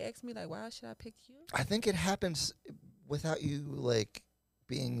and then they ask me like, why should I pick you? I think it happens without you like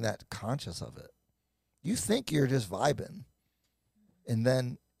being that conscious of it. You think you're just vibing, and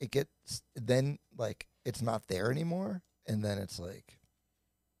then like it's not there anymore, and then it's like,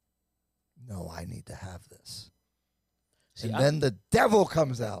 no, I need to have this. See, and then the devil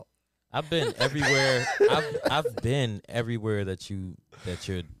comes out. I've been everywhere. I've been everywhere that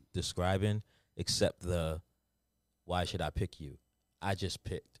you're describing, except the why should I pick you? I just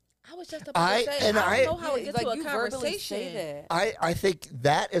picked. I was just about to say, I don't know how it gets like to a you verbally conversation. say that. I think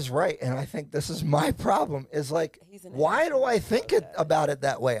that is right, and I think this is my problem. Is like, why do I think about it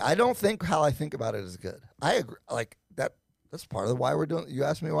that way? I don't think how I think about it is good. I agree. Like that. That's part of why we're doing. You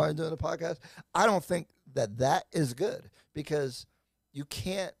asked me why I'm doing the podcast. I don't think that is good because you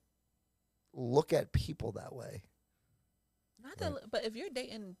can't look at people that way. Not that, but if you're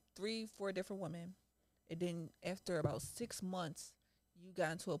dating 3-4 different women, and then after about 6 months, you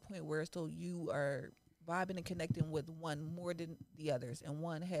got into a point where so you are vibing and connecting with one more than the others, and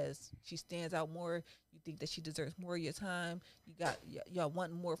one she stands out more. You think that she deserves more of your time. Y'all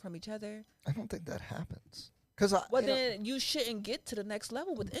want more from each other. I don't think that happens. Then you shouldn't get to the next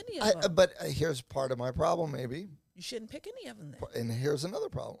level with any of them. But here's part of my problem, maybe. You shouldn't pick any of them. Then. And here's another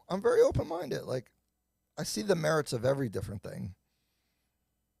problem. I'm very open-minded. Like, I see the merits of every different thing.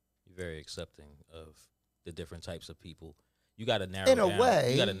 You're very accepting of the different types of people. You got to narrow in down. a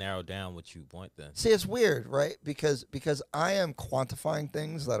way. You got to narrow down what you want. Then see, it's weird, right? Because I am quantifying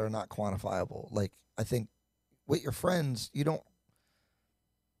things that are not quantifiable. Like, I think with your friends,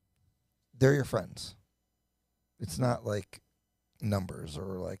 they're your friends. It's not like numbers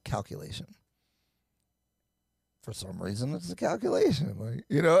or like calculation. For some reason, it's a calculation, like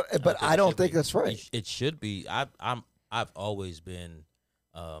But I don't think that's right. It should be. I've always been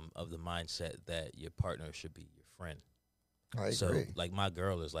of the mindset that your partner should be your friend. I agree. So, like, my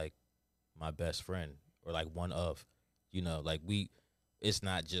girl is like my best friend, or like one of, like it's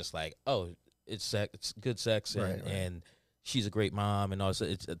not just like, oh, it's sex, it's good sex, and she's a great mom, and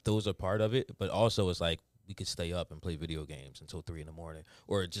also those are part of it, but also it's like we could stay up and play video games until 3 a.m,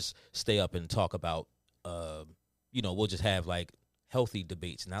 or just stay up and talk about, we'll just have like healthy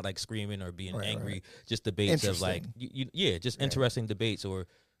debates, not like screaming or being angry, just debates of like, just interesting debates, or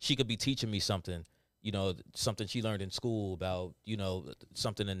she could be teaching me something. Something she learned in school about,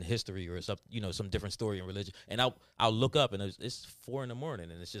 something in history or something, some different story in religion. And I'll look up and it's 4 a.m,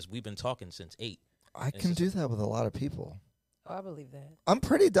 and it's just, we've been talking since 8. I can do that with a lot of people. Oh, I believe that. I'm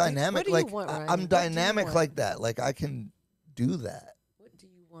pretty dynamic. What do you want, Ryan? I'm What do you dynamic want? like that. Like, I can do that. What do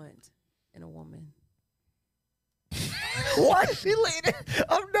you want in a woman? Why is she leaning?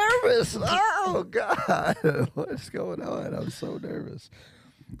 I'm nervous. Oh, God. What's going on? I'm so nervous.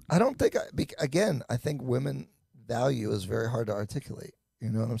 I don't think, I think women value is very hard to articulate. You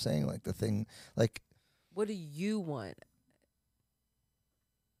know what I'm saying? Like the thing, like. What do you want?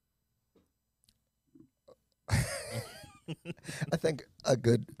 I think a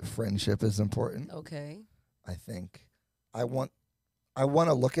good friendship is important. Okay. I think I want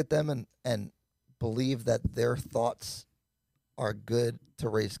to look at them and believe that their thoughts are good to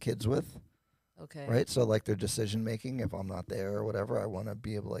raise kids with. Okay. Right? So like their decision making, if I'm not there or whatever, I want to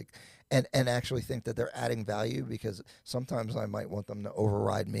be able to and actually think that they're adding value, because sometimes I might want them to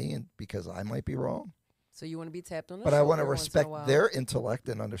override me and because I might be wrong. So you want to be tapped on the But I want to shoulder once in a respect while. their intellect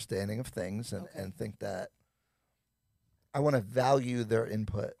and understanding of things and think that I want to value their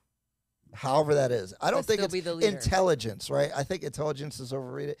input. However that is. I don't But think still it's be the leader. intelligence, right? I think intelligence is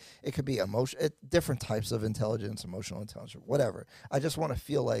overrated. It could be different types of intelligence, emotional intelligence, whatever. I just want to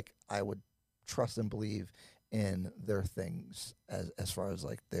feel like I would trust and believe in their things as far as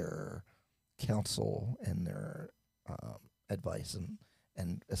like their counsel and their advice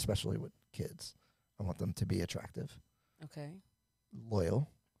and especially with kids. I want them to be attractive. Okay. Loyal.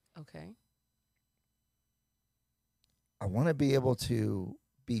 Okay. I want to be able to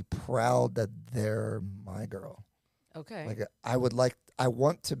be proud that they're my girl. Okay. Like I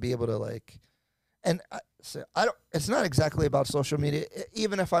want to be able to like, and so I don't. It's not exactly about social media.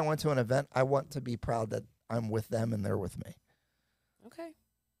 Even if I went to an event, I want to be proud that I'm with them and they're with me. Okay.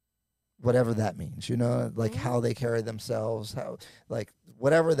 Whatever that means, like how they carry themselves, how like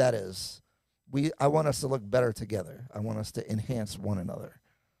whatever that is. I want us to look better together. I want us to enhance one another.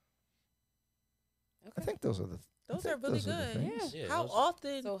 Okay. I think those are really good. Yeah. How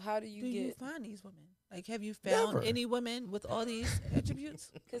often So how do you find these women? Like, have you found Never. any women with all these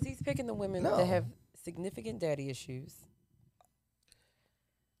attributes? Because he's picking the women No. that have significant daddy issues.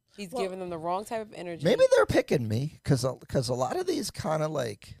 He's giving them the wrong type of energy. Maybe they're picking me because a lot of these kind of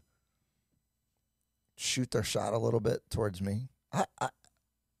like shoot their shot a little bit towards me.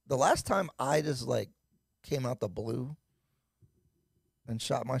 The last time I just like came out the blue and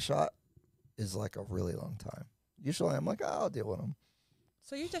shot my shot is like a really long time. Usually I'm like, I'll deal with them.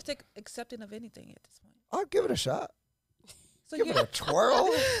 So you're just accepting of anything at this point. I'll give it a shot. So Give it a twirl.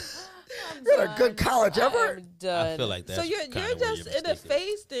 I'm You had a done. good college ever. I'm done. I feel like that's So you're kinda where just your in a mistake is.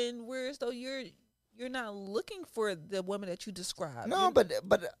 phase then where as though you're not looking for the woman that you described. No, but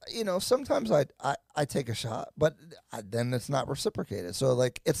sometimes I take a shot, but then it's not reciprocated. So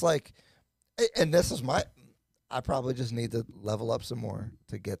like it's like, and this is I probably just need to level up some more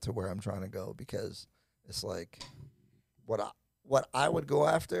to get to where I'm trying to go, because it's like what I would go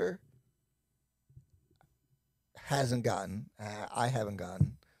after hasn't gotten, I haven't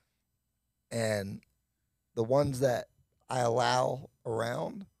gotten, and the ones that I allow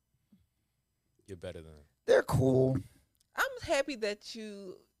around, You're better than them. they're cool. I'm happy that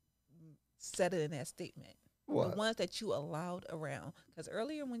you said it in that statement. What? The ones that you allowed around. Because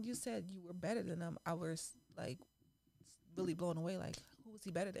earlier when you said you were better than them, I was like really blown away. Like, who was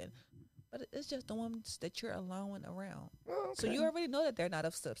he better than? But it's just the ones that you're allowing around. Oh, So you already know that they're not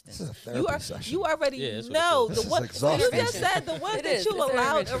of substance. This is a therapy session. You already Yeah, that's what it know feels This the is one. exhausting. You just said the ones It that is. you It's very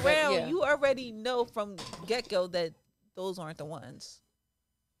allowed intervention, around. yeah. You already know from get go that those aren't the ones.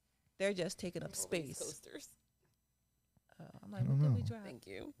 They're just taking up space. Coasters. I'm like, I don't what did we know. try? Thank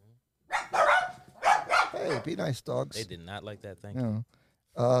you. Hey, be nice, dogs. They did not like that. Thank you.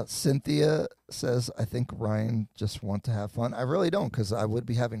 No. Cynthia says, I think Ryan just want to have fun. I really don't, because I would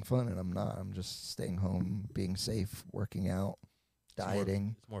be having fun, and I'm not. I'm just staying home, being safe, working out,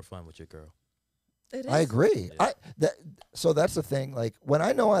 dieting. It's more fun with your girl. It I is. agree. Yeah. So that's the thing. Like, when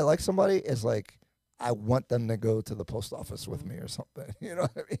I know I like somebody, it's like I want them to go to the post office with me or something. You know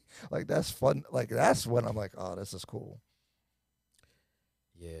what I mean? Like, that's fun. Like, that's when I'm like, oh, this is cool.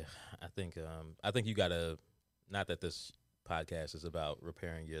 Yeah, I think you gotta. Not that this podcast is about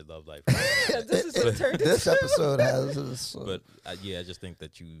repairing your love life, This is what turned This into. episode has this. but yeah, I just think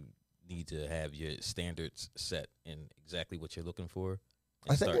that you need to have your standards set in exactly what you're looking for,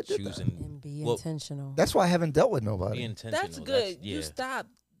 and I think I start did that. choosing. And be Well, intentional. That's why I haven't dealt with Be nobody. intentional. That's good. yeah. You stopped.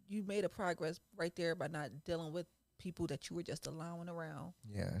 You made a progress right there by not dealing with people that you were just allowing around.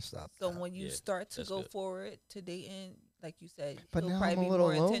 Yeah, stop. So when you Yeah, start to that's go good. forward to dating, like you said, But you'll now probably I'm a be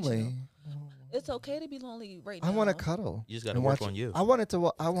little more intentional. lonely. It's okay to be lonely right now. I want to cuddle. You just gotta and work watch- on you. I wanted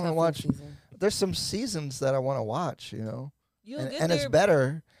to. I want to Cuffing watch. season. There's some seasons that I want to watch. You'll and, get and there. it's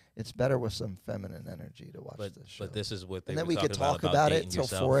better. It's better with some feminine energy to watch But this show. but this is what they and then were we could talking talk about it dating till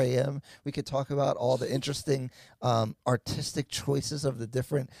yourself. 4 a.m. We could talk about all the interesting artistic choices of the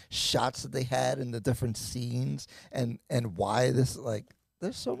different shots that they had in the different scenes, and why this, like,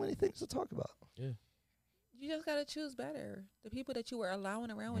 there's so many things to talk about. Yeah. You just gotta choose better. The people that you were allowing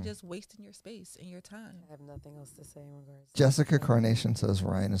around were just wasting your space and your time. I have nothing else to say in regards to Jessica that. Carnation says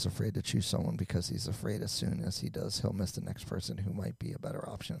Ryan is afraid to choose someone because he's afraid as soon as he does, he'll miss the next person who might be a better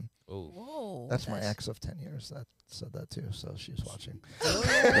option. Oh, Whoa. That's my ex of 10 years that said that too, so she's watching. So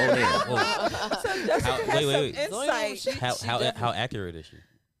Jessica How- has wait, some wait. insight. how accurate is she?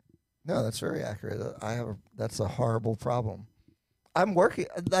 No, that's very accurate. That's a horrible problem. I'm working,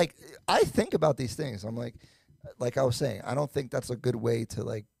 like, I think about these things. I'm like I was saying, I don't think that's a good way to,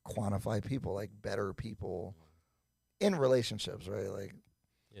 like, quantify people, like better people in relationships, right? Like,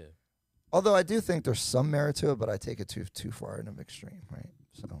 Yeah. although I do think there's some merit to it, but I take it too far in an extreme, right?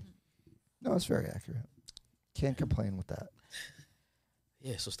 So, no, it's very accurate. Can't complain with that.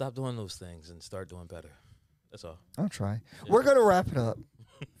 Yeah. So stop doing those things and start doing better. That's all. I'll try. Yeah. We're gonna wrap it up.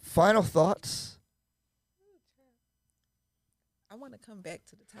 Final thoughts. I want to come back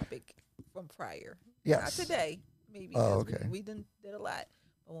to the topic from prior. Yes. Not today, maybe. Oh, 'cause okay. We did a lot.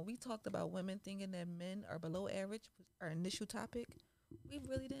 But when we talked about women thinking that men are below average, was our initial topic, we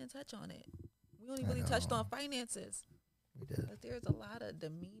really didn't touch on it. We only I really touched know. on finances. We did. But there's a lot of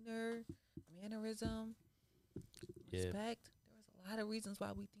demeanor, mannerism, Yeah. respect. There's a lot of reasons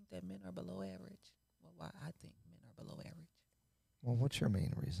why we think that men are below average. why I think men are below average. Well, what's your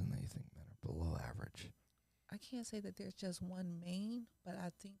main reason that you think men are below average? I can't say that there's just one main, but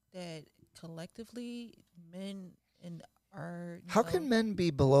I think that collectively, men and our How can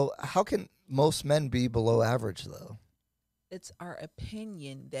most men be below average though? it's our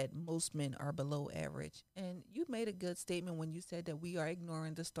opinion that most men are below average. And you made a good statement when you said that we are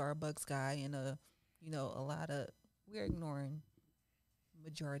ignoring the Starbucks guy and we're ignoring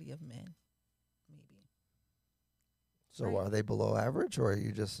majority of men, maybe. So Right. are they below average, or are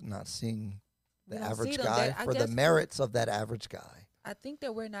you just not seeing We the don't average see them. guy I for the guess merits of that average guy? I think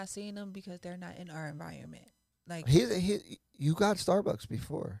that we're not seeing them because they're not in our environment. Like, You got Starbucks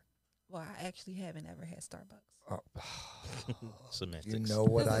before. well, I actually haven't ever had Starbucks. Oh, Semantics. you know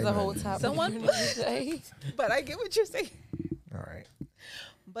what This I is the meant. whole topic. Someone- you need to say. But I get what you're saying. All right.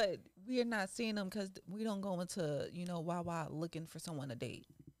 But we are not seeing them because we don't go into, Wawa looking for someone to date.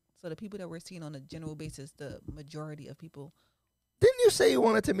 So the people that we're seeing on a general basis, the majority of people, Didn't you say you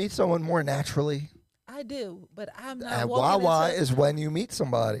wanted to meet someone more naturally? I do, but I'm not. And walking Wawa into, is when you meet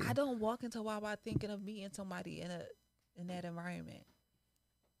somebody. I don't walk into Wawa thinking of meeting somebody in that environment.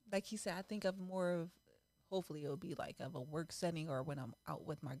 Like he said, I think of more of, hopefully it'll be like of a work setting or when I'm out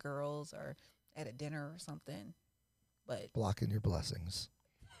with my girls or at a dinner or something. But Blocking your blessings.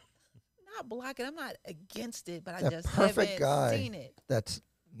 not blocking. I'm not against it, but I That just perfect haven't guy seen it. that's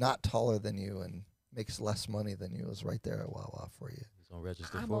not taller than you and makes less money than you is right there at Wawa for you. He's on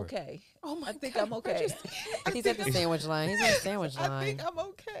register I'm for it. okay. Oh my I think God, I'm okay. He's at the sandwich line. He's on the sandwich I line. think I'm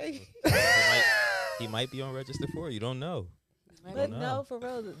okay. He might be on register for it. You don't know. But know. no, for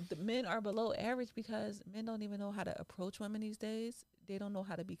real, the men are below average because men don't even know how to approach women these days. They don't know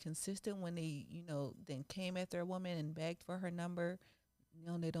how to be consistent when they, then came after a woman and begged for her number.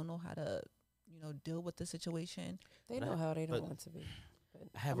 They don't know how to, deal with the situation. They know how they don't want to be. But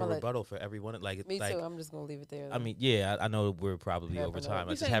I have I'ma a let- rebuttal for everyone. Like, Me like, too. I'm just gonna leave it there. I mean, yeah, I know we're probably Wrapping over up. time. I You're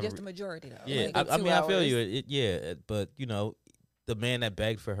just saying have just the majority, though. Yeah, Like I mean, I feel 2 you. But the man that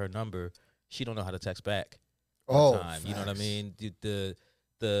begged for her number, she don't know how to text back. Oh, Time. You know what I facts. mean?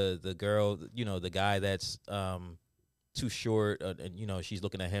 The girl, the guy that's too short, and she's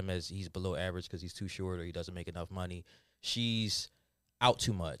looking at him as he's below average because he's too short or he doesn't make enough money. She's out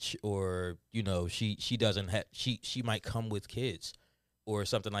too much, or she doesn't have. She might come with kids, or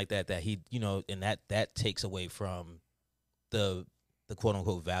something like that. That he, and that takes away from the quote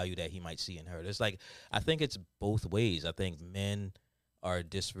unquote value that he might see in her. It's like, I think it's both ways. I think men are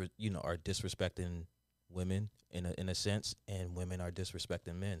disrespecting women in a sense, and women are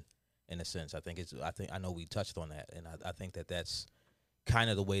disrespecting men in a sense. I know we touched on that, and I think that's kind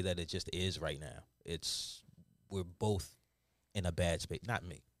of the way that it just is right now. We're both in a bad space. Not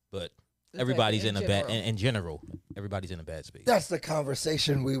me, but everybody's in a bad in general. Everybody's in a bad space. That's the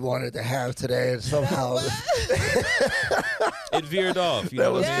conversation we wanted to have today, and somehow It veered off. You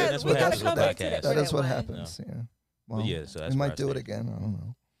know what I mean? That's what happens with podcasts. that is what one. happens. Yeah. Well, yeah, so that's we where might I do it stand. again. I don't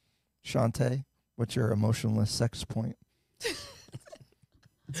know. Shantae, what's your emotionless sex point?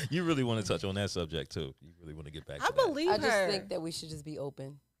 You really want to touch on that subject too. You really want to get back to I that. believe I her. just think that we should just be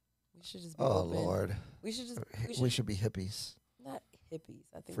open. We should just be Oh open. Lord, We should just we should be hippies. not hippies.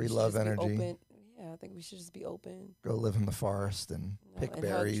 I think Free we should love just be energy. Open. Yeah, I think we should just be open. Go live in the forest and pick and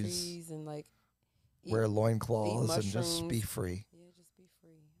hug berries, trees and like eat, wear loincloths, and just mushrooms. be free. Yeah, just be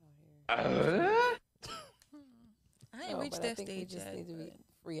free out here. I ain't No, reached but I that think we stage just yet. need to be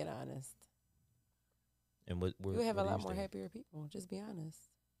free and honest. And what You have a what do lot you more stand? happier people. Just be honest.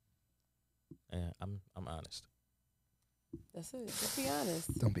 Yeah, I'm honest. That's it. Just be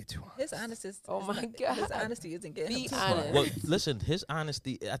honest. Don't be too honest. His honesty is. Oh is my not- God. His honesty isn't getting Be him too honest. far. Well, listen, his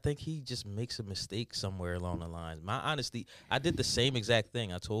honesty, I think he just makes a mistake somewhere along the lines. My honesty, I did the same exact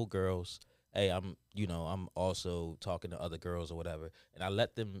thing. I told girls, hey, I'm also talking to other girls or whatever, and I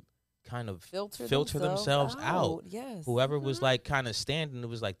let them kind of Filter themselves out. Yes. Whoever was like kind of standing, it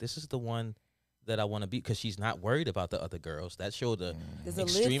was like, this is the one that I want to be, because she's not worried about the other girls. That showed an There's a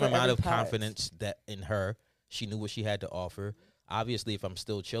lid extreme for amount every of pot. confidence that in her. She knew what she had to offer. Obviously, if I'm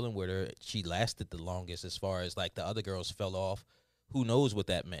still chilling with her, she lasted the longest. As far as like the other girls fell off, who knows what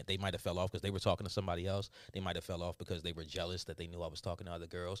that meant? They might have fell off because they were talking to somebody else. They might have fell off because they were jealous that they knew I was talking to other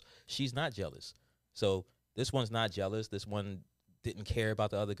girls. She's not jealous. So this one's not jealous. This one didn't care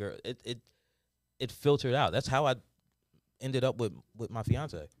about the other girl. It filtered out. That's how I ended up with my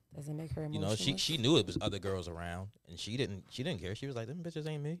fiance. Doesn't make her You emotional. know, she knew it was other girls around, and she didn't care. She was like, them bitches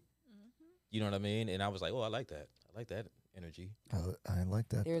ain't me. You know what I mean? And I was like, oh, I like that. I like that energy. I like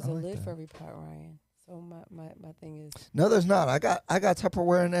that. There's I a like lid that. for every pot, Ryan. So my thing is. No, there's not. I got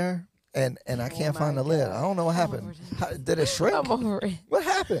Tupperware in there, and I can't find the lid. I don't know what happened. Did it shrink? I'm over it. What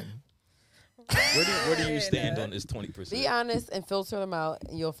happened? Where do you stand on this 20%? Be honest and filter them out,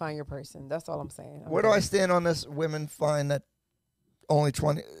 and you'll find your person. That's all I'm saying. Where do I stand on this? Women find that only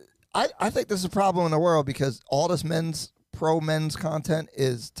 20. I think this is a problem in the world because all this pro men's content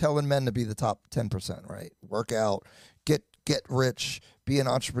is telling men to be the top 10%, right? Work out, get rich, be an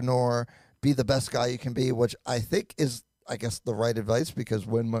entrepreneur, be the best guy you can be, which I think is, I guess, the right advice because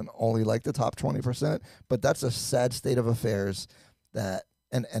women only like the top 20%. But that's a sad state of affairs that,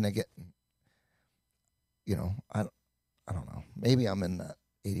 and again, you know, I don't know. Maybe I'm in that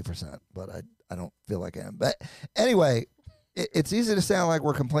 80%, but I don't feel like I am. But anyway, it's easy to sound like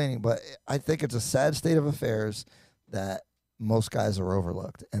we're complaining, but I think it's a sad state of affairs that most guys are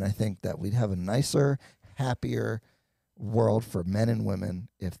overlooked. And I think that we'd have a nicer, happier world for men and women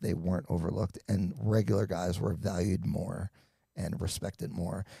if they weren't overlooked and regular guys were valued more and respected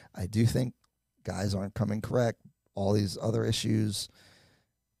more. I do think guys aren't coming correct, all these other issues,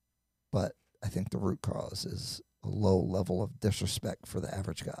 but I think the root cause is a low level of disrespect for the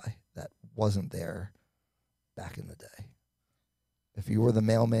average guy that wasn't there back in the day. If you were the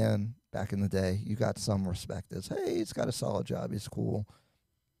mailman back in the day, you got some respect as, hey, he's got a solid job, he's cool.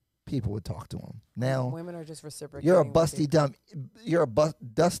 People would talk to him. Now, women are just reciprocating. You're a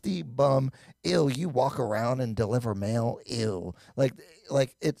dusty bum. Ew, you walk around and deliver mail. Ew. Like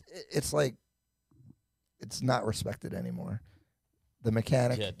it's like it's not respected anymore. The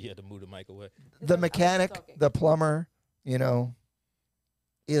mechanic. Yeah, to move the mic away. The mechanic, the plumber, you know.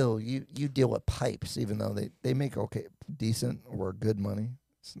 Ew, you deal with pipes, even though they make decent or good money.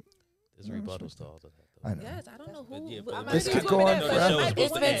 There's rebuttals to all of that. I know. Yes, I don't know who. This could go on forever.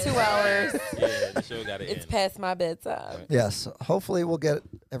 It's been 2 hours. Yeah, the show got to end. It's past my bedtime. Yes, hopefully we'll get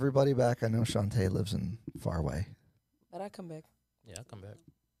everybody back. I know Shantae lives in far away. But I come back. Yeah, I'll come back.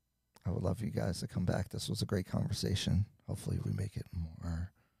 I would love you guys to come back. This was a great conversation. Hopefully we make it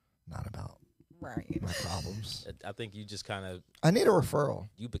more not about my problems. I think you just kind of. I need a referral.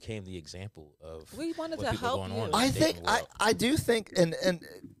 You became the example of. We wanted what to people help going you. on in I the think dating world. I do think and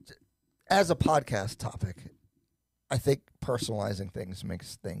as a podcast topic, I think personalizing things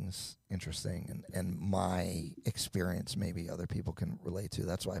makes things interesting and my experience maybe other people can relate to.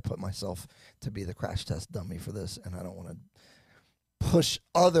 That's why I put myself to be the crash test dummy for this, and I don't want to push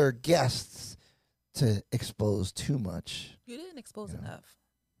other guests to expose too much. You didn't expose enough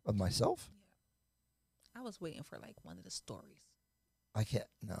Of myself? I was waiting for like one of the stories. I can't,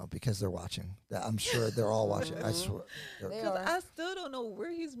 no, because they're watching. I'm sure they're all watching. I swear. Because I still don't know where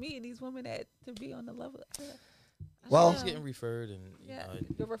he's meeting these women at to be on the level. Well, he's getting referred, and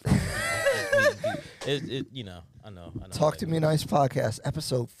you're referred. I know. Talk to Me Nice podcast,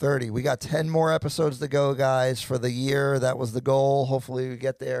 episode 30. We got 10 more episodes to go, guys, for the year. That was the goal. Hopefully we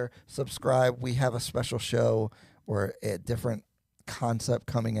get there. Subscribe. We have a special show or a different concept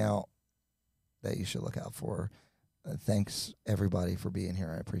coming out that you should look out for. Thanks, everybody, for being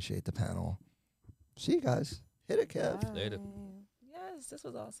here. I appreciate the panel. See you guys. Hit it, Kev. Later. Yes, this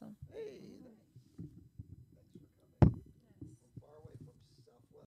was awesome. Hey.